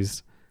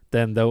dies,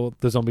 then the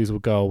zombies will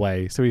go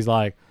away. So he's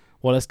like,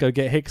 well, let's go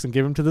get Hicks and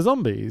give him to the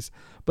zombies.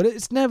 But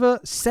it's never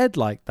said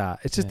like that.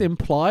 It's just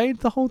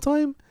implied the whole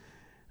time.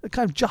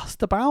 Kind of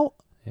just about.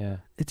 Yeah.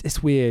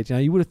 It's weird. You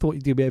know, you would have thought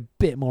you'd be a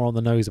bit more on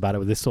the nose about it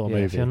with this sort of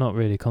movie. If you're not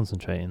really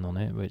concentrating on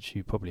it, which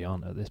you probably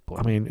aren't at this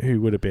point. I mean,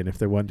 who would have been if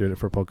they weren't doing it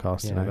for a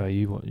podcast? Yeah, You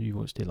know? well, you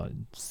watched it like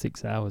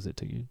 6 hours it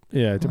took you.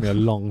 Yeah, it took me a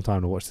long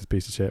time to watch this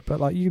piece of shit. But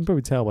like, you can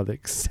probably tell by the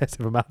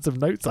excessive amounts of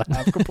notes I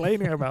have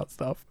complaining about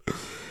stuff.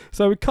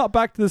 So we cut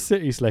back to the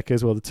city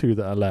slickers, well, the two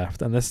that are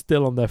left, and they're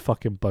still on their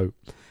fucking boat.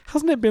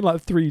 Hasn't it been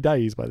like 3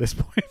 days by this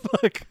point?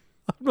 Like,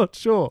 I'm not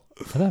sure.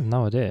 I have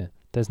no idea.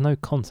 There's no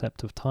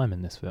concept of time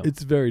in this film.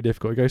 It's very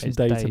difficult. It goes from It's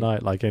day day. to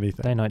night like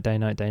anything. Day, night, day,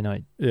 night, day,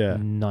 night, Yeah.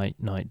 night,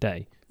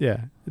 day.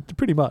 Yeah,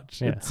 pretty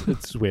much. Yeah.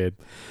 It's weird.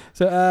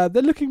 So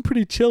they're looking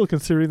pretty chill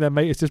considering their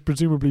mate is just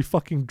presumably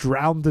fucking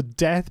drowned to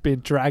death, being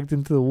dragged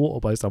into the water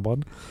by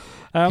someone.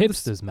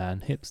 Hipsters,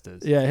 man.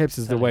 Hipsters. Yeah,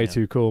 hipsters are way Telling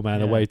you. too cool, man.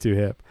 They're Yeah. way too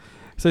hip.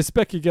 So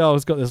Specky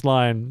Girl's got this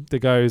line that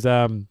goes,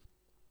 do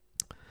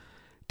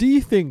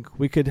you think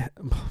we could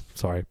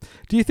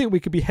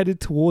be headed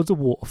towards a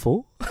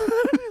waterfall?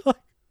 Like,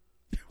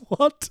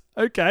 what?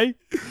 Okay.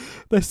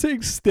 They're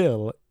sitting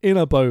still in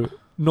a boat,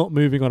 not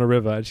moving on a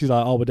river, and she's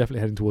like, oh, we're definitely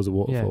heading towards a Yeah,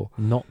 waterfall.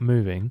 not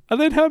moving. And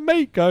then her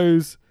mate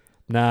goes,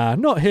 nah,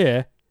 not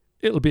here.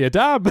 it'll be a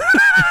dam.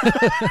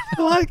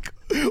 Like,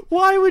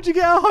 why would you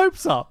get our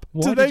hopes up?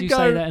 Why did you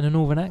say that in a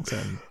northern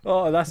accent?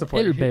 Oh, that's the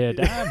point. It'll be a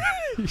dam.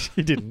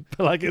 She didn't,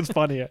 but like, it's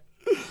funnier.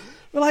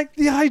 But like,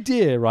 the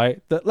idea,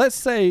 right, that let's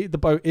say the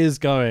boat is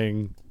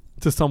going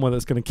to someone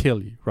that's going to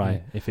kill you,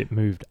 right? Yeah, if it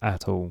moved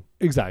at all.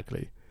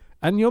 Exactly.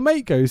 And your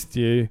mate goes to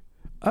you,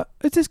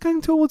 is this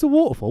going towards a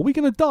waterfall? Are we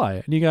going to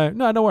die? And you go,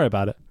 no, don't worry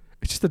about it.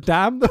 It's just a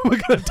dam that we're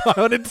going to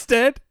die on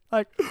instead.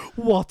 Like,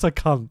 what a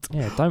cunt.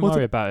 Yeah, don't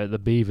worry about it. The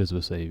beavers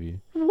will save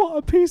you. What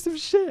a piece of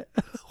shit.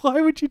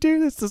 Why would you do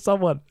this to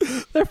someone?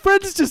 Their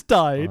friends just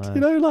died.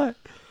 You know, like...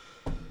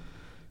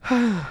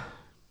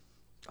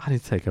 I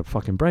need to take a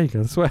fucking break,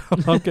 I swear.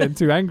 I'm getting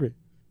too angry.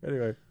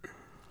 Anyway.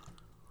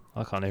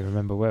 I can't even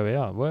remember where we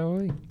are. Where are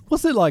we?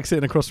 What's it like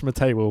sitting across from a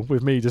table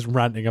with me just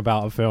ranting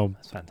about a film?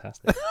 That's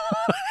fantastic.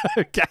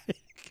 Okay,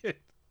 good.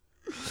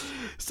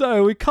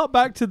 So we cut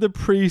back to the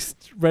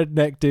priest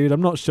redneck dude.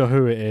 I'm not sure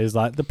who it is.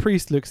 Like, the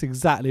priest looks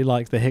exactly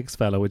like the Hicks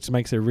fella, which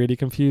makes it really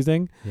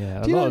confusing.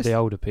 Yeah, a lot of the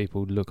older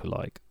people look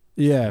alike.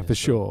 Yeah, for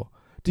sure.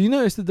 Do you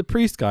notice that the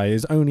priest guy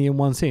is only in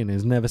one scene and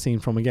is never seen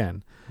from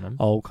again? No.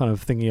 Oh, kind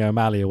of Thingy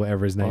O'Malley or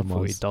whatever his name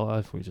was.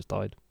 I thought he just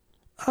died.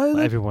 Oh,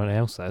 Like everyone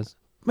else says.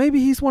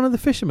 Maybe he's one of the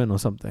fishermen or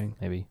something.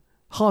 Maybe.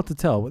 Hard to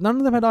tell. But none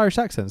of them had Irish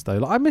accents, though.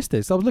 Like, I missed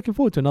this. I was looking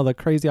forward to another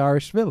crazy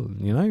Irish villain,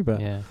 you know? But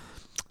yeah,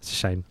 it's a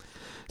shame.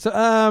 So,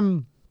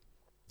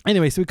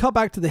 anyway, so we cut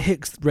back to the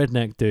Hicks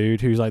redneck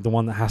dude, who's like the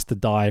one that has to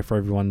die for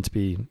everyone to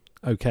be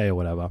okay or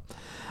whatever.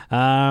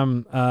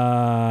 Who,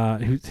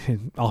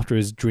 after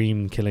his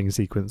dream killing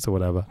sequence or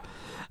whatever.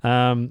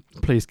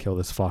 Please kill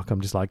this fuck. I'm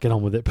just like, get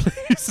on with it,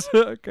 please.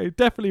 Okay,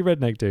 definitely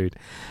redneck dude.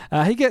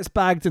 He gets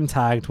bagged and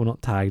tagged. Well,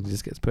 not tagged. He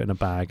just gets put in a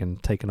bag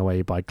and taken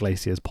away by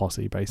Glacier's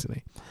posse,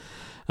 basically.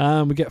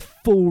 We get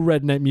full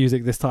redneck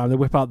music this time. They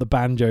whip out the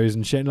banjos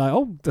and shit. And like,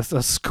 oh, there's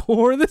a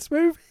score in this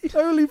movie.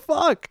 Holy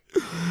fuck!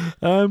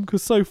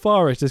 Because so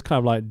far it's just kind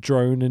of like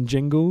drone and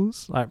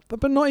jingles, like,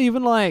 but not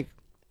even like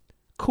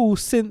cool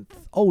synth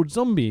old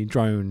zombie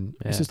drone.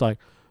 Yeah. It's just like,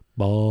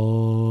 yeah,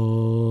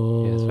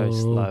 it's very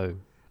slow.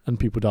 And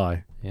people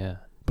die. Yeah.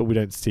 But we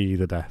don't see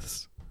the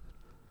deaths.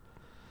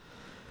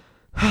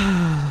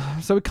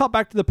 So we cut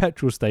back to the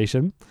petrol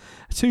station.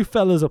 Two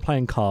fellas are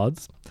playing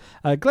cards.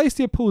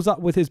 Glacier pulls up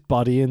with his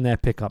buddy in their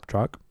pickup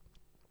truck.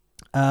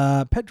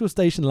 Petrol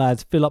station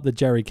lads fill up the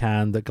jerry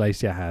can that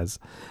Glacier has.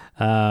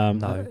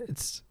 No.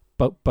 It's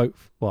boat.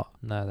 What?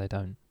 No, they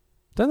don't.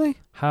 Don't they?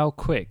 How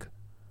quick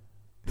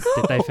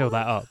did they fill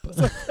that up? That's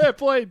a fair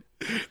point.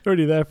 They're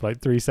already there for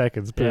like 3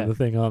 seconds putting the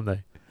thing, aren't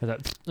they?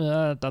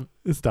 Done.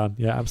 It's done.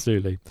 Yeah,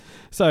 absolutely.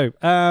 So,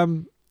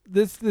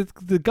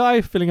 the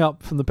guy filling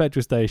up from the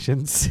petrol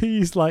station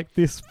sees like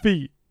this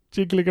feet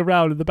jiggling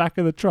around in the back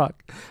of the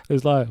truck.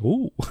 It's like,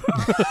 ooh.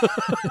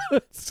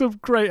 Some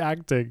great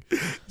acting.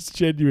 It's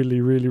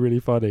genuinely really, really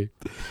funny.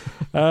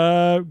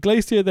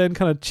 Glacier then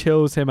kind of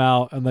chills him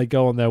out and they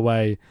go on their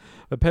way.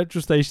 The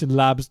petrol station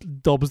labs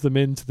dobs them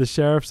into the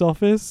sheriff's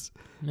office.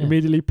 Yeah.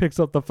 Immediately picks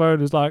up the phone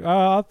and is like,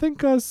 I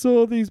think I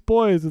saw these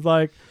boys with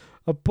like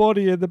a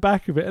body in the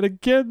back of it. And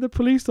again, the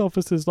police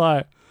officer's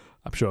like,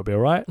 I'm sure it'll be all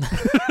right.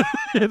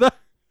 You know?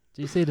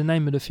 Do you see the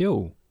name of the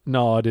fuel?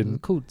 No, I didn't.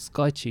 It's called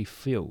Sky Chief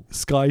Fuel.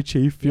 Sky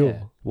Chief Fuel.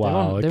 Yeah.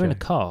 Wow. They're in a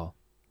car,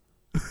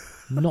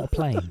 not a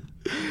plane.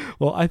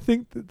 Well, I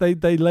think that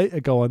they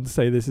later go on to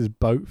say this is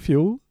boat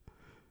fuel.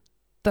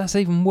 That's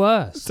even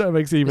worse. So it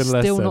makes even less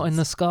sense. Still not in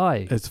the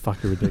sky. It's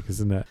fucking ridiculous,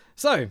 isn't it?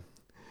 So,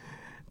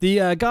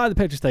 the guy at the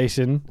petrol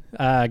station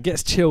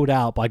gets chilled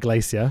out by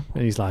Glacier.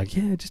 And he's like,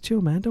 yeah, just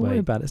chill, man. Don't worry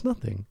about it. It's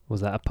nothing.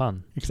 Was that a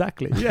pun?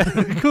 Exactly. Yeah,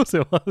 of course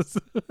it was.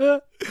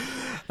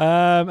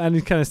 And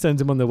he kind of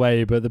sends him on the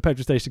way, but the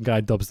petrol station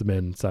guy dobs them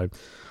in. So,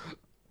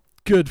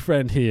 good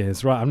friend he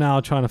is. Right, I'm now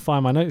trying to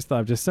find my notes that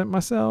I've just sent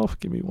myself.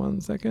 Give me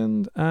 1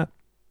 second.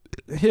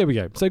 Here we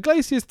go. So,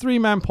 Glacier's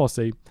 3-man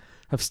posse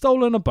have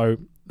stolen a boat.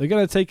 They're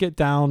going to take it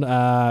down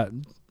by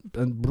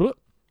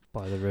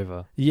the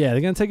river. Yeah,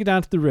 they're going to take it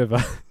down to the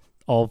river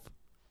of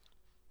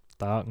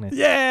darkness.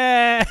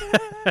 Yeah.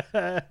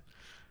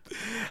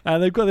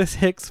 And they've got this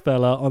Hicks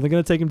fella, and they're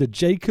going to take him to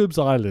Jacob's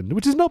Island,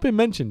 which has not been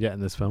mentioned yet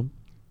in this film.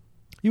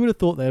 You would have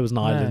thought there was an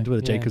island where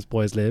the Jacobs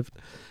boys lived.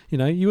 You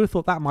know, you would have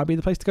thought that might be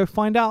the place to go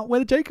find out where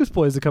the Jacobs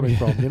boys are coming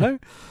from, you know?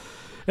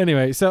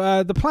 Anyway,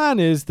 so the plan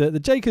is that the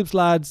Jacobs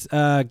lads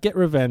get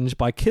revenge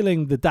by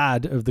killing the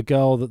dad of the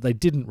girl that they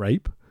didn't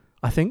rape,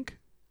 I think.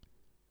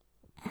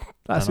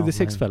 That's who this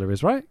Hicks fella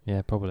is, right?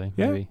 Yeah, probably.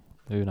 Yeah? Maybe.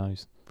 Who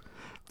knows?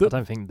 I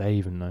don't think they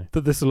even know.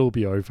 That this will all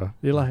be over.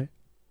 You're like,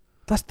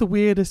 that's the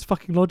weirdest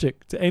fucking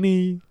logic to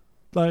any,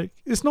 like,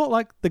 it's not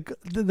like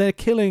they're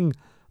killing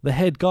the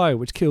head guy,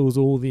 which kills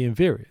all the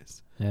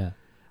inferiors. Yeah.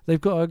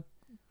 They've got to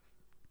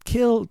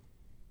kill...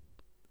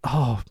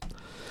 Oh.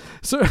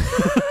 So...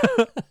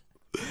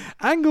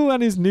 Angle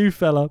and his new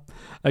fella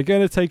are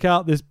going to take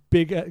out this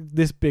big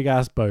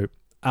ass boat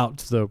out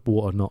to the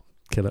water, not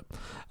kill it.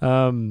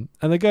 And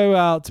they go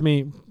out to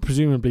meet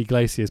presumably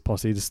Glacier's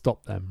posse to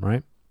stop them,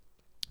 right?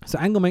 So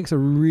Angle makes a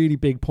really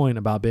big point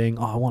about being,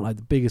 I want like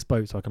the biggest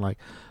boat so I can like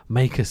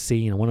make a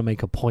scene. I want to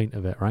make a point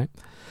of it, right?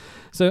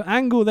 So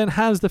Angle then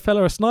hands the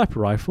fella a sniper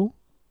rifle.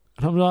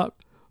 And I'm like,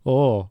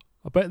 oh,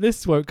 I bet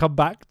this won't come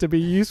back to be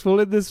useful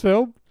in this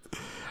film.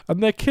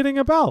 And they're kidding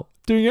about,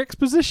 doing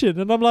exposition.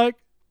 And I'm like,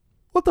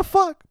 what the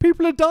fuck?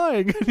 People are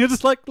dying. And you're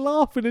just like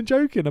laughing and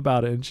joking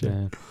about it and shit.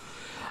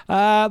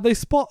 Yeah. They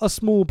spot a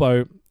small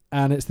boat,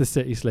 and it's the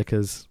City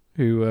Slickers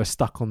who are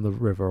stuck on the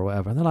river or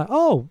whatever. And they're like,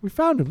 oh, we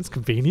found them. It's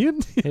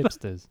convenient.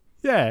 Hipsters.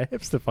 Yeah,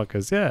 hipster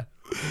fuckers, yeah.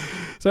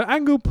 So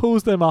Angle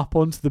pulls them up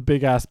onto the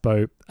big-ass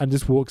boat and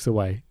just walks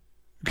away.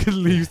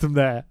 Leaves them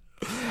there.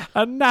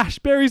 And Nash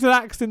buries an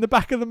axe in the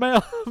back of the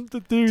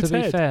dude's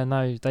head. To be fair,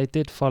 no, they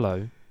did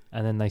follow,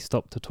 and then they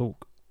stopped to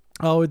talk.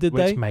 Oh, did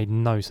they? Which made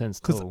no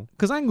sense at all.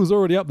 Because Angle's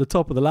already up the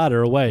top of the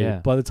ladder away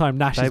by the time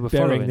Nash is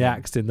burying the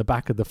axe in the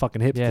back of the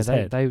fucking hipster's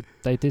head.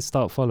 They did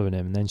start following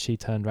him, and then she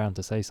turned around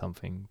to say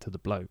something to the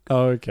bloke.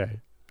 Oh, okay.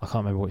 I can't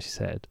remember what she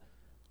said.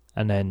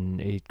 And then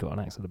he'd got an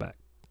axe at the back.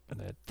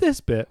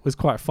 This bit was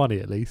quite funny,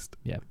 at least.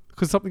 Yeah.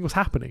 Because something was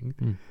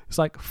happening. It's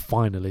like,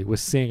 finally, we're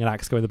seeing an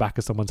axe go in the back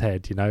of someone's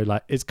head, you know?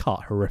 Like, it's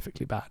cut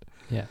horrifically bad.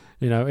 Yeah.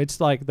 You know,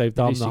 it's like they've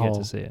done the whole... you get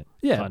to see it.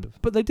 Yeah, kind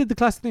of. But they did the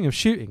classic thing of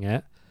shooting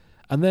it,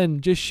 and then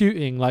just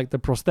shooting, like, the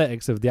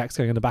prosthetics of the axe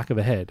going in the back of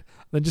a head,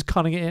 and then just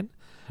cutting it in.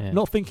 Yeah.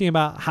 Not thinking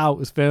about how it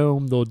was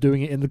filmed or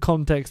doing it in the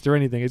context or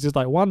anything. It's just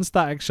like one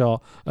static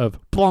shot of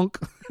plonk,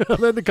 and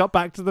then they cut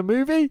back to the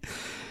movie.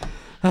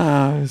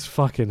 It's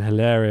fucking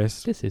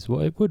hilarious. This is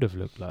what it would have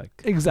looked like.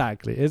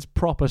 Exactly. It's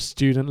proper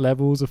student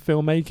levels of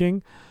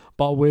filmmaking,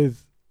 but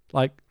with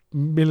like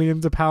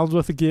millions of pounds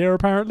worth of gear,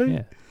 apparently.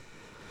 Yeah.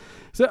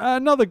 So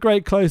another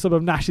great close-up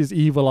of Nash's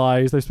evil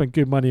eyes. They've spent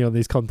good money on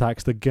these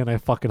contacts. They're going to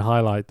fucking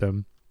highlight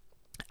them.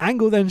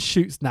 Angle then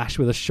shoots Nash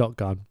with a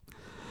shotgun.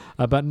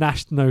 But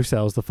Nash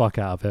no-sells the fuck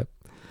out of it.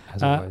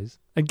 As always.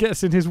 And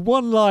gets in his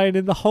one line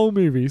in the whole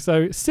movie.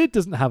 So Sid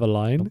doesn't have a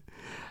line.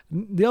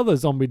 The other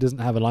zombie doesn't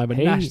have a line, but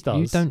Nash does.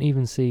 You don't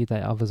even see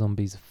that other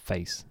zombie's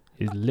face.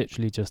 It's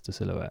literally just a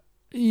silhouette.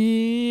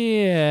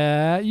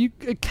 Yeah, you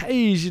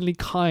occasionally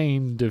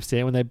kind of see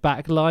it when they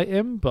backlight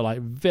him, but like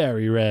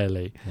very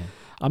rarely. Yeah.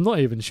 I'm not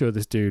even sure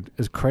this dude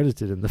is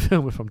credited in the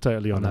film, if I'm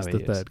totally honest, the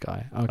third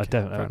guy. Okay, I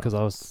don't know, because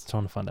I was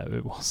trying to find out who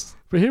it was.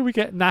 But here we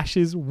get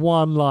Nash's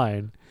one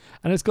line,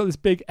 and it's got this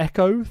big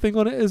echo thing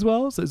on it as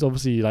well, so it's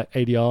obviously like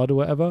ADR'd or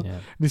whatever. Yeah.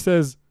 And he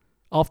says,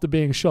 after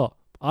being shot,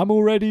 I'm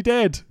already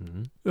dead.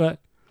 Mm-hmm. Like,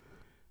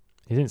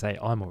 he didn't say,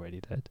 I'm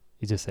already dead.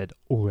 He just said,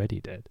 already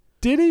dead.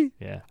 Did he?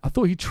 Yeah. I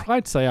thought he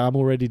tried to say, I'm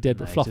already dead,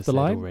 but fluffed the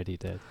line. Already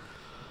dead.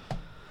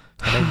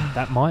 And then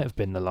that might have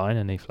been the line,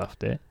 and he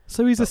fluffed it.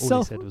 So he's all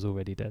he said was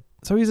already dead.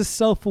 So he's a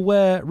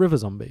self-aware river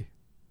zombie.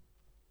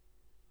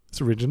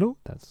 It's original.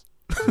 That's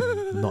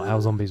not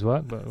how zombies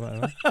work, but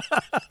whatever.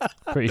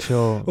 Pretty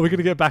sure. Well, we're going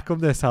to get back on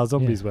this, how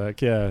zombies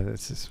work. Yeah,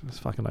 it's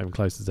fucking not even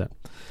close, is it?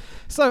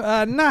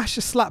 So Nash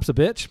slaps a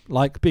bitch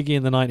like Biggie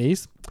in the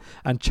 90s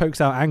and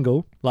chokes out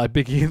Angle like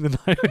Biggie in the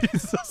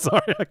 90s.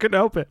 Sorry, I couldn't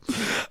help it.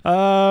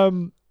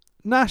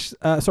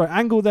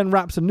 Angle then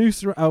wraps a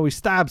noose around... Oh, he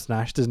stabs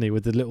Nash, doesn't he,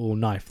 with the little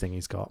knife thing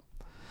he's got.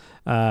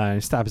 He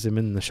stabs him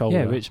in the shoulder.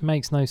 Yeah, which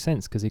makes no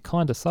sense because he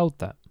kind of sold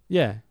that.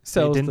 Yeah. He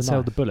didn't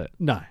sell the bullet.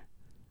 No.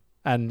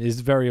 And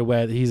is very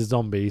aware that he's a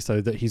zombie, so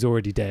that he's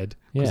already dead.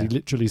 Because he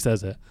literally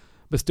says it.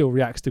 But still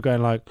reacts to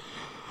going like,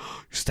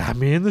 stab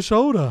me in the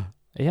shoulder.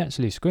 He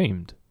actually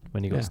screamed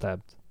when he got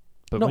stabbed.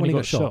 But not when he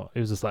got shot, he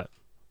was just like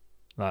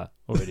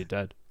already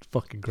dead.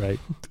 Fucking great.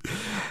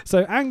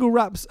 So Angle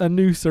wraps a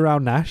noose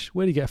around Nash.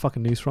 Where did he get a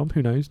fucking noose from?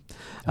 Who knows?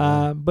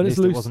 But it's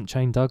loose. It wasn't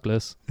Shane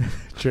Douglas.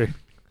 True.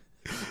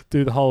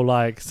 Do the whole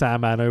like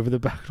Sandman over the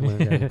back.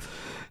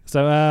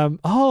 So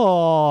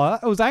that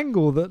was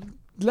Angle that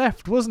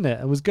left, wasn't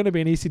it? It was going to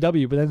be an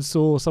ECW, but then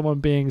saw someone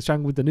being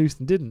strangled with the noose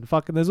and didn't.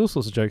 Fucking, there's all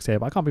sorts of jokes here,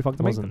 but I can't be fucked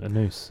to make them. It wasn't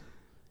a noose.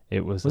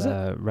 It was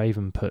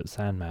Raven put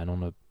Sandman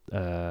on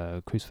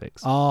a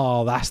crucifix.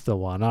 Oh, that's the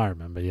one. I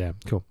remember. Yeah,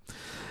 cool.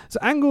 So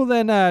Angle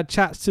then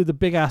chats to the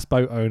big ass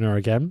boat owner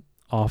again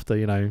after,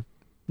 he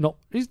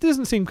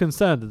doesn't seem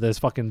concerned that there's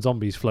fucking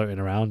zombies floating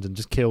around and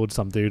just killed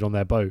some dude on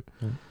their boat.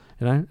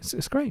 Mm.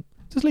 It's great.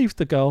 Just leaves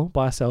the girl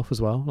by herself as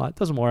well. Like,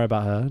 doesn't worry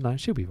about her. No,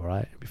 she'll be all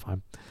right. It'll be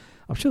fine.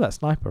 I'm sure that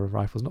sniper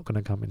rifle's not going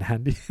to come in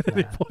handy at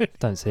any point.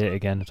 Don't see it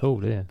again at all,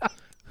 do you?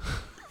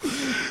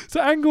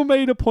 So Angle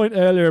made a point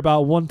earlier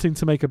about wanting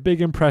to make a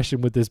big impression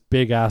with this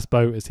big-ass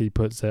boat, as he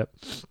puts it.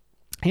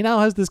 He now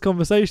has this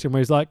conversation where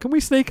he's like, can we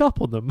sneak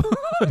up on them?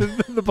 And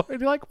the boat, you're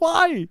like,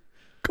 why?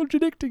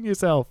 Contradicting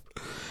yourself.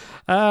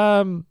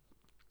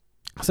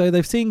 So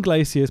they've seen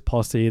Glacier's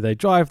posse. They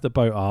drive the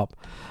boat up.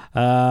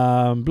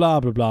 Blah, blah,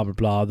 blah, blah,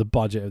 blah. The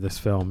budget of this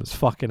film is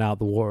fucking out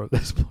the water at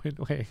this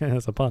point. Wait,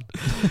 that's a pun.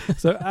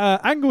 So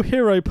Angle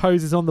Hero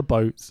poses on the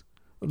boat.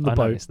 I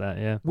noticed that,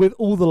 yeah. With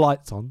all the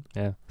lights on.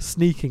 Yeah.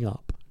 Sneaking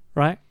up,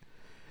 right?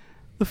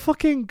 The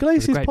fucking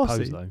Glacier's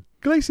posse. Pose,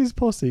 Glacier's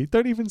posse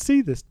don't even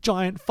see this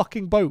giant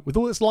fucking boat with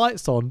all its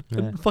lights on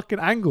and fucking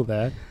Angle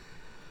there.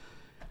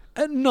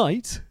 At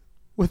night,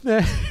 when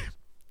they're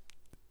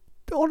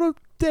on a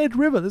dead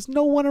river, there's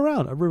no one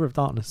around. A river of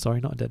darkness, sorry,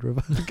 not a dead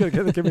river. I'm going to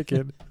get the gimmick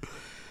in.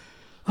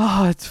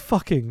 Oh, it's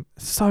fucking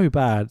so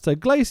bad. So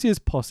Glacier's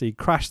posse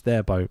crashed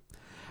their boat.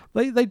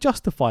 They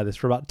justify this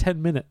for about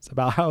 10 minutes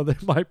about how there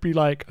might be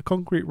like a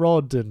concrete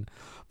rod and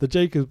the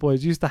Jacobs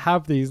boys used to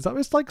have these.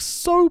 It's like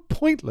so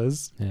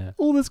pointless. Yeah.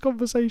 All this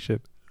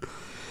conversation.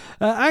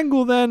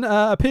 Angle then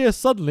appears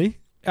suddenly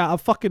out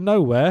of fucking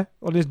nowhere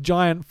on this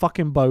giant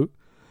fucking boat.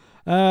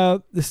 I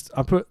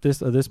put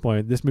this at this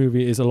point. This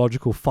movie is a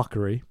logical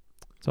fuckery.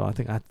 So I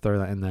think I had to throw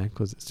that in there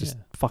because it's just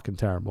fucking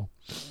terrible.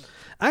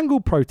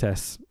 Angle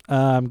protests.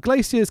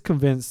 Glacier's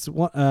convinced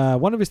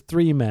one of his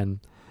 3 men,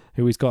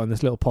 who he's got in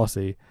this little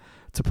posse,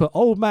 to put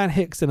Old Man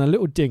Hicks in a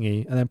little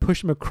dinghy and then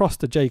push him across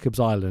to Jacob's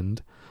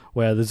Island,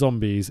 where the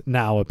zombies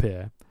now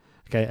appear.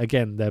 Okay,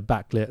 again, they're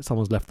backlit.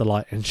 Someone's left the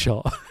light in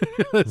shot.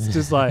 It's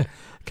just like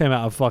came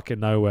out of fucking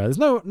nowhere. There's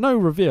no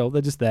reveal.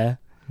 They're just there.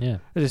 Yeah.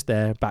 They're just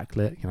there,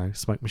 backlit,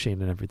 smoke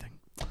machine and everything.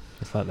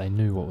 It's like they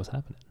knew what was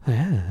happening.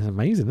 Yeah, it's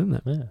amazing, isn't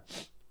it? Yeah.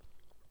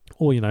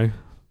 Or,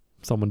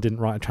 someone didn't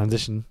write a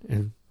transition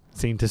in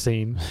scene to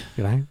scene.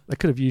 They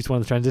could have used one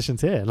of the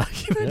transitions here.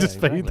 Just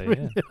fade them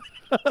in.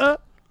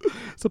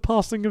 It's a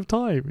passing of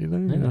time,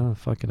 Yeah. Oh,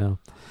 fucking hell.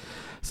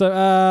 So,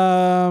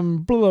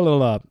 blah, blah, blah,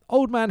 blah.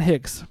 Old Man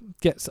Hicks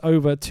gets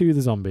over to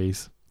the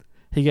zombies.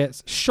 He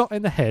gets shot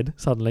in the head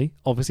suddenly,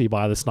 obviously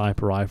by the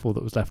sniper rifle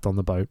that was left on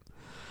the boat.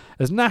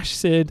 As Nash,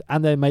 Sid,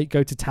 and their mate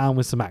go to town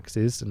with some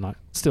axes and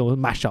still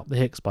mash up the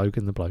Hicks bloke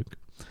in the boat.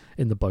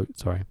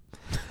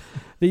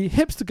 The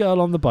hipster girl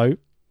on the boat,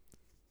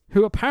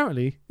 who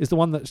apparently is the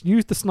one that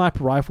used the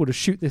sniper rifle to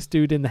shoot this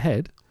dude in the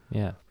head.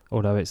 Yeah.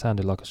 Although it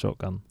sounded like a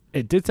shotgun.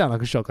 It did sound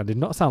like a shotgun. Did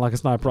not sound like a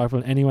sniper rifle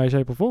in any way,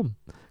 shape, or form.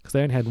 Because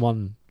they only had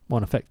one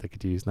effect they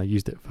could use, and they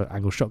used it for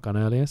angle shotgun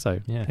earlier. So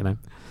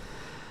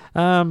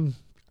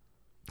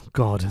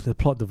God, the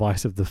plot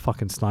device of the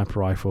fucking sniper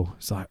rifle.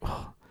 It's like,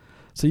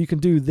 so you can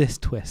do this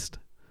twist.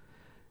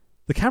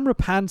 The camera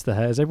pans to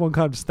her as everyone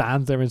kind of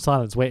stands there in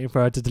silence, waiting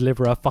for her to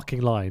deliver her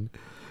fucking line.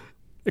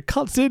 It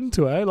cuts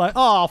into her like,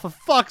 for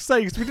fuck's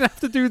sakes, we didn't have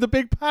to do the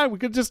big pan. We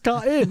could just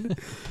cut in.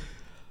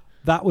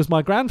 That was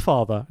my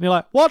grandfather. And you're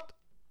like, what?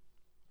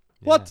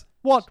 Yeah.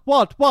 What?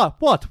 Why?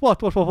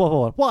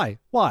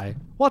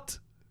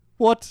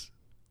 What?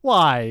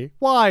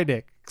 Why,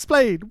 Nick?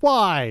 Explain.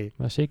 Why?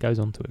 Well, she goes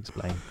on to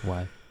explain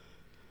why.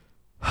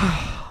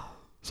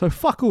 So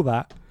fuck all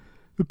that.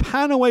 We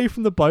pan away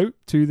from the boat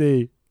to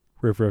the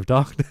River of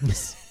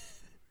Darkness.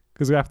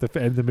 Because we have to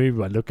fit in the movie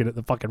by looking at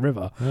the fucking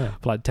river for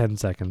like 10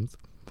 seconds.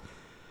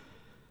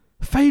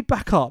 Fade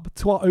back up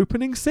to our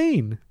opening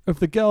scene of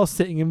the girl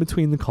sitting in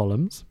between the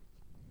columns,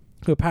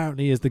 who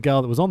apparently is the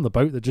girl that was on the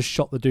boat that just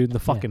shot the dude in the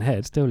fucking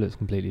head. Still looks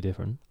completely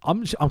different.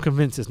 I'm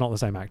convinced it's not the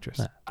same actress.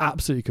 No.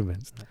 Absolutely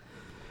convinced.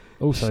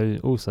 Also,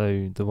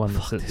 the one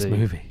that's at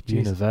the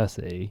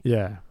university.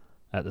 Yeah.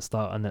 At the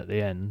start and at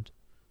the end,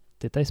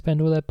 did they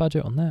spend all their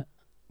budget on that?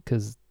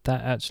 Because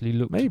that actually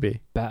looked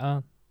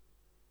better.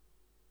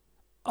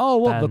 Oh,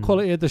 what, the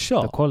quality of the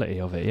shot? The quality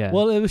of it, yeah.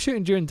 Well, they were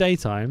shooting during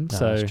daytime,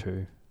 so that's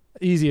true.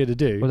 Easier to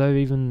do. Although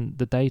even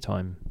the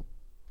daytime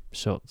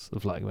shots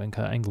of like when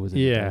Kurt Angle was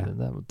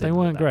in they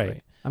weren't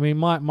great. I mean,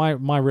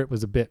 my rip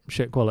was a bit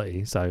shit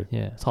quality, so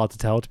it's hard to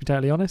tell, to be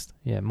totally honest.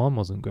 Yeah, mine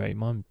wasn't great.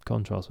 Mine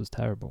contrast was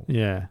terrible.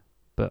 Yeah.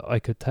 But I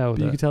could tell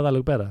you could tell that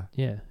looked better?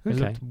 Yeah. It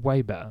looked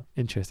way better.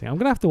 Interesting. I'm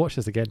going to have to watch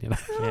this again,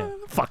 Yeah.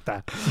 Fuck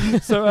that.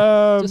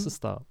 So, just a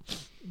start.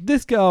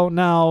 This girl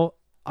now,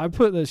 I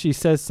put that she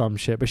says some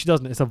shit, but she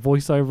doesn't. It's a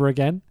voiceover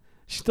again.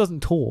 She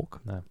doesn't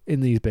talk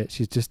in these bits.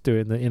 She's just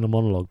doing the inner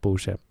monologue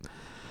bullshit.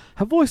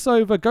 Her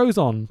voiceover goes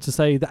on to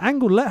say that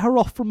Angle let her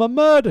off from a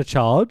murder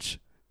charge,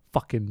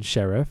 fucking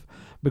sheriff,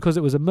 because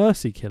it was a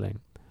mercy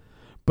killing.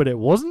 But it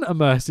wasn't a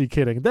mercy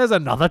killing. There's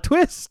another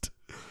twist.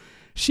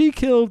 She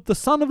killed the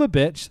son of a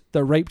bitch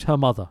that raped her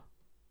mother.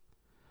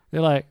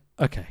 You're like,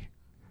 okay,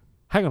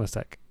 hang on a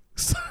sec.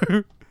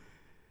 So,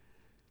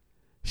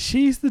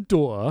 she's the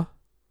daughter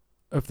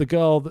of the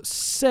girl that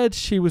said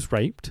she was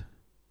raped,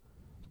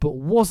 but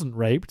wasn't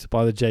raped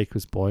by the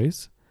Jacobs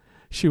boys.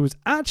 She was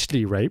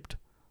actually raped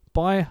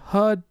by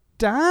her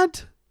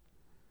dad.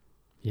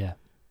 Yeah.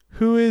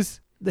 Who is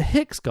the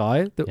Hicks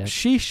guy that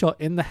she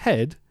shot in the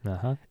head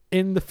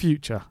in the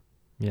future.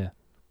 Yeah.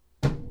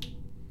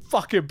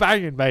 Fucking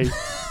banging, mate.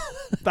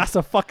 That's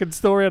a fucking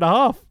story and a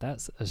half.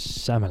 That's a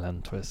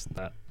Shyamalan twist,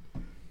 that.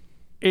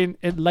 In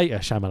later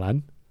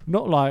Shyamalan.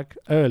 Not like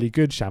early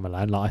good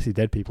Shyamalan, like I See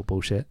Dead People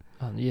bullshit.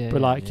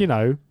 But like,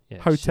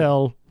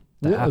 hotel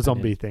water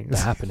zombie things. The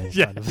Happening.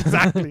 Yeah,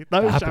 exactly.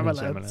 No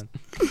Shyamalan.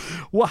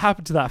 What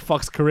happened to that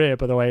fuck's career,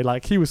 by the way?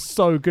 Like, he was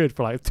so good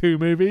for like 2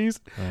 movies.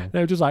 Yeah. They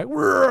were just like,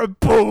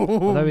 boom.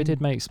 Although he did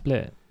make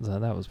Split, so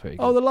that was pretty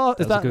good. Oh, that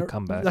was a good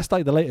comeback. That's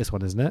like the latest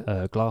one, isn't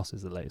it? Glass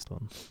is the latest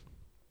one.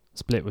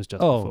 Split was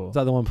just before. Is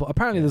that the one?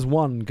 Apparently, there's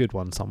one good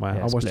one somewhere.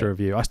 Yeah, I watched Split. a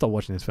review. I stopped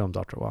watching his films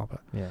after a while,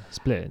 but yeah,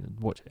 Split.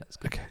 Watch it. It's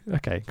good.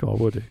 Okay, cool.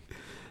 We'll do.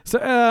 So,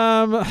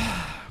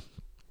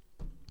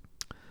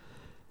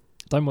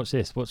 don't watch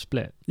this. Watch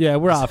Split. Yeah,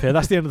 we're out of here.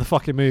 That's the end of the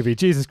fucking movie.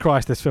 Jesus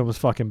Christ, this film was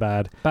fucking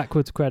bad.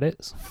 Backwards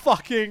credits.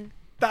 Fucking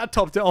that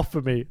topped it off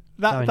for me.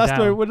 That's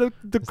the way when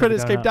the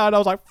credits came down, I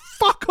was like,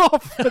 "Fuck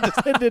off!" I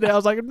just ended it. I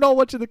was like, "I'm not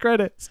watching the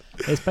credits."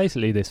 It's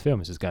basically this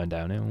film is just going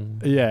downhill.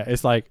 Yeah,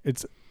 it's like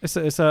it's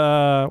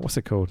a what's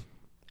it called?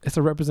 It's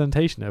a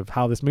representation of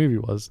how this movie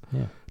was.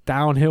 Yeah.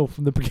 Downhill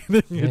from the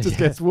beginning. It just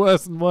gets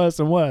worse and worse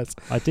and worse.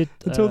 I did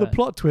until the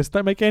plot twists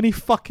don't make any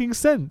fucking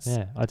sense.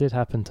 Yeah, I did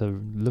happen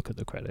to look at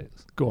the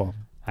credits. Go on.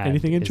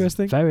 Anything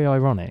interesting? It's very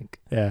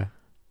ironic. Yeah.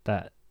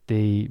 That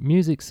the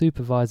music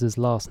supervisor's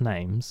last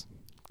names,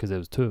 because there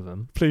was two of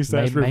them. Please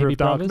search River of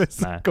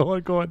Darkness. Nah. Go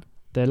on.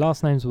 Their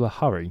last names were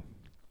Hurry.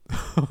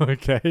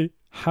 Okay.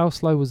 How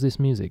slow was this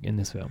music in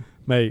this film?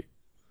 Mate,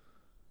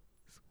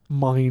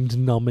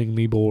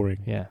 mind-numbingly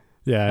boring. Yeah.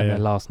 Yeah, and their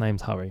last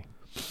name's Hurry.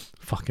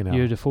 Fucking hell.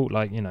 You'd have thought,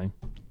 like,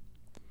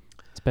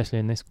 especially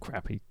in this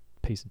crappy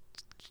piece of...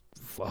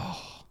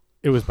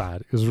 It was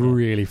bad. It was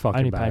really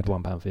fucking bad. I only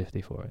paid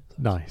 £1.50 for it. So.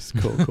 Nice.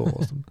 Cool.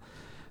 Awesome.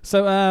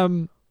 So,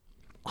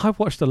 I've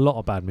watched a lot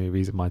of bad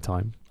movies in my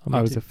time.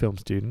 I was a film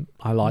student.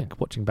 I like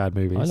watching bad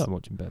movies. I like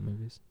watching bad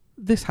movies.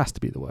 This has to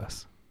be the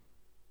worst.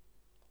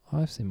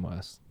 I've seen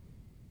worse.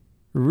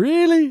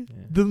 Really?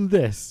 Yeah. Than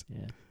this?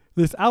 Yeah.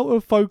 This out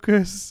of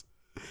focus,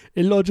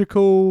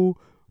 illogical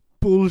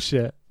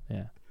bullshit.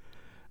 Yeah.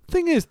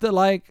 Thing is that,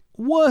 like,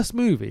 worse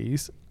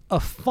movies are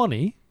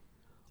funny.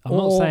 I'm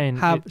not saying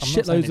have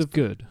shitloads of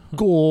good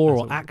gore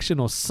or action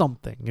or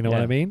something. You know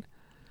what I mean?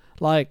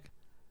 Like,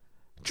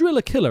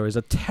 Driller Killer is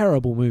a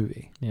terrible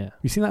movie. Yeah.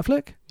 You seen that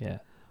flick? Yeah.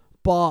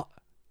 But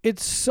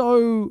it's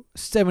so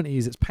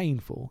 70s, it's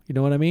painful. You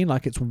know what I mean?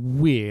 Like, it's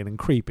weird and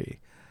creepy.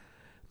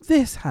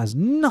 This has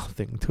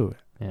nothing to it.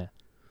 Yeah.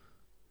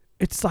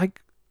 It's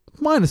like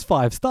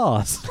 -5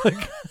 stars.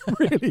 Like,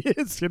 really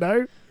is, you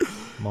know?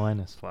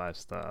 -5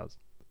 stars.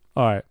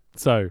 All right.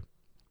 So,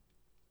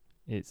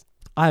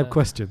 I have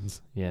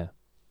questions. Yeah.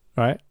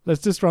 All right.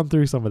 Let's just run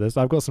through some of this.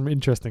 I've got some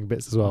interesting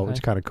bits as well, which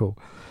are kind of cool.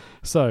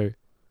 So,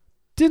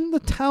 didn't the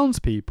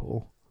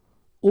townspeople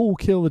all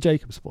kill the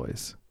Jacobs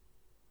boys?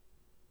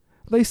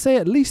 They say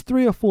at least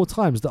 3 or 4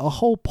 times that a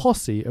whole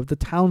posse of the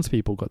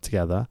townspeople got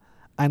together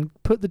and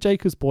put the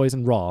Jacobs boys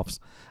in rafts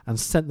and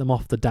sent them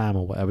off the dam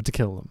or whatever to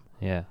kill them.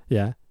 Yeah.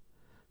 Yeah.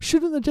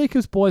 Shouldn't the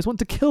Jacobs boys want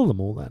to kill them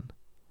all then?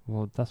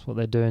 Well, that's what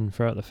they're doing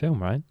throughout the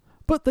film, right?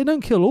 But they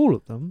don't kill all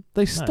of them.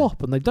 They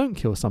stop and they don't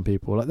kill some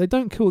people. Like, they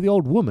don't kill the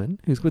old woman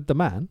who's with the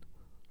man.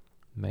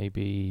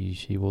 Maybe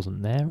she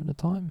wasn't there at the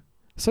time.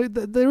 So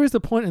there is a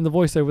point in the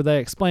voiceover they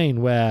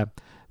explain where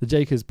the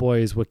Jacobs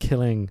boys were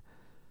killing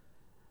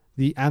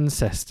the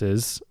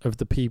ancestors of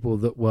the people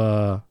that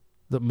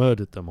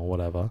murdered them or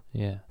whatever.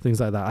 Yeah. Things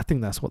like that. I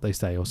think that's what they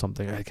say or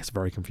something. It gets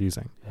very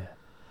confusing. Yeah.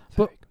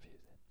 But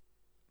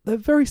they're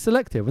very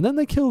selective. And then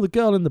they kill the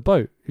girl in the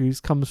boat who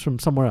comes from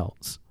somewhere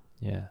else.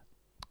 Yeah.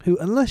 Who,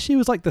 unless she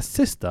was like the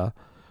sister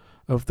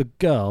of the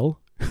girl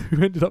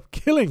who ended up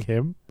killing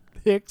him,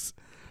 Hicks,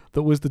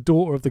 that was the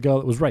daughter of the girl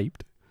that was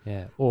raped.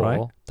 Yeah.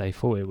 Or they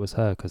thought it was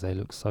her because they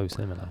look so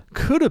similar.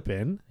 Could have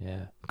been.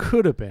 Yeah.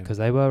 Could have been. Because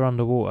they were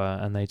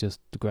underwater and they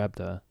just grabbed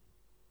her.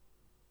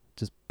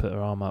 Just put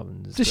her arm up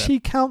and just... Does she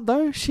count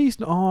though? She's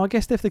not... Oh, I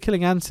guess if they're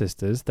killing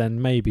ancestors,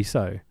 then maybe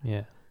so.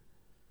 Yeah.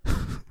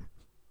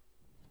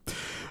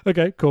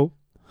 Okay, cool.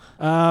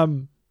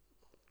 Hang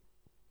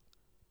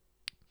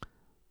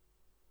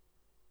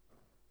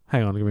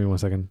on, give me 1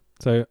 second.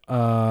 So,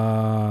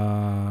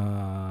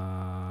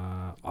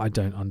 I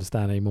don't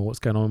understand anymore what's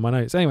going on in my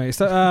notes. Anyway,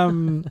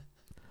 so,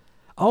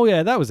 oh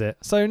yeah, that was it.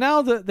 So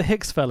now that the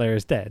Hicks fella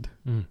is dead,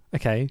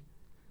 okay,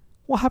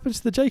 what happens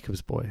to the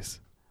Jacobs boys?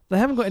 They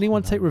haven't got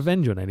anyone to take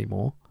revenge on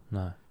anymore.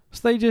 No.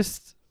 So they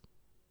just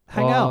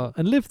hang out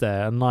and live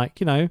there and, like,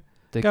 you know,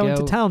 go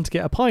into town to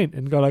get a pint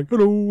and go like,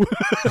 hello.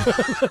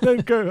 And then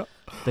go,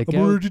 I'm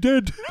already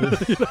dead.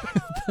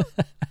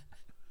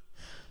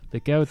 The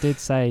girl did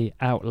say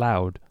out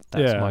loud,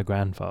 that's my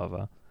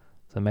grandfather.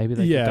 So maybe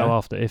they could go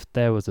after, if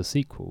there was a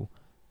sequel,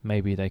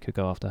 maybe they could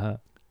go after her.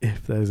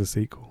 If there's a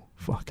sequel.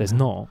 Fuck. There's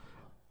not.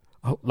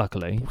 Oh,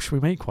 luckily. Well, should we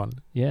make one?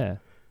 Yeah.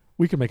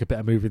 We can make a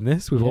better movie than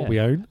this with what we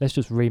own. Let's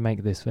just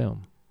remake this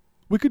film.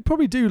 We could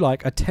probably do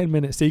like a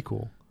 10-minute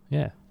sequel.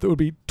 Yeah. That would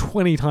be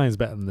 20 times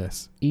better than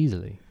this.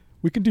 Easily.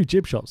 We can do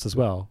jib shots as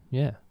well.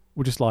 Yeah.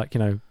 We'll just, like, you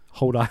know,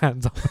 hold our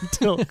hands up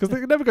until, because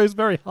it never goes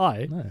very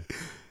high. No.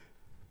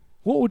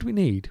 What would we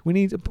need? We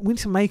need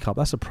some makeup.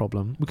 That's a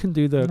problem. We can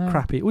do the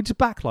crappy. We'll just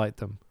backlight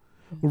them.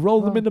 We'll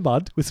roll them in the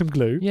mud with some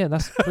glue. Yeah,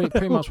 that's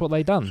pretty much what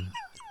they done.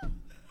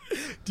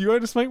 Do you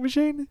own a smoke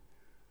machine?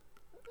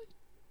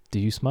 Do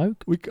you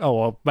smoke? Mate,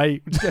 we'll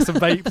just get some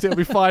vapes. It'll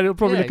be fine. It'll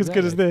probably look as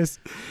good as this.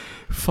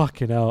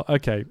 Fucking hell.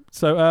 Okay,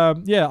 so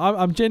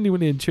I'm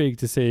genuinely intrigued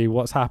to see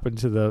what's happened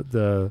to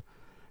the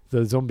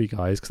zombie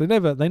guys, because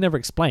they never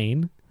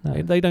explain. No.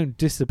 They don't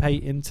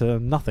dissipate into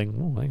nothing.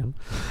 Oh, hang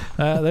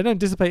on. They don't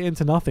dissipate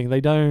into nothing.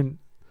 They don't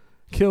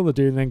kill the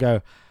dude and then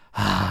go,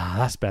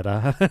 that's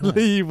better,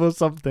 leave or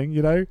something,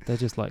 you know? They're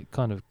just, like,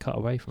 kind of cut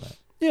away from it.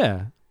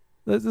 Yeah.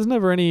 There's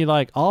never any,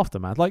 like,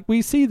 aftermath. Like,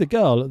 we see the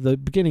girl at the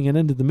beginning and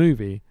end of the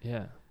movie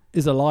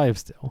is alive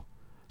still.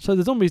 So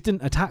the zombies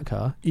didn't attack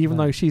her, even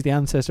though she's the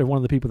ancestor of one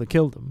of the people that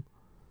killed them.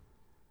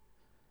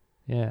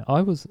 Yeah,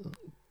 I was.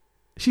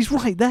 She's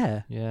right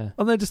there. Yeah.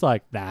 And they're just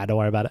like, nah, don't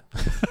worry about it.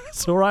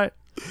 It's all right.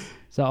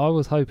 So I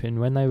was hoping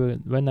when they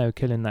were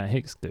killing that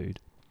Hicks dude,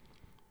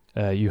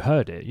 you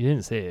heard it. You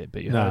didn't see it,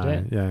 but you heard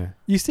it. Yeah.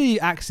 You see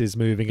axes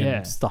moving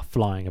and stuff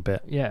flying a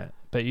bit. Yeah,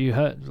 but you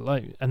heard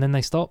and then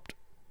they stopped.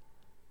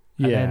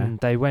 And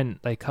then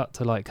they cut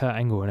to like Kurt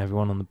Angle and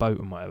everyone on the boat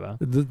and whatever.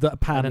 That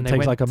pan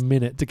takes like a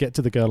minute to get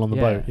to the girl on the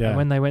boat. Yeah. And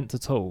when they went to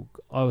talk,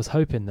 I was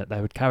hoping that they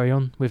would carry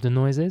on with the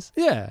noises.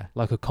 Yeah.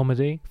 Like a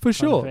comedy. For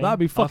sure. That'd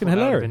be fucking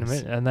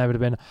hilarious. And they would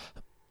have been.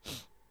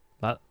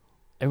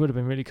 It would have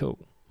been really cool.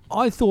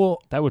 I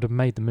thought that would have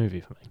made the movie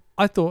for me.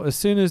 I thought as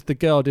soon as the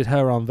girl did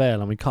her unveil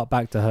and we cut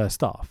back to her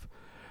stuff,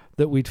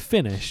 that we'd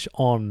finish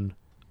on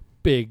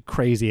big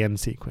crazy end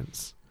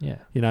sequence. Yeah.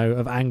 You know,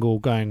 of Angle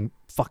going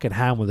fucking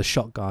ham with a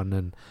shotgun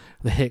and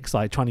the Hicks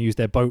like trying to use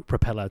their boat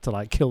propeller to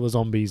like kill the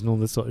zombies and all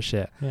this sort of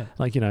shit. Yeah.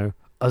 Like, you know,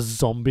 a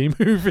zombie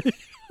movie.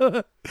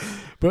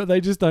 But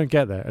they just don't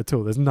get there at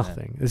all. There's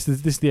nothing. Yeah. This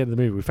is the end of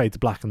the movie. We fade to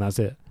black and that's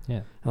it.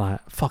 Yeah. And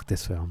like, fuck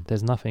this film.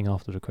 There's nothing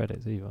after the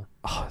credits either.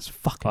 Oh, it's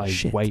fucking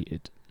shit. I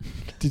waited.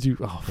 Did you?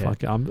 Oh,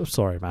 fuck it. I'm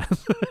sorry, man.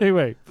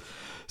 Anyway,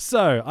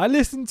 so I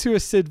listened to a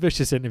Sid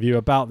Vicious interview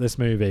about this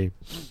movie.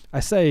 I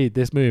say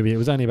this movie, it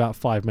was only about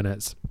 5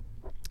 minutes.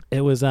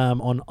 It was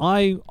on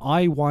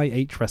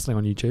IYH Wrestling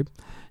on YouTube.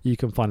 You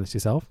can find this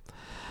yourself.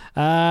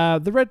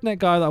 The redneck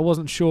guy that I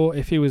wasn't sure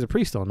if he was a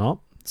priest or not.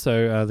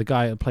 So the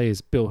guy that plays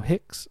Bill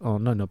Hicks. Oh,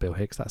 no, not Bill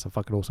Hicks. That's a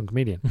fucking awesome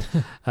comedian.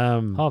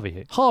 Harvey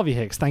Hicks. Harvey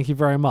Hicks, thank you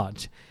very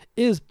much.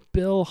 Is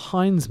Bill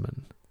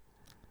Heinzman.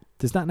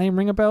 Does that name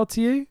ring a bell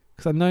to you?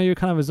 Because I know you're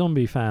kind of a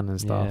zombie fan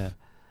and stuff. Yeah.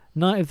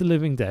 Night of the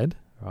Living Dead.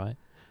 Right.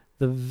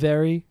 The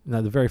very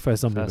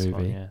first zombie movie.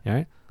 One, yeah.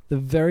 Right? The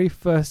very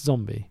first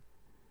zombie.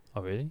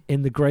 Oh, really?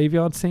 In the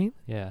graveyard scene.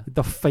 Yeah.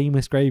 The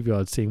famous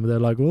graveyard scene where they're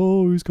like,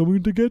 oh, he's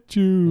coming to get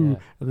you. Yeah.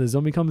 And the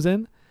zombie comes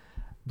in.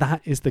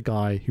 That is the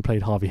guy who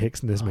played Harvey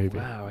Hicks in this movie.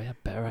 Wow, he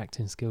had better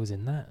acting skills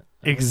in that.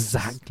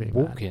 Exactly.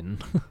 Walking.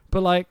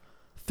 But like,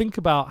 think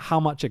about how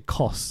much it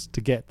costs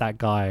to get that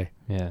guy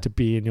to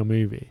be in your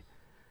movie.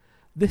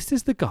 This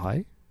is the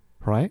guy,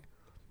 right,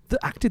 that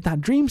acted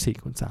that dream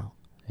sequence out.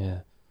 Yeah.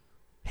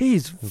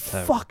 He's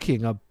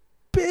fucking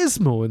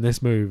abysmal in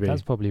this movie.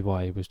 That's probably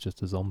why he was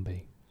just a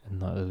zombie in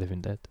Night of the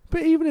Living Dead.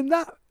 But even in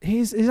that,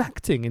 his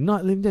acting in Night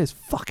of the Living Dead is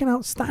fucking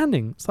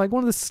outstanding. It's like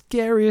one of the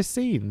scariest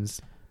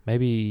scenes.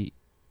 Maybe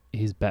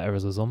he's better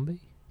as a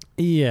zombie?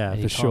 Yeah,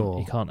 for sure.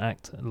 He can't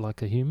act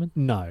like a human?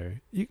 No.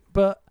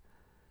 But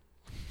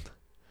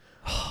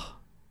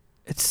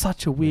it's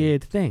such a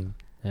weird thing.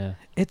 Yeah.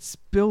 It's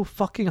Bill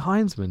fucking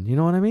Heinzman, you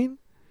know what I mean?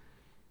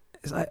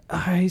 It's like,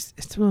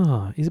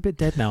 he's a bit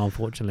dead now,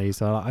 unfortunately,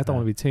 so I don't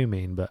want to be too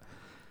mean, but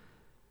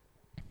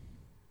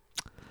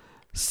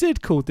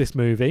Sid called this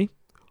movie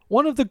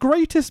one of the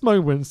greatest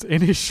moments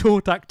in his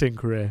short acting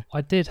career.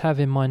 I did have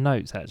in my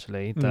notes,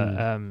 actually,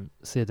 that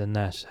Sid and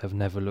Nash have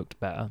never looked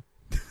better.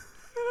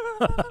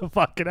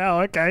 Fucking hell,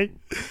 okay.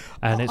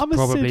 And it's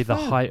probably the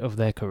height of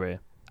their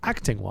career.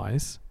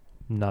 Acting-wise?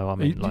 No, I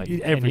mean, like,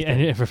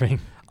 everything.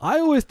 I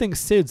always think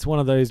Sid's one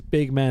of those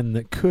big men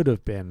that could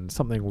have been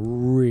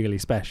something really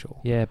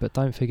special. Yeah, but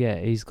don't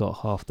forget, he's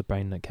got half the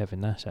brain that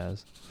Kevin Nash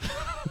has.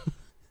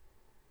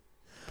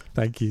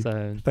 Thank you.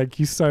 So, thank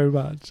you so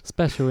much.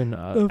 Special in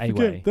a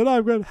way. That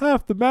I've got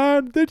half the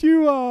man that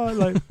you are.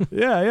 Like,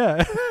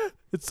 yeah.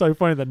 It's so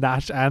funny that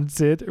Nash and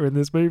Sid are in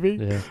this movie.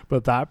 Yeah.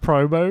 But that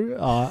promo,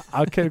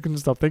 I couldn't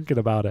stop thinking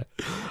about it.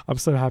 I'm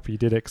so happy you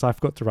did it because I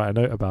forgot to write a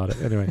note about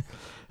it. Anyway,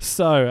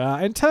 so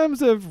in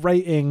terms of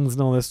ratings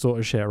and all this sort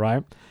of shit,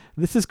 right?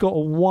 This has got a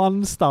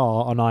 1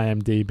 star on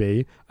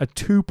IMDb, a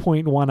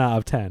 2.1 out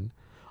of 10.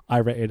 I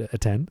rated it a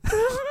 10.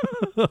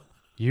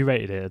 You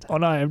rated it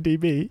on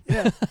IMDb.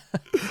 Yeah.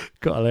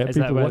 Gotta let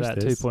people watch that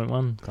this.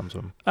 2.1 comes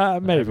from?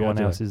 Maybe everyone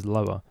else is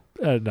lower.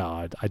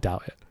 No, I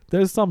doubt it.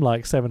 There's some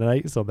like 7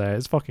 and 8s on there.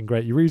 It's fucking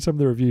great. You read some of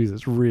the reviews,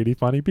 it's really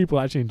funny. People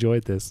actually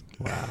enjoyed this.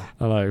 Wow.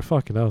 I'm like,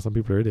 fucking hell, some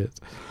people are idiots.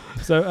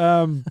 So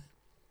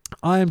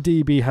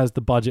IMDb has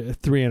the budget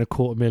of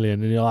 $3.25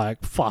 million, and you're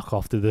like, fuck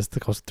off, did this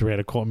cost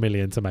 $3.25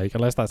 million to make?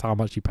 Unless that's how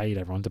much you paid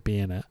everyone to be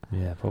in it.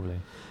 Yeah, probably.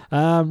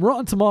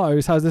 Rotten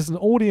Tomatoes has this an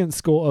audience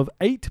score of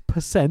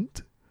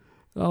 8%.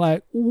 I'm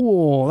like,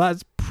 whoa,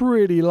 that's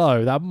pretty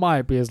low. That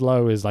might be as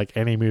low as like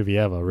any movie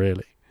ever,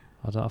 really.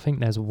 I think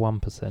there's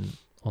 1%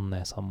 on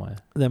there somewhere.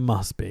 There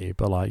must be,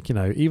 but like, you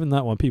know, even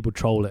that one, people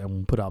troll it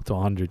and put it up to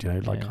 100, you know,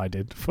 like I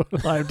did for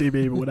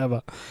IMDb or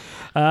whatever.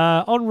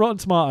 On Rotten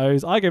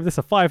Tomatoes, I gave this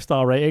a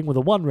 5-star rating with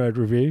a 1-word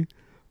review.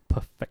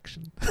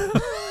 Perfection.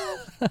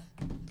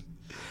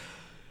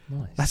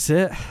 Nice. That's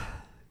it.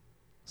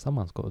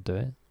 Someone's got to do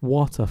it.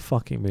 What a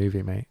fucking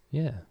movie, mate.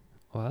 Yeah.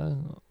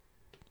 Well,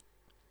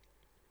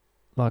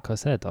 like I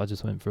said, I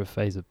just went through a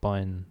phase of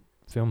buying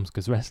films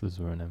because wrestlers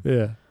were in them.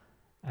 Yeah.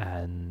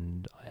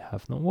 And I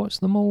have not watched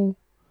them all.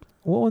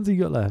 What ones have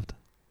you got left?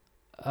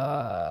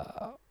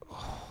 I've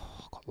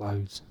got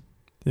loads.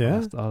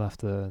 Yeah? I'll have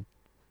to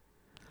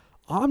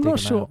I'm not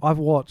sure I've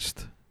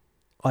watched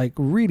like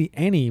really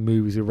any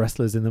movies with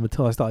wrestlers in them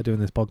until I started doing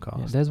this podcast.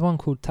 Yeah, there's one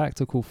called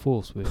Tactical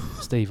Force with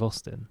Steve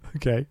Austin.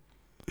 Okay.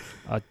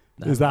 I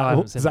Is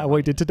that what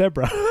he did to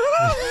Deborah?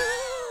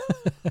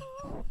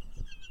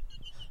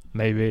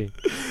 Maybe.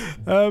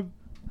 I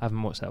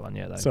haven't watched that one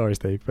yet though. Sorry,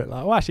 Steve, but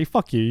like, well, actually,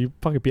 fuck you. You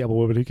fucking beat up a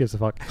woman. Who gives a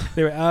fuck?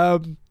 Anyway,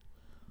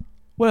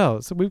 what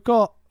else?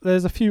 So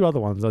there's a few other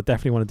ones I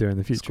definitely want to do in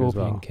the future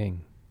Scorpion as well.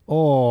 King.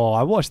 Oh,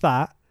 I watched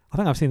that. I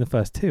think I've seen the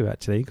first two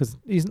actually, because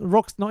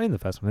Rock's not in the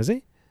first one, is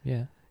he?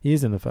 Yeah. He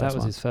is in the first one. That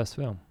was his first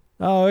film.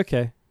 Oh,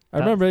 okay. I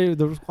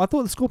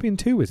thought the Scorpion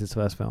 2 was his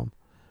first film.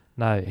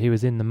 No, he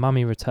was in The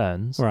Mummy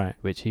Returns, Right.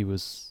 which he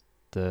was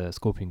the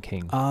Scorpion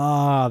King.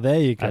 Ah, there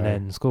you go. And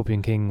then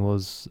Scorpion King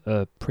was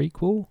a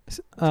prequel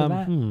to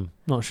that?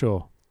 Not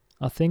sure.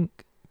 I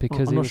think,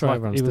 because I'm he not was sure I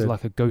like, understood.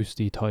 a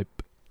ghosty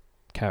type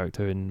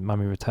character in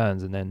Mummy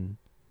Returns, and then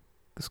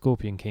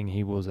Scorpion King,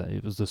 it was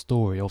the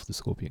story of the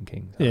Scorpion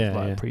King. So it was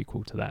like a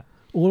prequel to that.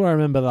 All I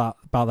remember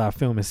about that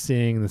film is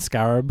seeing the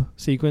scarab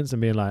sequence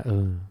and being like,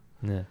 ugh.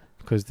 Yeah.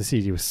 Because the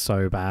CG was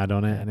so bad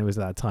on it, and it was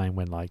at a time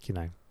when, like, you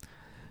know,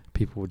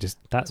 people would just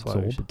That's why we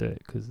absorb. should do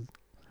it, because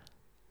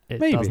it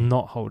Maybe. does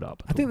not hold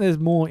up. I think there's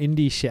more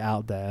indie shit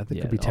out there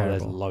that could be terrible.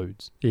 There's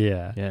loads.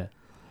 Yeah.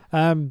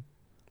 Yeah.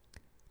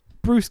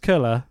 Bruce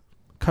Kohler,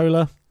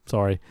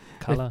 sorry.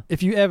 Colour.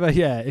 If you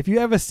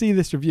ever see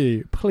this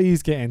review,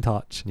 please get in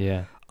touch.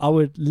 Yeah. I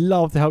would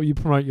love to help you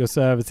promote your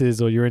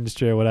services or your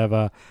industry or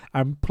whatever.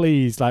 And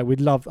please, I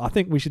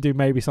think we should do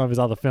maybe some of his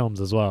other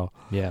films as well.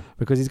 Yeah.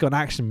 Because he's got an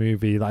action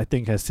movie that I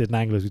think has Sid and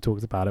Anglers, we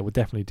talked about it. We'll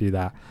definitely do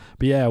that.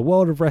 But yeah,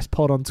 World of Rest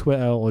Pod on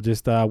Twitter, or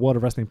just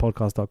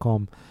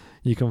worldofwrestlingpodcast.com.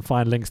 You can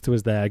find links to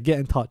us there. Get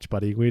in touch,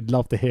 buddy. We'd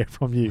love to hear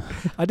from you.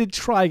 I did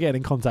try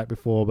getting in contact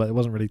before, but it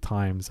wasn't really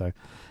time. So, and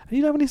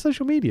you don't have any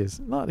social medias.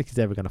 Not like he's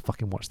ever going to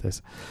fucking watch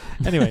this.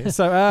 Anyway,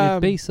 so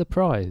You'd be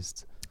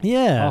surprised.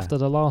 Yeah. After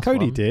the last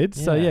Cody one. did.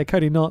 So yeah,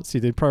 Cody Knotts,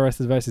 who did Pro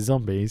Wrestlers vs.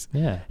 Zombies.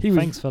 Yeah.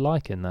 Thanks for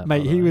liking that.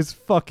 Mate, he was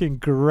fucking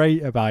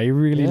great about it. He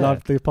really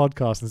loved the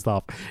podcast and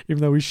stuff,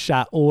 even though we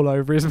shat all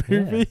over his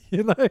movie,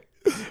 you know.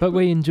 But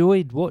we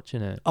enjoyed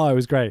watching it. Oh, it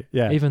was great.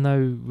 Yeah. Even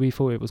though we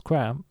thought it was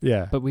crap.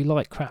 Yeah. But we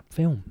like crap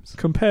films.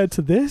 Compared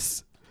to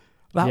this,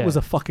 that was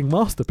a fucking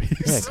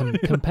masterpiece. Yeah,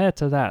 compared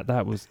to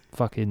that was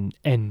fucking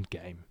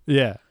Endgame.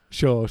 Yeah.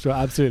 Sure,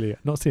 absolutely.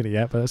 Not seen it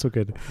yet, but that's all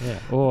good. Yeah.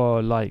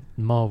 Or like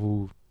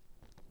Marvel-esque.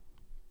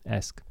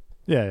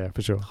 Yeah,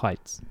 for sure.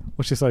 Heights.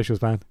 What's your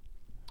socials, man?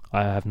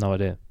 I have no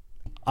idea.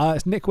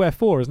 It's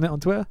NickWare4, isn't it, on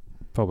Twitter?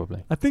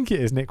 Probably. I think it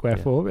is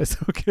NickWare4, but it's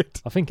all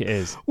good. I think it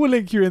is. We'll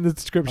link you in the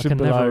description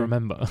below. I can never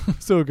remember.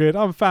 It's all good.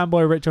 I'm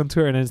Fanboy Rich on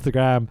Twitter and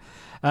Instagram.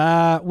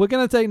 We're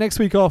going to take next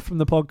week off from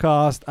the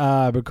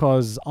podcast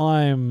because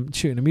I'm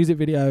shooting a music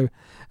video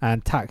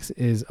and Tax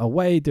is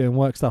away doing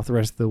work stuff the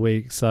rest of the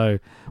week. So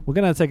we're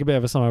going to take a bit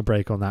of a summer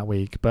break on that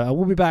week. But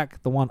we'll be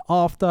back the one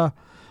after,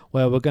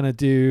 where we're going to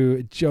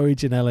do Joey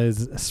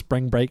Janela's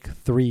Spring Break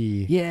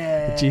 3.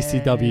 Yeah. The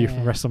GCW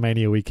from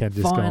WrestleMania weekend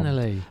is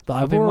Finally.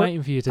 gone. I've been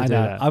waiting for you to do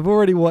that. I've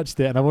already watched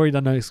it and I've already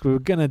done notes. We were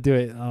going to do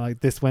it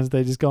like this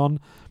Wednesday just gone.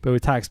 But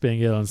with Tax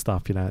being ill and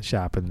stuff, you know, shit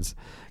happens.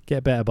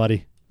 Get better,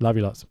 buddy. Love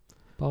you lots.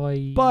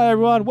 Bye. Bye,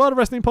 everyone.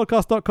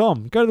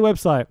 WorldOfWrestlingPodcast.com. Go to the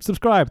website.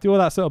 Subscribe. Do all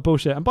that sort of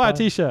bullshit. And buy a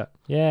t-shirt.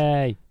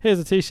 Yay. Here's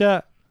a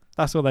t-shirt.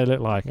 That's what they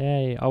look like.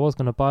 Yay. I was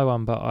going to buy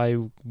one, but I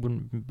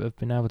wouldn't have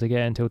been able to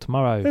get it until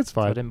tomorrow. It's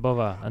fine. So I didn't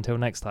bother until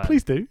next time.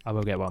 Please do. I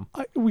will get one.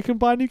 We can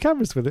buy new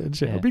cameras with it and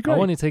shit. Yeah. It'll be great. I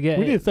wanted to get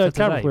we need a third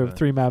camera with a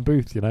 3-man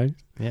booth, you know?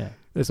 Yeah.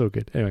 It's all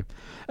good. Anyway.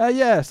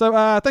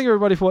 So thank you,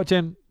 everybody, for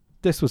watching.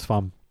 This was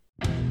fun.